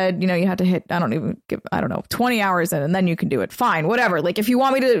said, you had to hit, 20 hours in and then you can do it. Fine, whatever. Like if you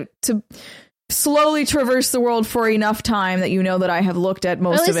want me to slowly traverse the world for enough time that that I have looked at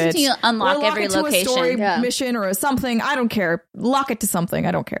most of it. You unlock every location. location. A story mission or something. I don't care. Lock it to something.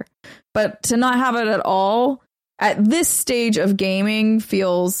 I don't care. But to not have it at all at this stage of gaming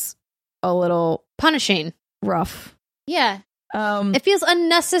feels a little punishing, rough. Yeah. It feels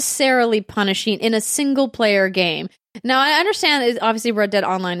unnecessarily punishing in a single player game. Now, I understand obviously Red Dead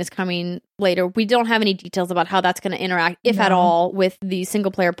Online is coming later. We don't have any details about how that's going to interact, if at all, with the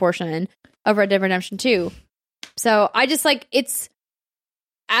single player portion of Red Dead Redemption 2. So I just like, it's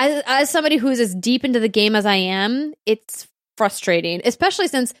as somebody who's as deep into the game as I am, it's frustrating, especially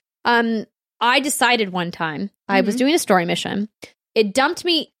since I decided one time I was doing a story mission. It dumped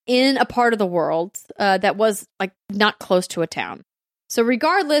me in a part of the world that was like not close to a town. So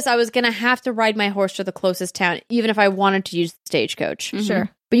regardless, I was going to have to ride my horse to the closest town, even if I wanted to use the stagecoach. Mm-hmm. Sure.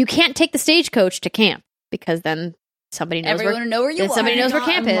 But you can't take the stagecoach to camp because then somebody knows where you are. Somebody knows where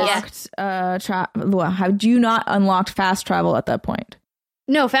camp is. How do you not unlock fast travel at that point?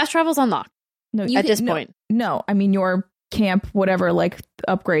 No, fast travel's unlocked at this point. No, I mean your camp, whatever, like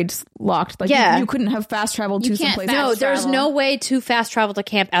upgrades locked. Like you couldn't have fast traveled to someplace. No, there's no way to fast travel to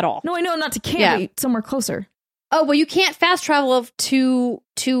camp at all. No, I know, not to camp, but somewhere closer. Oh, well, you can't fast travel to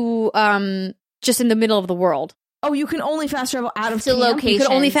just in the middle of the world. Oh, you can only fast travel out of camp? You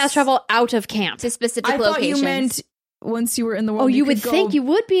can only fast travel out of camp to specific locations. I thought you meant once you were in the world. Oh, you would think you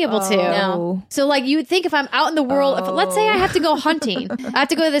would be able to. No. So, like, you would think if I'm out in the world, let's say I have to go hunting, I have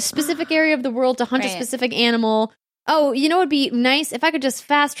to go to this specific area of the world to hunt a specific animal. Oh, you know what would be nice? If I could just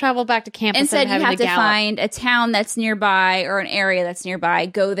fast travel back to camp Instead, instead of you have having to find a town that's nearby or an area that's nearby,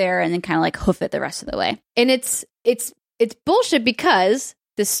 go there, and then kind of like hoof it the rest of the way. And it's bullshit because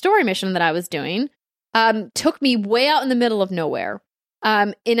this story mission that I was doing took me way out in the middle of nowhere.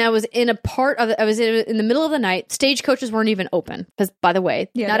 And I was in a part of I was in the middle of the night. Stagecoaches weren't even open because, by the way,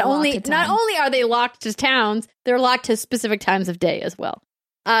 not only are they locked to towns, they're locked to specific times of day as well.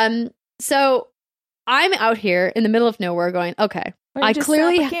 So I'm out here in the middle of nowhere going, okay, I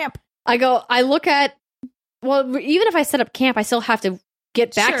clearly camp. I look at, well, even if I set up camp, I still have to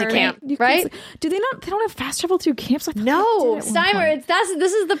get back to camp, right? Do they not? They don't have fast travel to camps. No, Steimer.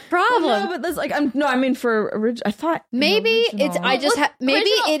 This is the problem. No, but that's like I mean, for I thought maybe it's maybe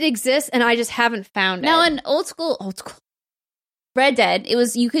it exists and I just haven't found it. Now in old school Red Dead,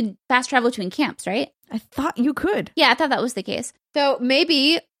 you could fast travel between camps, right? I thought you could. Yeah, I thought that was the case. So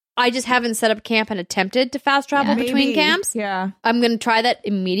maybe I just haven't set up camp and attempted to fast travel between camps. Yeah. I'm going to try that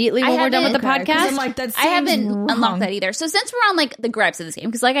immediately when we're done with the podcast. I'm like, I haven't unlocked that either. So since we're on like the gripes of this game,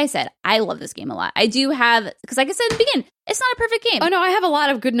 because like I said, I love this game a lot. I do have, because like I said at the beginning, it's not a perfect game. Oh no, I have a lot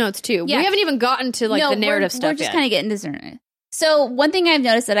of good notes too. Yeah. We haven't even gotten to like the narrative stuff We're just yet. kind of getting discernment. So one thing I've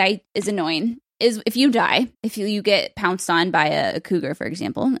noticed that is annoying is if you die, if you get pounced on by a cougar, for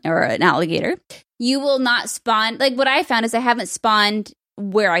example, or an alligator, you will not spawn. Like what I found is I haven't spawned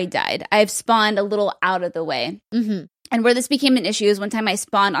where I died. I've spawned a little out of the way. Mm-hmm. And where this became an issue is one time I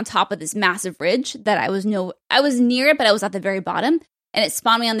spawned on top of this massive ridge that I was near it, but I was at the very bottom, and it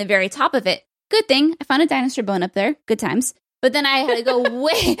spawned me on the very top of it. Good thing I found a dinosaur bone up there. Good times. But then I had to go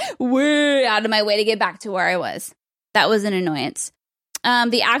way out of my way to get back to where I was. That was an annoyance.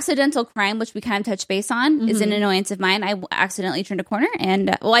 The accidental crime, which we kind of touched base on, is an annoyance of mine. I accidentally turned a corner,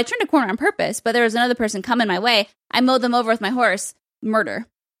 and I turned a corner on purpose, but there was another person coming my way. I mowed them over with my horse. Murder. And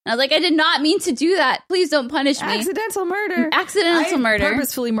I was like, I did not mean to do that. Please don't punish me. Accidental murder. Accidental murder. I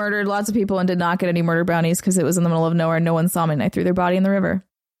purposefully murdered lots of people and did not get any murder bounties because it was in the middle of nowhere and no one saw me, and I threw their body in the river.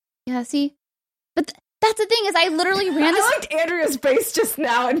 Yeah, see? But that's the thing is I literally ran this. I liked Andrea's face just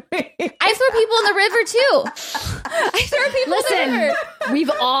now and me. I threw people in the river too. I threw people in the river.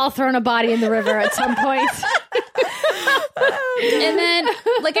 We've all thrown a body in the river at some point. And then,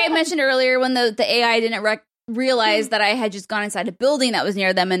 like I mentioned earlier, when the AI didn't realize that I had just gone inside a building that was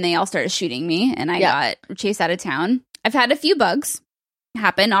near them and they all started shooting me and I got chased out of town. I've had a few bugs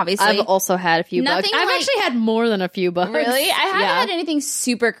happen, obviously. I've also had a few bugs. I've actually had more than a few bugs. Really? I haven't had anything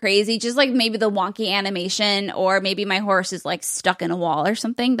super crazy, just like maybe the wonky animation or maybe my horse is like stuck in a wall or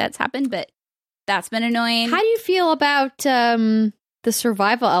something that's happened, but that's been annoying. How do you feel about the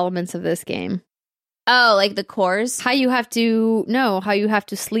survival elements of this game? Oh, like the cores? How you have to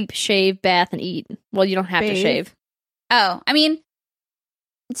sleep, shave, bath, and eat. Well, you don't have to shave. Oh, I mean,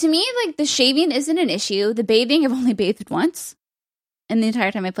 to me, like the shaving isn't an issue. The bathing, I've only bathed once in the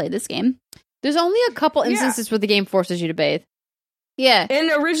entire time I played this game. There's only a couple instances where the game forces you to bathe. Yeah. In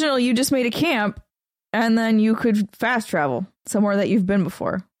the original, you just made a camp and then you could fast travel somewhere that you've been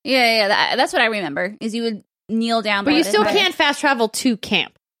before. Yeah. That's what I remember, is you would kneel down. But you still can't fast travel to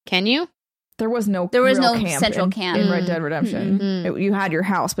camp, can you? There was no central camp in Red Dead Redemption. Mm-hmm. You had your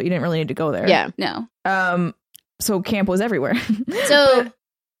house, but you didn't really need to go there. Yeah. No. So camp was everywhere. So but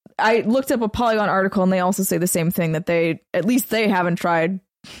I looked up a Polygon article and they also say the same thing, that they haven't tried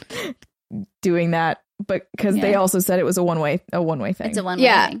doing that, but because they also said it was a one-way thing. It's a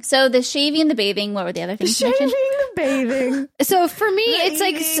one-way thing. So the shaving, the bathing, what were the other things you mentioned? The bathing. So for me, it's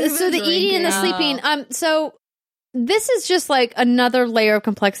like, so the eating and the sleeping. So this is just like another layer of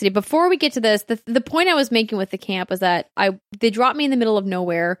complexity. Before we get to this, the point I was making with the camp was that they dropped me in the middle of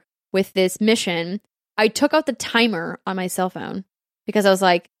nowhere with this mission. I took out the timer on my cell phone because I was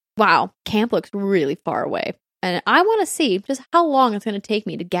like, wow, camp looks really far away. And I want to see just how long it's going to take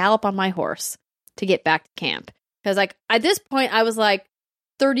me to gallop on my horse to get back to camp. Because like at this point, I was like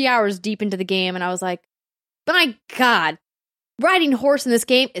 30 hours deep into the game and I was like, my God, riding horse in this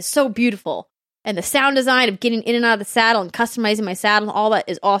game is so beautiful. And the sound design of getting in and out of the saddle and customizing my saddle and all that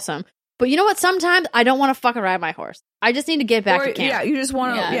is awesome. But you know what? Sometimes I don't want to fucking ride my horse. I just need to get back to camp. Yeah, you just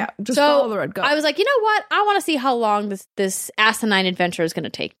want to, just follow the road. Go. I was like, you know what? I want to see how long this asinine adventure is going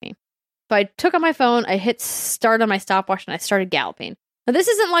to take me. So I took out my phone, I hit start on my stopwatch, and I started galloping. Now, this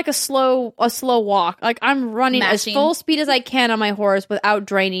isn't like a slow walk. Like, I'm running as full speed as I can on my horse without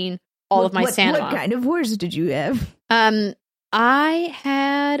draining all of my stamina. What kind of horse did you have? I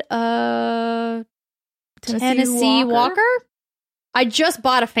had a Tennessee Walker. I just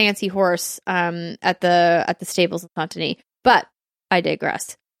bought a fancy horse at the stables in Saint-Denis, but I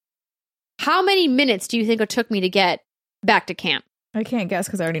digress. How many minutes do you think it took me to get back to camp? I can't guess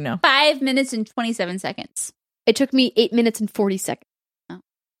because I already know. 5 minutes and 27 seconds. It took me 8 minutes and 40 seconds. Oh.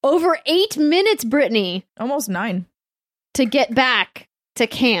 Over 8 minutes, Brittany, Almost 9. to get back to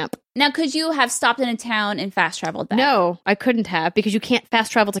camp. Now, could you have stopped in a town and fast traveled back? No, I couldn't have, because you can't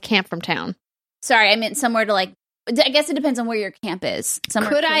fast travel to camp from town. Sorry, I meant somewhere to like. I guess it depends on where your camp is.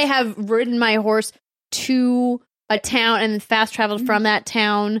 Somewhere Could close- I have ridden my horse to a town and then fast traveled from that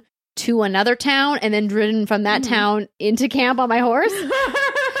town to another town and then ridden from that town into camp on my horse?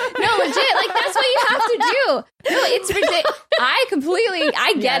 No, legit. Like, that's what you have to do. No, it's ridiculous.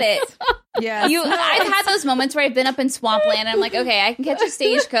 I get it. Yeah. I've had those moments where I've been up in swampland and I'm like, okay, I can catch a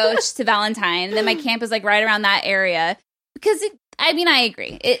stagecoach to Valentine. And then my camp is like right around that area. Because I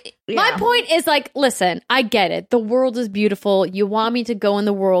agree. My point is like, listen, I get it. The world is beautiful. You want me to go in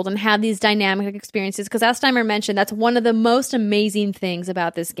the world and have these dynamic experiences. Because as Steimer mentioned, that's one of the most amazing things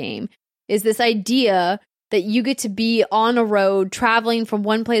about this game is this idea that you get to be on a road traveling from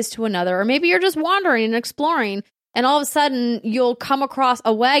one place to another. Or maybe you're just wandering and exploring. And all of a sudden you'll come across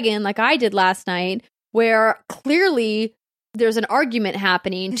a wagon like I did last night where clearly there's an argument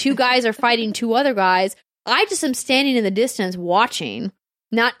happening. Two guys are fighting two other guys. I just am standing in the distance watching,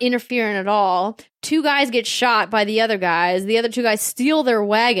 not interfering at all. Two guys get shot by the other guys. The other two guys steal their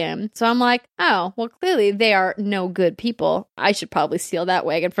wagon. So I'm like, oh, well, clearly they are no good people. I should probably steal that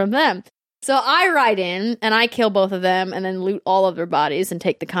wagon from them. So I ride in and I kill both of them and then loot all of their bodies and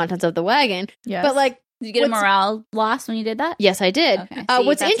take the contents of the wagon. Yes. But like, Did you get a morale loss when you did that? yes, I did. Okay. See,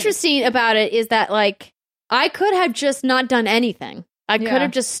 What's that's interesting about it is that like I could have just not done anything. I Yeah. could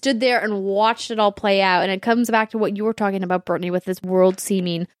have just stood there and watched it all play out. And it comes back to what you were talking about, Brittany, with this world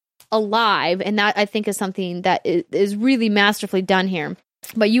seeming alive. And that I think is something that is really masterfully done here.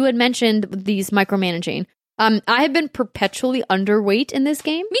 But you had mentioned these micromanaging. I have been perpetually underweight in this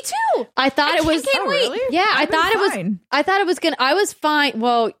game. Me too. I thought it was. can't wait. Really? Yeah, I've been fine. I thought it was gonna. I was fine.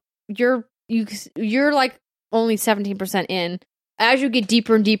 Well, you're like only 17% in. As you get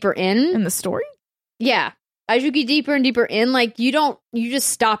deeper and deeper In the story? yeah. As you get deeper and deeper in, like you just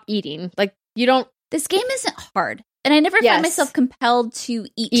stop eating. Like you don't This game isn't hard. And I never Yes. find myself compelled to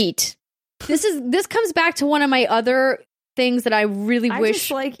eat. This comes back to one of my other things that I really I wish.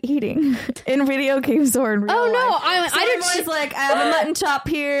 just like eating in video games or in real Oh, no, life. I So did I'm always too. like, I have a mutton chop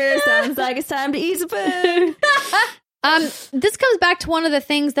here. Sounds like it's time to eat some food. This comes back to one of the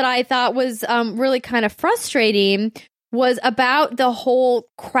things that I thought was really kind of frustrating was about the whole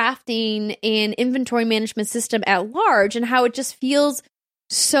crafting and inventory management system at large and how it just feels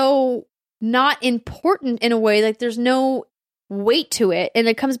so not important in a way. Like there's no weight to it. And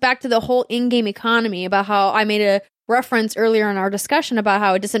it comes back to the whole in-game economy about how I made a reference earlier in our discussion about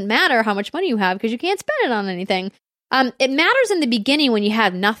how it doesn't matter how much money you have because you can't spend it on anything. It matters in the beginning when you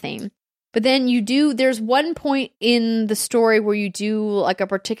have nothing. But then there's one point in the story where you do like a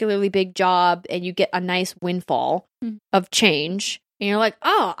particularly big job and you get a nice windfall of change. And you're like,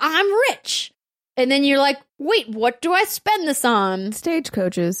 oh, I'm rich. And then you're like, wait, what do I spend this on?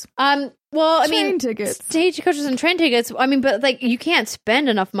 Stagecoaches. Well, I Train mean, tickets. stagecoaches and train tickets. I mean, but like you can't spend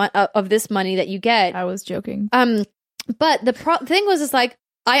enough of this money that you get. I was joking. But the thing was, is like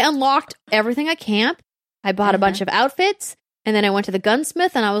I unlocked everything at camp. I bought a bunch of outfits. And then I went to the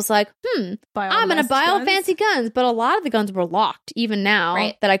gunsmith and I was like, I'm going to buy all fancy guns. But a lot of the guns were locked even now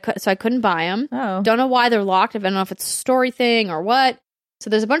so I couldn't buy them. Oh. Don't know why they're locked. I don't know if it's a story thing or what.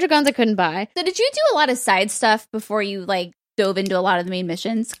 So there's a bunch of guns I couldn't buy. So did you do a lot of side stuff before you like dove into a lot of the main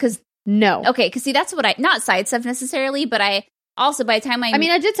missions? Because No. see, that's what not side stuff necessarily, but I also by the time I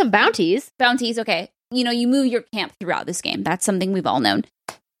I did some bounties. bounties, okay, you move your camp throughout this game. That's something we've all known.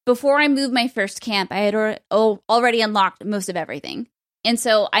 Before I moved my first camp, I had already unlocked most of everything. And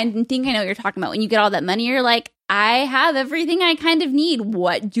so I think I know what you're talking about. When you get all that money, you're like, I have everything I kind of need.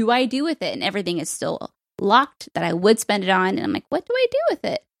 What do I do with it? And everything is still locked that I would spend it on. And I'm like, what do I do with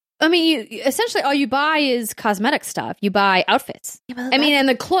it? I mean, essentially all you buy is cosmetic stuff. You buy outfits. And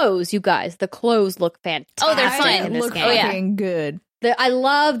the clothes, you guys. The clothes look fantastic. Oh, they're fun. in this Look game. fucking good. I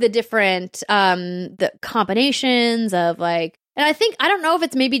love the different the combinations of like, and I don't know if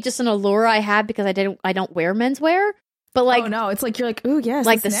it's maybe just an allure I have because I don't wear menswear, but like, oh no, it's like you're like, ooh yes,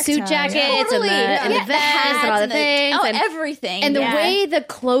 like the this suit necktie. jackets Totally. and the Yeah, the vests hats and all the and the- things, Oh, and, everything. and the Yeah. way the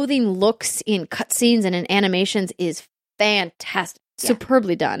clothing looks in cutscenes and in animations is fantastic,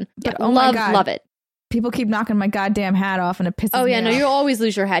 superbly done. But, oh my God. love it. People keep knocking my goddamn hat off, and it pisses Oh me yeah, no, off. you'll always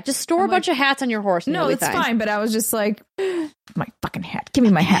lose your hat. Just store I'm a bunch of hats on your horse. And No, you'll be it's fine. But I was just like, my fucking hat. Give me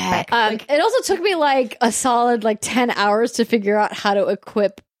my hat back. It also took me like a solid 10 hours to figure out how to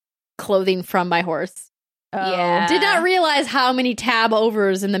equip clothing from my horse. Yeah. Did not realize how many tab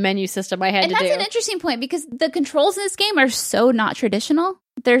overs in the menu system I had And to do. that's an interesting point because the controls in this game are so not traditional.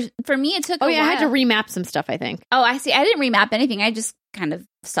 For me, it took a while. I had to remap some stuff, I think. Oh, I see. I didn't remap anything. I just kind of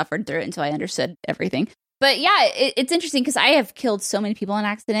suffered through it until I understood everything. But yeah, it's interesting because I have killed so many people in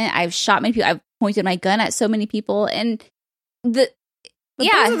accident. I've shot many people. I've pointed my gun at so many people. And those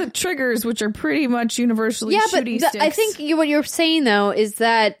are the triggers, which are pretty much universally shooty sticks. I think what you're saying, though, is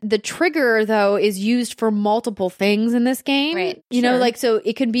that the trigger, though, is used for multiple things in this game. Right. You know, like, so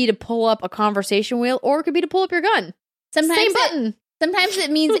it can be to pull up a conversation wheel, or it could be to pull up your gun. Same button. Sometimes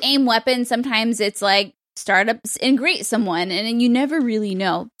it means aim weapon. Sometimes it's like start up and greet someone, and you never really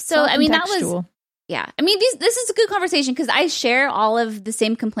know. So, I mean, that was... Yeah. I mean, this is a good conversation because I share all of the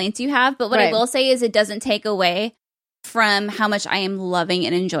same complaints you have. But what I will say is it doesn't take away from how much I am loving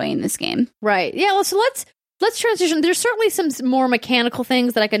and enjoying this game. Right. Yeah. So let's transition. There's certainly some more mechanical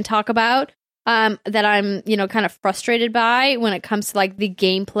things that I can talk about that I'm, kind of frustrated by when it comes to like the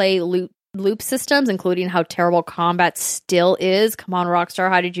gameplay loop systems, including how terrible combat still is. Come on, Rockstar.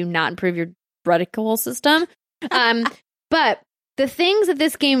 How did you not improve your reticle system? But the things that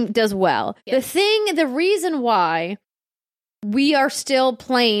this game does well, the reason why we are still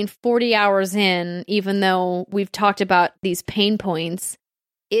playing 40 hours in, even though we've talked about these pain points,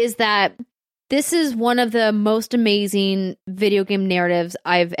 is that this is one of the most amazing video game narratives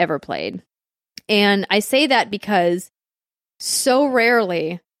I've ever played. And I say that because so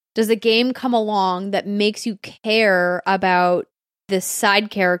rarely does a game come along that makes you care about the side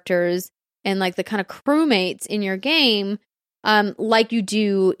characters and like the kind of crewmates in your game like you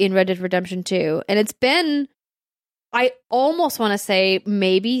do in Red Dead Redemption 2. And it's been, I almost want to say,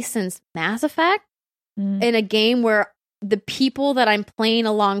 maybe since Mass Effect, in a game where the people that I'm playing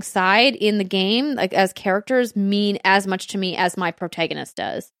alongside in the game, like as characters, mean as much to me as my protagonist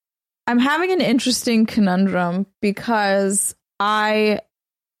does. I'm having an interesting conundrum because I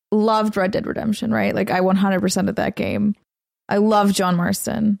loved Red Dead Redemption, right? Like I 100% of that game. I love John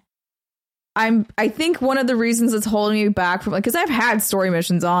Marston. I think one of the reasons it's holding me back from, like, because I've had story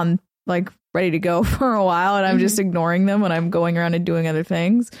missions on like ready to go for a while and I'm just ignoring them when I'm going around and doing other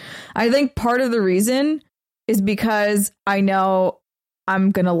things. I think part of the reason is because I know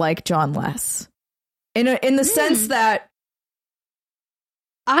I'm gonna like John less in the sense that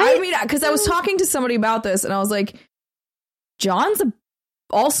I mean, because I was talking to somebody about this and I was like, John's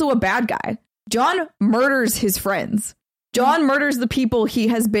also a bad guy. John murders his friends. John murders the people he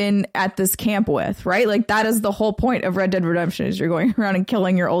has been at this camp with, right? Like that is the whole point of Red Dead Redemption is you're going around and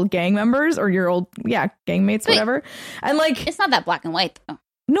killing your old gang members or your old, gang mates, whatever. And like, it's not that black and white though.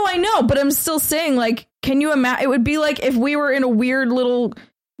 No, I know, but I'm still saying, like, can you imagine? It would be like if we were in a weird little,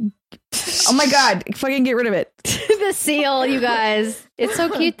 oh my God, fucking get rid of it. The seal, you guys. It's so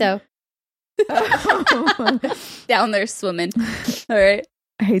cute though. Down there swimming. All right.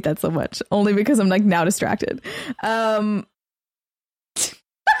 I hate that so much, only because I'm like now distracted. No.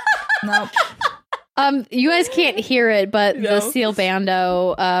 You guys can't hear it, but the seal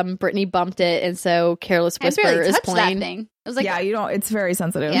bando, Brittany bumped it, and so Careless Whisper is playing. That thing. It was like, it's very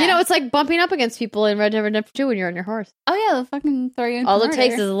sensitive. Yeah. It's like bumping up against people in Red Dead Redemption 2 when you're on your horse. Oh yeah, they'll fucking throw you in. All it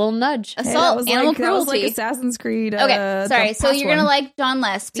takes is a little nudge. Assault, animal cruelty. That was like Assassin's Creed. Okay, sorry. So you're gonna like John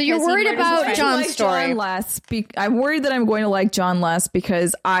less. So you're worried about John's story. John less. I'm worried that I'm going to like John less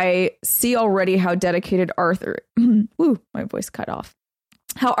because I see already how dedicated Arthur. Ooh, my voice cut off.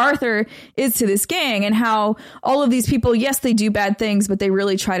 How Arthur is to this gang and how all of these people, yes, they do bad things, but they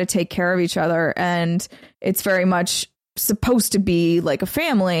really try to take care of each other. And it's very much supposed to be like a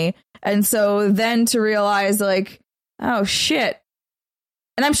family. And so then to realize like, oh shit.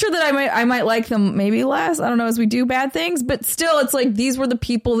 And I'm sure that I might like them maybe less. I don't know, as we do bad things, but still it's like these were the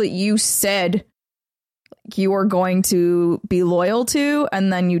people that you said you are going to be loyal to.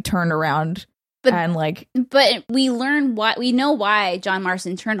 And then you turn around. But we learn why, we know why John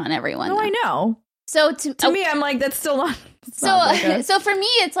Marston turned on everyone. No, I know. So to me, I'm like, that's still not. So for me,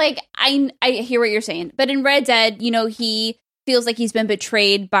 it's like, I hear what you're saying. But in Red Dead, he feels like he's been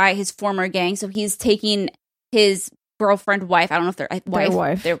betrayed by his former gang. So he's taking his girlfriend, wife. I don't know if they're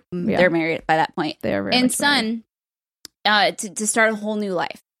wife. They're married by that point. They're very and son to start a whole new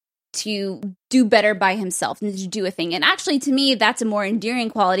life. To do better by himself and to do a thing. And actually, to me, that's a more endearing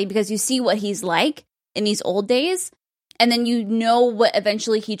quality because you see what he's like in these old days. And then you know what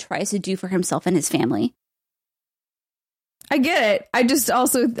eventually he tries to do for himself and his family. I get it. I just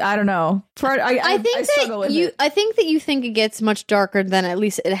also, I don't know. I think that you think it gets much darker than at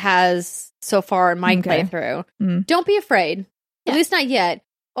least it has so far in my playthrough. Don't be afraid. At least not yet.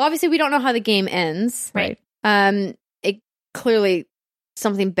 Obviously, we don't know how the game ends. Right. It clearly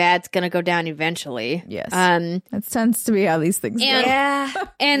something bad's gonna go down eventually. Yes. That tends to be how these things go.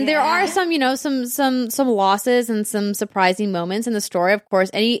 And there are some, some losses and some surprising moments in the story. Of course,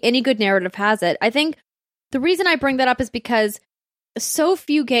 any good narrative has it. I think the reason I bring that up is because so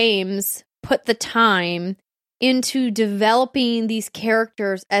few games put the time into developing these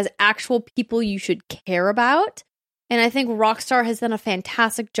characters as actual people you should care about. And I think Rockstar has done a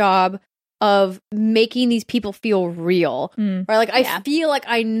fantastic job of making these people feel real. Right? Like, I feel like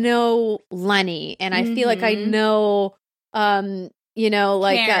I know Lenny, and I feel like I know, Sadie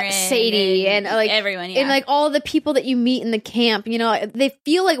and like everyone, and like all the people that you meet in the camp. They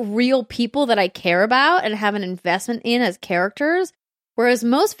feel like real people that I care about and have an investment in as characters. Whereas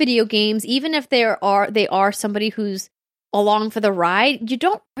most video games, even if they are somebody who's along for the ride, you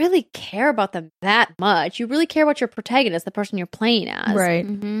don't really care about them that much. You really care about your protagonist, the person you're playing as. Right.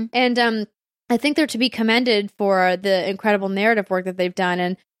 Mm-hmm. And I think they're to be commended for the incredible narrative work that they've done.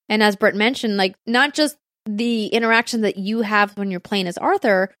 And as Britt mentioned, like, not just the interaction that you have when you're playing as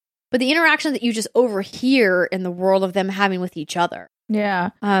Arthur, but the interaction that you just overhear in the world of them having with each other.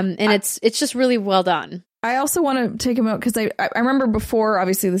 Yeah. And it's just really well done. I also want to take a moment because I remember before,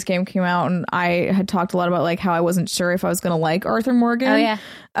 obviously, this game came out, and I had talked a lot about like how I wasn't sure if I was going to like Arthur Morgan. Oh, yeah.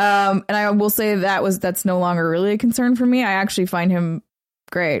 And I will say that's no longer really a concern for me. I actually find him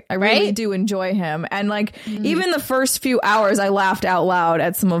great. I really do enjoy him. And like even the first few hours, I laughed out loud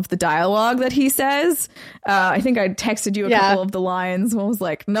at some of the dialogue that he says. I think I texted you a couple of the lines. One was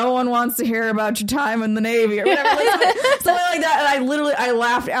like, "No one wants to hear about your time in the Navy," or whatever, something like that. And I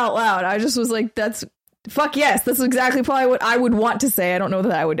laughed out loud. I just was like, "That's." Fuck yes, this is exactly probably what I would want to say. I don't know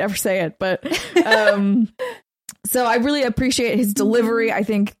that I would ever say it, but so I really appreciate his delivery. I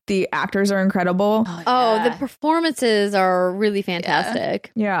think the actors are incredible. The performances are really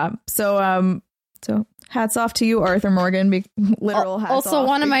fantastic. Yeah. So hats off to you, Arthur Morgan. Literal hats off. Also,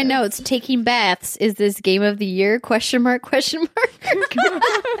 one of my notes, taking baths is this game of the year? ?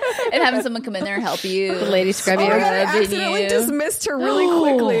 And having someone come in there and help you. The lady scrubby. I accidentally dismissed her really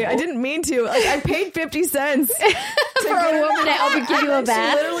quickly. I didn't mean to. Like, I paid 50 cents for a woman to help give you a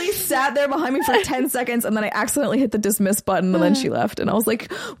bath. She literally sat there behind me for 10 seconds, and then I accidentally hit the dismiss button, and then she left. And I was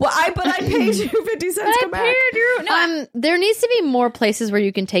like, "Well, I paid you 50 cents. Come back." There needs to be more places where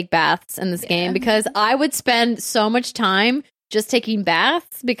you can take baths in this game, because I would spend so much time just taking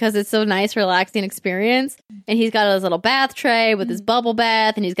baths because it's so nice, relaxing experience. And he's got his little bath tray with his bubble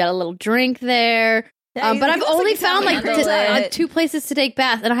bath, and he's got a little drink there. But I've only found like 2 places to take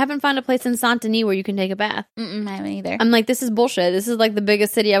baths, and I haven't found a place in Saint Denis where you can take a bath. I haven't either. I'm like, this is bullshit. This is like the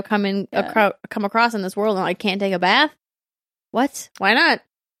biggest city I've come across in this world, and I can't take a bath. What? Why not?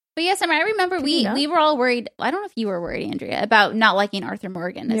 But yes, I remember we were all worried. I don't know if you were worried, Andrea, about not liking Arthur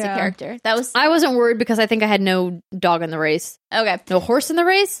Morgan as a character. I wasn't worried because I think I had no dog in the race. Okay. No horse in the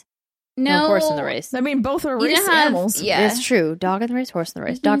race? No horse in the race. I mean, both are race animals. Yeah. It's true. Dog in the race, horse in the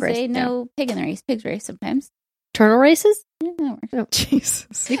race, dog race. No pig in the race. Pigs race sometimes. Turtle races? Yeah, that works. Oh,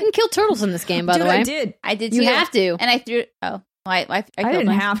 Jesus. You can kill turtles in this game, by the way. I did You too. have to. And I threw... Oh. I didn't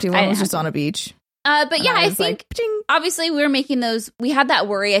have to. One was just on a beach. But yeah, I think obviously we were making those. We had that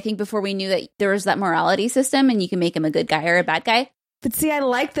worry, I think, before we knew that there was that morality system and you can make him a good guy or a bad guy. But see, I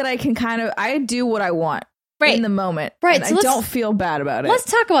like that I can I do what I want in the moment. Right. So I don't feel bad about it. Let's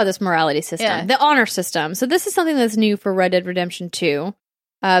talk about this morality system, the honor system. So this is something that's new for Red Dead Redemption 2,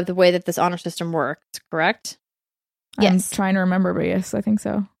 the way that this honor system works, correct? Yes. I'm trying to remember, but yes, I think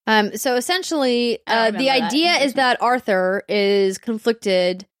so. So essentially, the idea is that Arthur is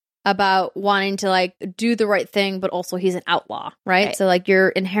conflicted about wanting to like do the right thing, but also he's an outlaw, right? So like you're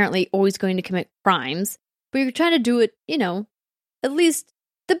inherently always going to commit crimes, but you're trying to do it, at least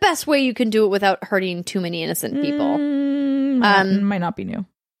the best way you can do it without hurting too many innocent people. Might not be new.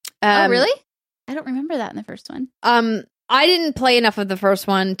 Oh, really? I don't remember that in the first one. I didn't play enough of the first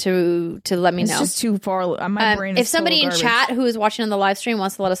one to let me know. It's just too far. My brain is if somebody in chat who is watching on the live stream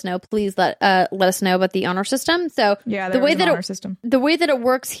wants to let us know, please let us know about the honor system. So the way that it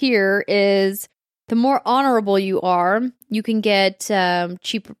works here is the more honorable you are, you can get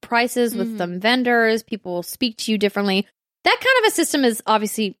cheaper prices with some vendors. People will speak to you differently. That kind of a system is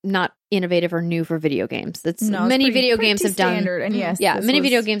obviously not innovative or new for video games. Many video games have done. And many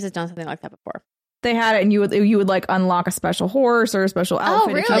video games have done something like that before. They had it, and you would like unlock a special horse or a special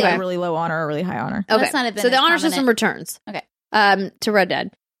outfit if you got really low honor or really high honor. Okay, so the honor system returns. Okay, to Red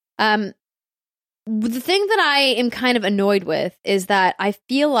Dead. The thing that I am kind of annoyed with is that I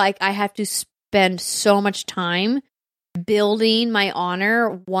feel like I have to spend so much time building my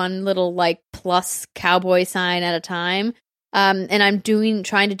honor one little like plus cowboy sign at a time. And I'm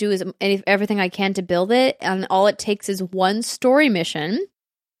trying to do everything I can to build it. And all it takes is one story mission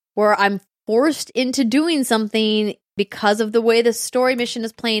where I'm forced into doing something because of the way the story mission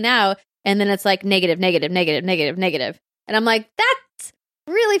is playing out. And then it's like negative. And I'm like, that's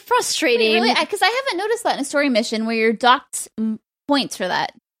really frustrating. Really? Because I haven't noticed that in a story mission where you're docked points for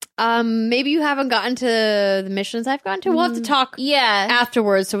that. Maybe you haven't gotten to the missions I've gotten to. We'll have to talk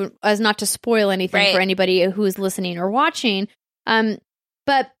afterwards so as not to spoil anything for anybody who is listening or watching.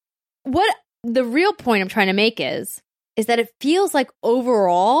 But what the real point I'm trying to make is that it feels like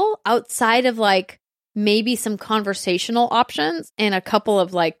overall, outside of like maybe some conversational options and a couple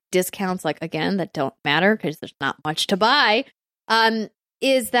of like discounts, like again, that don't matter because there's not much to buy,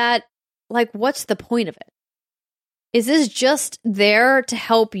 is that like, what's the point of it? Is this just there to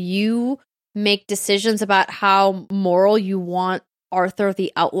help you make decisions about how moral you want Arthur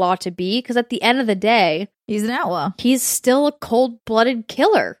the Outlaw to be? Because at the end of the day, he's an outlaw. He's still a cold-blooded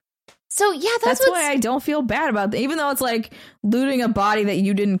killer. So yeah, that's why I don't feel bad about that. Even though it's like looting a body that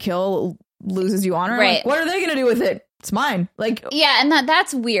you didn't kill loses you honor. Right. Like, what are they going to do with it? It's mine. Like, yeah, and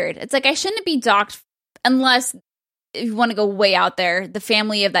that's weird. It's like I shouldn't be docked unless if you want to go way out there, the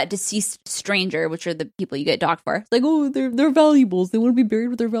family of that deceased stranger, which are the people you get docked for. It's like, oh, they're valuables. They want to be buried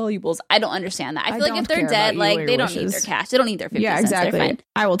with their valuables. I don't understand that. I feel like if they're dead, like they don't need their cash. They don't need their 50 cents. Exactly. They're fine.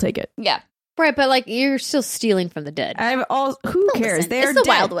 I will take it. Yeah. Right, but like you're still stealing from the dead. Who cares? Listen, They're it's the dead.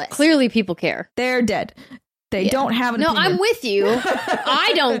 Wild West. Clearly, people care. They're dead. They don't have an opinion. I'm with you.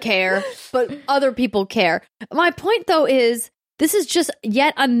 I don't care, but other people care. My point, though, is this is just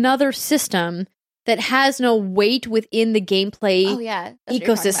yet another system that has no weight within the gameplay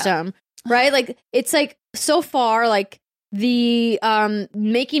ecosystem, right? Like, it's like, so far, like, the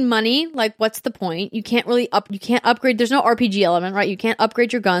making money, like, what's the point? You can't really you can't upgrade. There's no RPG element, right? You can't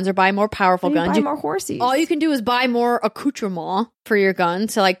upgrade your guns or buy more powerful guns. Buy more horses. All you can do is buy more accoutrement for your gun.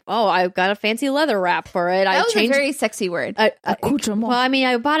 So like, oh, I've got a fancy leather wrap for it. That was a very sexy word. Accoutrement. Well, I mean,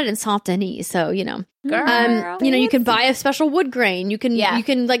 I bought it in Saint Denis, so you know. Girl, you can buy a special wood grain. You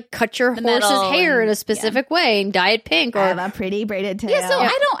can like cut your horse's hair in a specific way and dye it pink, or have a pretty braided tail. Yeah, so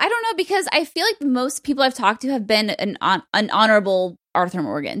I don't know, because I feel like most people I've talked to have been an honorable Arthur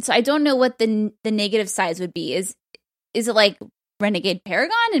Morgan. So I don't know what the negative sides would be. Is it like Renegade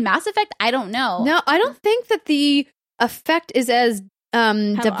Paragon and Mass Effect? I don't know. No, I don't think that the effect is as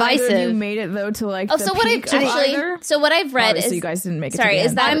divisive. You made it though to like so what I've read is, so you guys didn't make it. Sorry,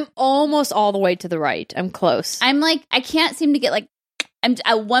 is that I'm almost all the way to the right. I'm close. I'm like, I can't seem to get like, I'm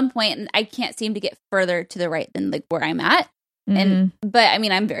at one point and I can't seem to get further to the right than like where I'm at. But I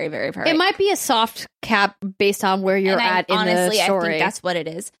mean, I'm very, very far. It might be a soft cap based on where you're at in the story. I think that's what it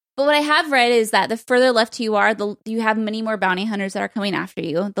is. But what I have read is that the further left you are, you have many more bounty hunters that are coming after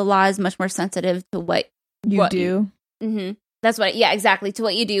you. The law is much more sensitive to what you do. That's what, exactly, to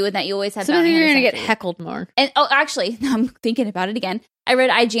what you do, and that you always have. So then you're going to get heckled more. And actually, I'm thinking about it again. I read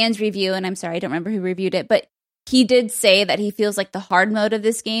IGN's review, and I'm sorry, I don't remember who reviewed it, but he did say that he feels like the hard mode of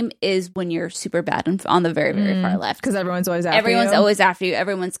this game is when you're super bad on the very, very far left, because everyone's always after you. Everyone's always after you.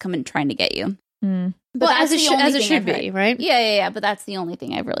 Everyone's coming trying to get you. But as it should be, right? Yeah. But that's the only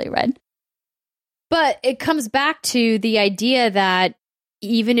thing I've really read. But it comes back to the idea that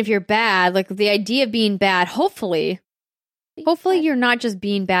even if you're bad, like the idea of being bad, hopefully you're not just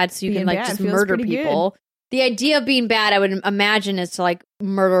being bad so you can like just murder people. Good. The idea of being bad, I would imagine, is to like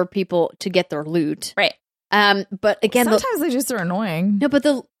murder people to get their loot. Right. But again, sometimes they just are annoying. No, but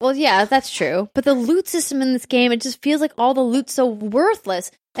that's true. But the loot system in this game, it just feels like all the loot's so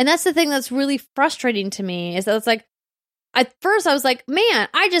worthless. And that's the thing that's really frustrating to me, is that it's like, at first I was like, man,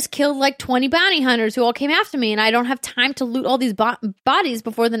 I just killed like 20 bounty hunters who all came after me, and I don't have time to loot all these bodies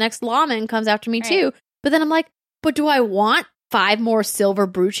before the next lawman comes after me too. But then I'm like, but do I want 5 more silver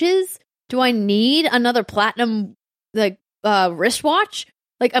brooches? Do I need another platinum like wristwatch?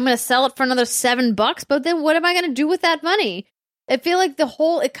 Like, I'm going to sell it for another $7, but then what am I going to do with that money? I feel like the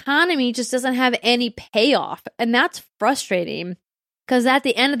whole economy just doesn't have any payoff, and that's frustrating. Because at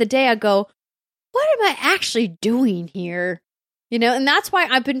the end of the day, I go, what am I actually doing here? You know, and that's why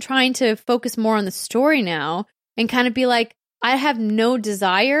I've been trying to focus more on the story now and kind of be like, I have no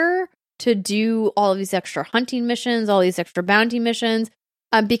desire to do all of these extra hunting missions, all these extra bounty missions,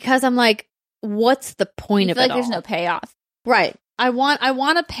 because I'm like, what's the point of it all? There's no payoff. Right. I want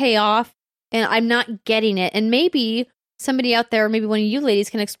a payoff, and I'm not getting it. And maybe somebody out there, maybe one of you ladies,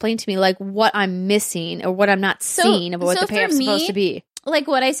 can explain to me like what I'm missing or what I'm not seeing of what the payoff's supposed to be. Like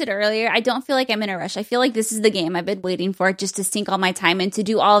what I said earlier, I don't feel like I'm in a rush. I feel like this is the game I've been waiting for, just to sink all my time in, to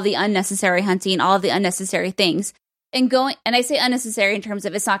do all of the unnecessary hunting, all of the unnecessary things. And I say unnecessary in terms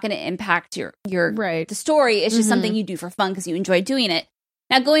of it's not going to impact your Right. the story. It's just something you do for fun because you enjoy doing it.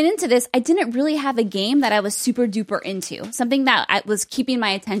 Now, going into this, I didn't really have a game that I was super duper into, something that was keeping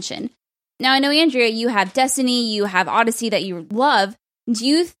my attention. Now, I know, Andrea, you have Destiny, you have Odyssey that you love. Do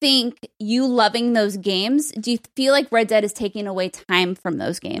you think you loving those games, do you feel like Red Dead is taking away time from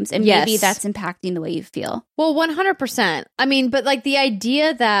those games? And maybe that's impacting the way you feel? Well, 100%. I mean, but like the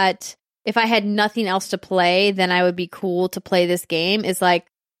idea that if I had nothing else to play, then I would be cool to play this game is like,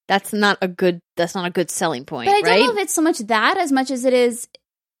 that's not a good selling point, But I right? don't know if it's so much that as much as it is,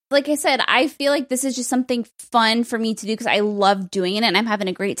 like I said, I feel like this is just something fun for me to do because I love doing it and I'm having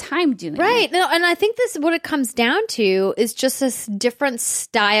a great time doing it. Right. No, and I think this, what it comes down to is just this different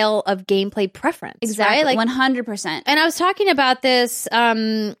style of gameplay preference. Exactly. Right? Like 100%. And I was talking about this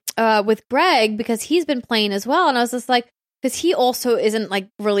with Greg because he's been playing as well. And I was just like, because he also isn't like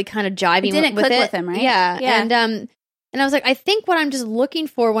really kind of jiving It didn't with click it. with him, right? Yeah. Yeah. And I was like, I think what I'm just looking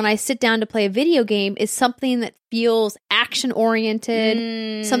for when I sit down to play a video game is something that feels action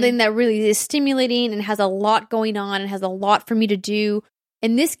oriented, something that really is stimulating and has a lot going on and has a lot for me to do.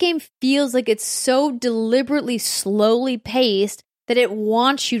 And this game feels like it's so deliberately slowly paced that it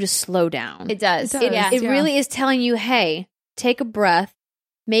wants you to slow down. It does. It really is telling you, hey, take a breath,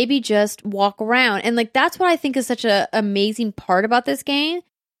 maybe just walk around. And like that's what I think is such an amazing part about this game.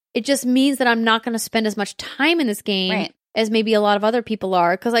 It just means that I'm not going to spend as much time in this game as maybe a lot of other people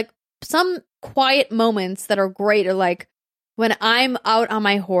are. Because like some quiet moments that are great are like when I'm out on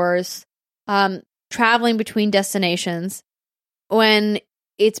my horse, traveling between destinations, when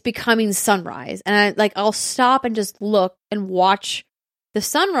it's becoming sunrise, and I'll stop and just look and watch the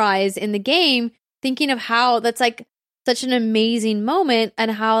sunrise in the game, thinking of how that's like such an amazing moment,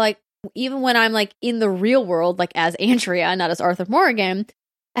 and how like even when I'm like in the real world, like as Andrea, not as Arthur Morgan,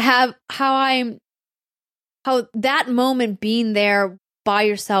 how that moment being there by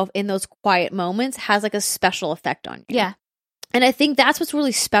yourself in those quiet moments has like a special effect on you. Yeah. And I think that's what's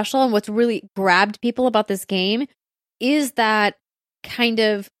really special and what's really grabbed people about this game is that kind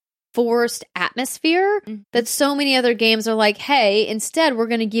of forced atmosphere that so many other games are like, hey, instead we're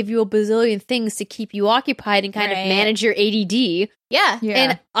going to give you a bazillion things to keep you occupied and kind of manage your ADD. Yeah.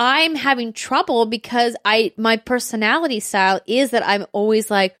 And I'm having trouble because my personality style is that I'm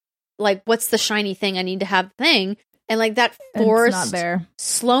always like what's the shiny thing I need to have thing, and like that forced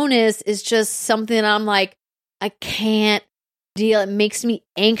slowness is just something that I'm like I can't deal. It makes me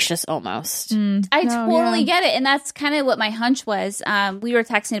anxious almost. I totally get it, and that's kind of what my hunch was. We were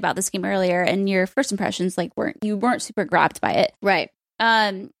texting about this game earlier, and your first impressions like weren't super grabbed by it, right?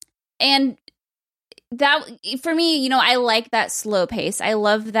 And that for me, I like that slow pace. I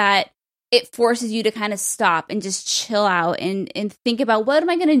love that it forces you to kind of stop and just chill out and think about, what am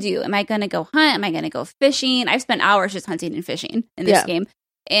I going to do? Am I going to go hunt? Am I going to go fishing? I've spent hours just hunting and fishing in this game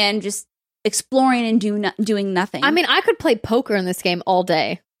and just exploring and doing nothing. I mean, I could play poker in this game all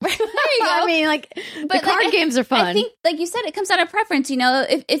day. There you go. I mean, like, but the card games are fun. I think, like you said, it comes out of preference.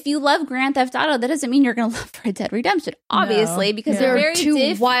 If you love Grand Theft Auto, that doesn't mean you're going to love Red Dead Redemption, obviously, because they're very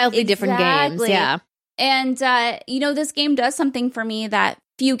two wildly different games. Yeah. And, this game does something for me that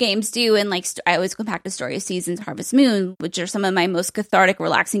few games do. And like, I always come back to Story of Seasons, Harvest Moon, which are some of my most cathartic,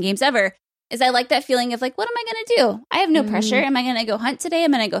 relaxing games ever. Is I like that feeling of like, what am I going to do? I have no pressure. Am I going to go hunt today?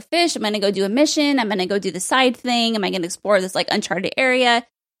 Am I going to go fish? Am I going to go do a mission? Am I going to go do the side thing? Am I going to explore this like uncharted area?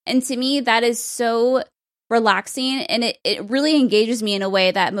 And to me, that is so relaxing, and it really engages me in a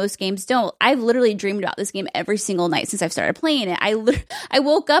way that most games don't. I've literally dreamed about this game every single night since I've started playing it. I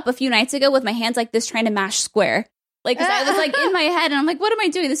woke up a few nights ago with my hands like this trying to mash square. Like, 'cause I was like in my head and I'm like, what am I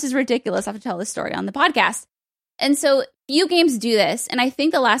doing? This is ridiculous. I have to tell this story on the podcast. And so few games do this. And I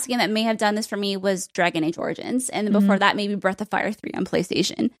think the last game that may have done this for me was Dragon Age Origins. And then before that, maybe Breath of Fire 3 on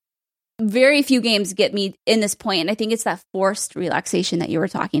PlayStation. Very few games get me in this point. And I think it's that forced relaxation that you were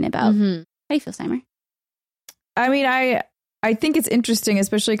talking about. How do you feel, Steimer? I mean, I think it's interesting,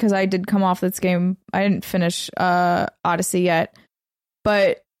 especially because I did come off this game. I didn't finish Odyssey yet.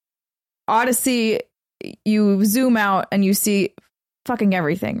 But Odyssey, you zoom out and you see fucking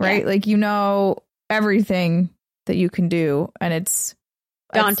everything, right? Like, everything that you can do, and it's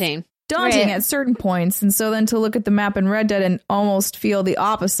daunting at certain points. And so then to look at the map in Red Dead and almost feel the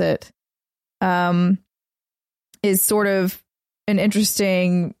opposite is sort of an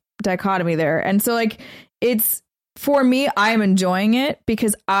interesting dichotomy there. And so like, it's, for me, I'm enjoying it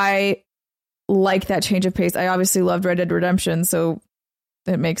because I like that change of pace. I obviously loved Red Dead Redemption, so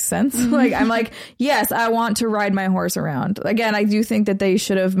it makes sense. Like, I'm like, yes, I want to ride my horse around. Again, I do think that they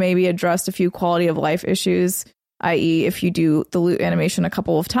should have maybe addressed a few quality of life issues, i.e. if you do the loot animation a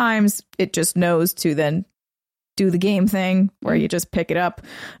couple of times, it just knows to then do the game thing where you just pick it up.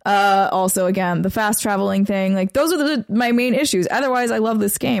 Also, again, the fast traveling thing, like those are my main issues. Otherwise, I love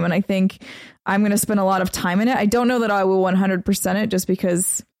this game, and I think I'm going to spend a lot of time in it. I don't know that I will 100% it just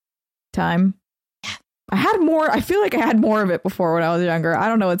because time. I feel like I had more of it before when I was younger. I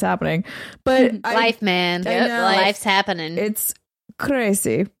don't know what's happening, but life, man. Life's happening. It's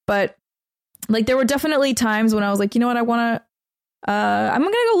crazy, but like there were definitely times when I was like, you know what, I'm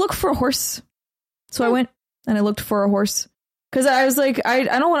gonna go look for a horse. So I went and I looked for a horse because I was like, I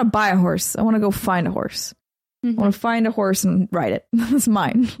don't want to buy a horse. I want to go find a horse. I want to find a horse and ride it. That's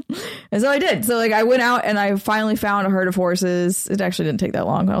mine. And so I did. So like I went out and I finally found a herd of horses. It actually didn't take that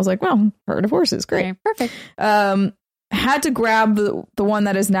long. I was like, well, herd of horses, great. Okay, perfect. Had to grab the one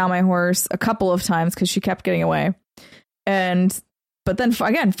that is now my horse a couple of times because she kept getting away. But then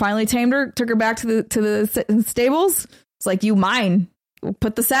again, finally tamed her, took her back to the stables. It's like, you mine.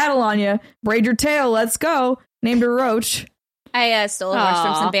 Put the saddle on you, braid your tail, let's go. Named her Roach. I stole a horse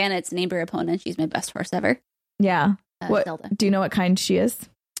from some bandits, named her Opponent. She's my best horse ever. Yeah. Zelda. Do you know what kind she is?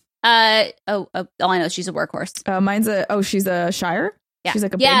 All I know is she's a workhorse. She's a Shire? Yeah. She's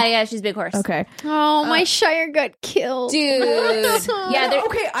like she's a big horse. Okay. Oh, my Shire got killed. Dude. Yeah,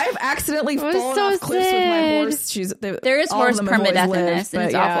 okay, I've accidentally fallen off cliffs with my horse. There is horse permadeath in this, and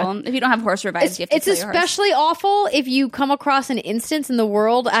it's awful. If you don't have horse revives, you have to It's especially awful if you come across an instance in the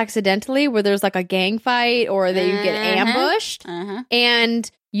world accidentally where there's like a gang fight or that you get ambushed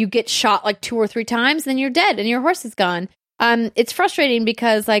and you get shot like 2 or 3 times, then you're dead and your horse is gone. It's frustrating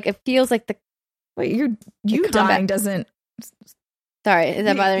because like it feels like you dying doesn't. Sorry, is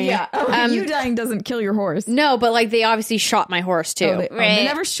that bothering you? Yeah, you dying doesn't kill your horse. No, but like they obviously shot my horse too. They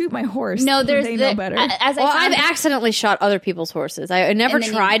never shoot my horse. No, they know better. I've accidentally shot other people's horses. I never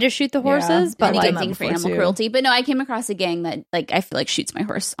tried to shoot the horses, but like thing for animal cruelty. But no, I came across a gang that like I feel like shoots my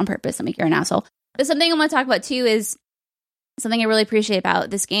horse on purpose. I'm like, you're an asshole. But something I want to talk about too is something I really appreciate about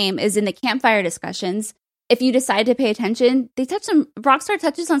this game is in the campfire discussions. If you decide to pay attention, Rockstar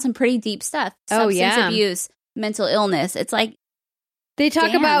touches on some pretty deep stuff. Substance abuse, mental illness. It's like. They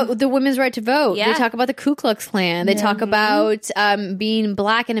talk about the women's right to vote. Yeah. They talk about the Ku Klux Klan. They talk about being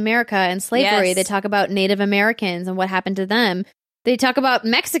black in America and slavery. Yes. They talk about Native Americans and what happened to them. They talk about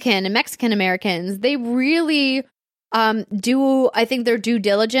Mexican and Mexican Americans. They really do, I think, their due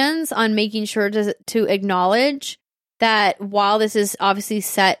diligence on making sure to acknowledge that while this is obviously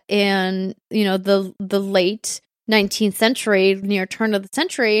set in, the late 19th century, near turn of the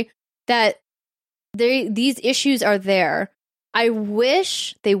century, that these issues are there. I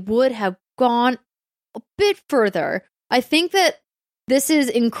wish they would have gone a bit further. I think that this is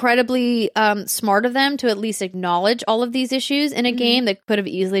incredibly smart of them to at least acknowledge all of these issues in a game that could have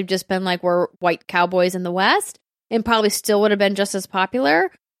easily just been like, we're white cowboys in the West, and probably still would have been just as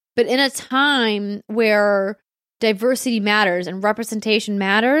popular. But in a time where diversity matters and representation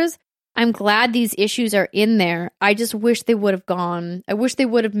matters, I'm glad these issues are in there. I just wish they would have gone. I wish they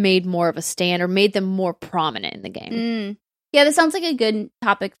would have made more of a stand or made them more prominent in the game. Yeah, this sounds like a good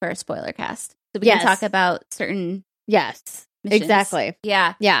topic for a spoiler cast. So we can talk about certain missions. Exactly.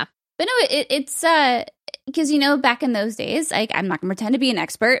 Yeah. Yeah. But no, it's because, back in those days, I'm not going to pretend to be an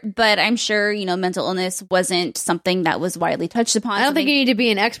expert, but I'm sure, mental illness wasn't something that was widely touched upon. I don't think you need to be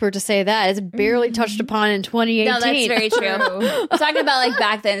an expert to say that. It's barely touched upon in 2018. No, that's very true. I'm talking about like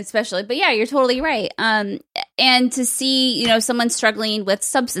back then especially. But yeah, you're totally right. And to see, someone struggling with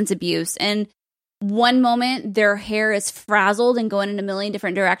substance abuse and one moment their hair is frazzled and going in a million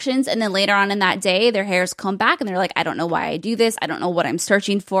different directions, and then later on in that day their hairs come back and they're like, I don't know why I do this, I don't know what I'm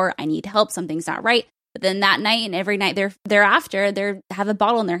searching for, I need help, something's not right. But then that night and every night thereafter they have a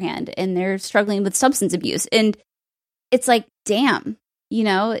bottle in their hand and they're struggling with substance abuse, and it's like, damn,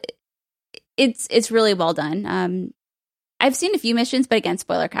 it's really well done. I've seen a few missions, but again,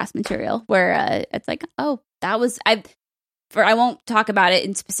 spoiler cast material where it's like, oh, that was I won't talk about it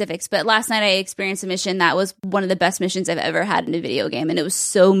in specifics, but last night I experienced a mission that was one of the best missions I've ever had in a video game, and it was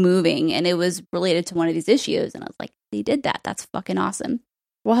so moving, and it was related to one of these issues, and I was like, they did that. That's fucking awesome.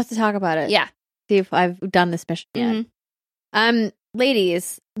 We'll have to talk about it. Yeah. See if I've done this mission yet.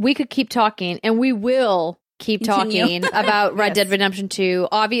 Ladies, we could keep talking, and we will keep talking about Red Dead Redemption 2.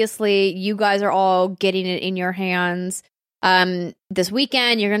 Obviously, you guys are all getting it in your hands. This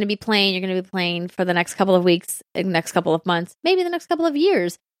weekend you're going to be playing for the next couple of weeks, next couple of months, maybe the next couple of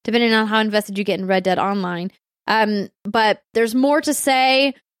years, depending on how invested you get in Red Dead Online. But there's more to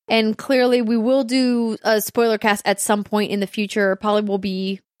say, and clearly we will do a spoiler cast at some point in the future. Probably will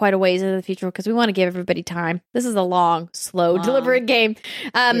be quite a ways into the future because we want to give everybody time. This is a long, slow delivering game.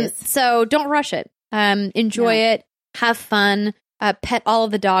 So don't rush it. Enjoy it. Have fun. Pet all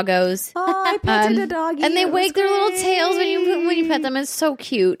of the doggos. I petted a doggy. And they It wag was their little great. tails when you pet them. It's so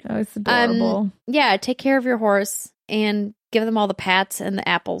cute. Oh, it's adorable. Yeah, take care of your horse and give them all the pats and the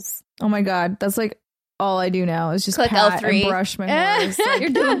apples. Oh my god, that's like all I do now is just Click pat L3. and brush my horse. Like, You're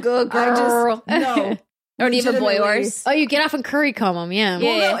doing good, girl. no. Or do you have a boy Legitimately. horse? Oh, you get off and curry comb them, yeah.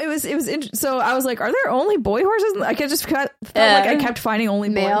 Well, no, it was so I was like, are there only boy horses? Like I just felt like I kept finding only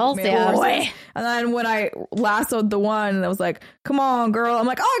Males, male yeah. horses. And then when I lassoed the one, and I was like, come on, girl. I'm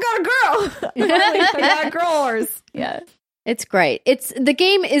like, oh, I got a girl. I got a girl horse. Yeah. It's great. The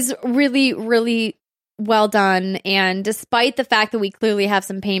game is really, really well done, and despite the fact that we clearly have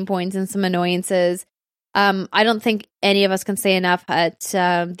some pain points and some annoyances, I don't think any of us can say enough at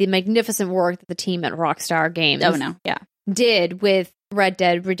the magnificent work that the team at Rockstar Games did with Red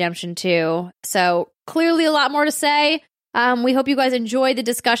Dead Redemption 2. So clearly a lot more to say. We hope you guys enjoyed the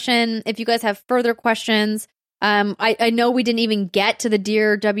discussion. If you guys have further questions, I know we didn't even get to the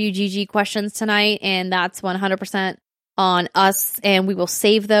Dear WGG questions tonight, and that's 100% on us, and we will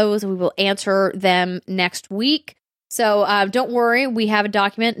save those. We will answer them next week. So don't worry, we have a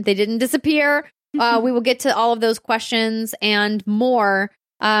document. They didn't disappear. We will get to all of those questions and more.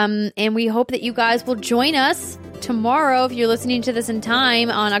 And we hope that you guys will join us tomorrow, if you're listening to this in time,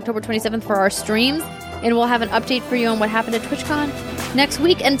 on October 27th for our streams. And we'll have an update for you on what happened at TwitchCon next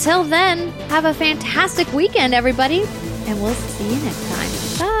week. Until then, have a fantastic weekend, everybody. And we'll see you next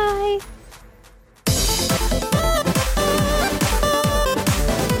time. Bye.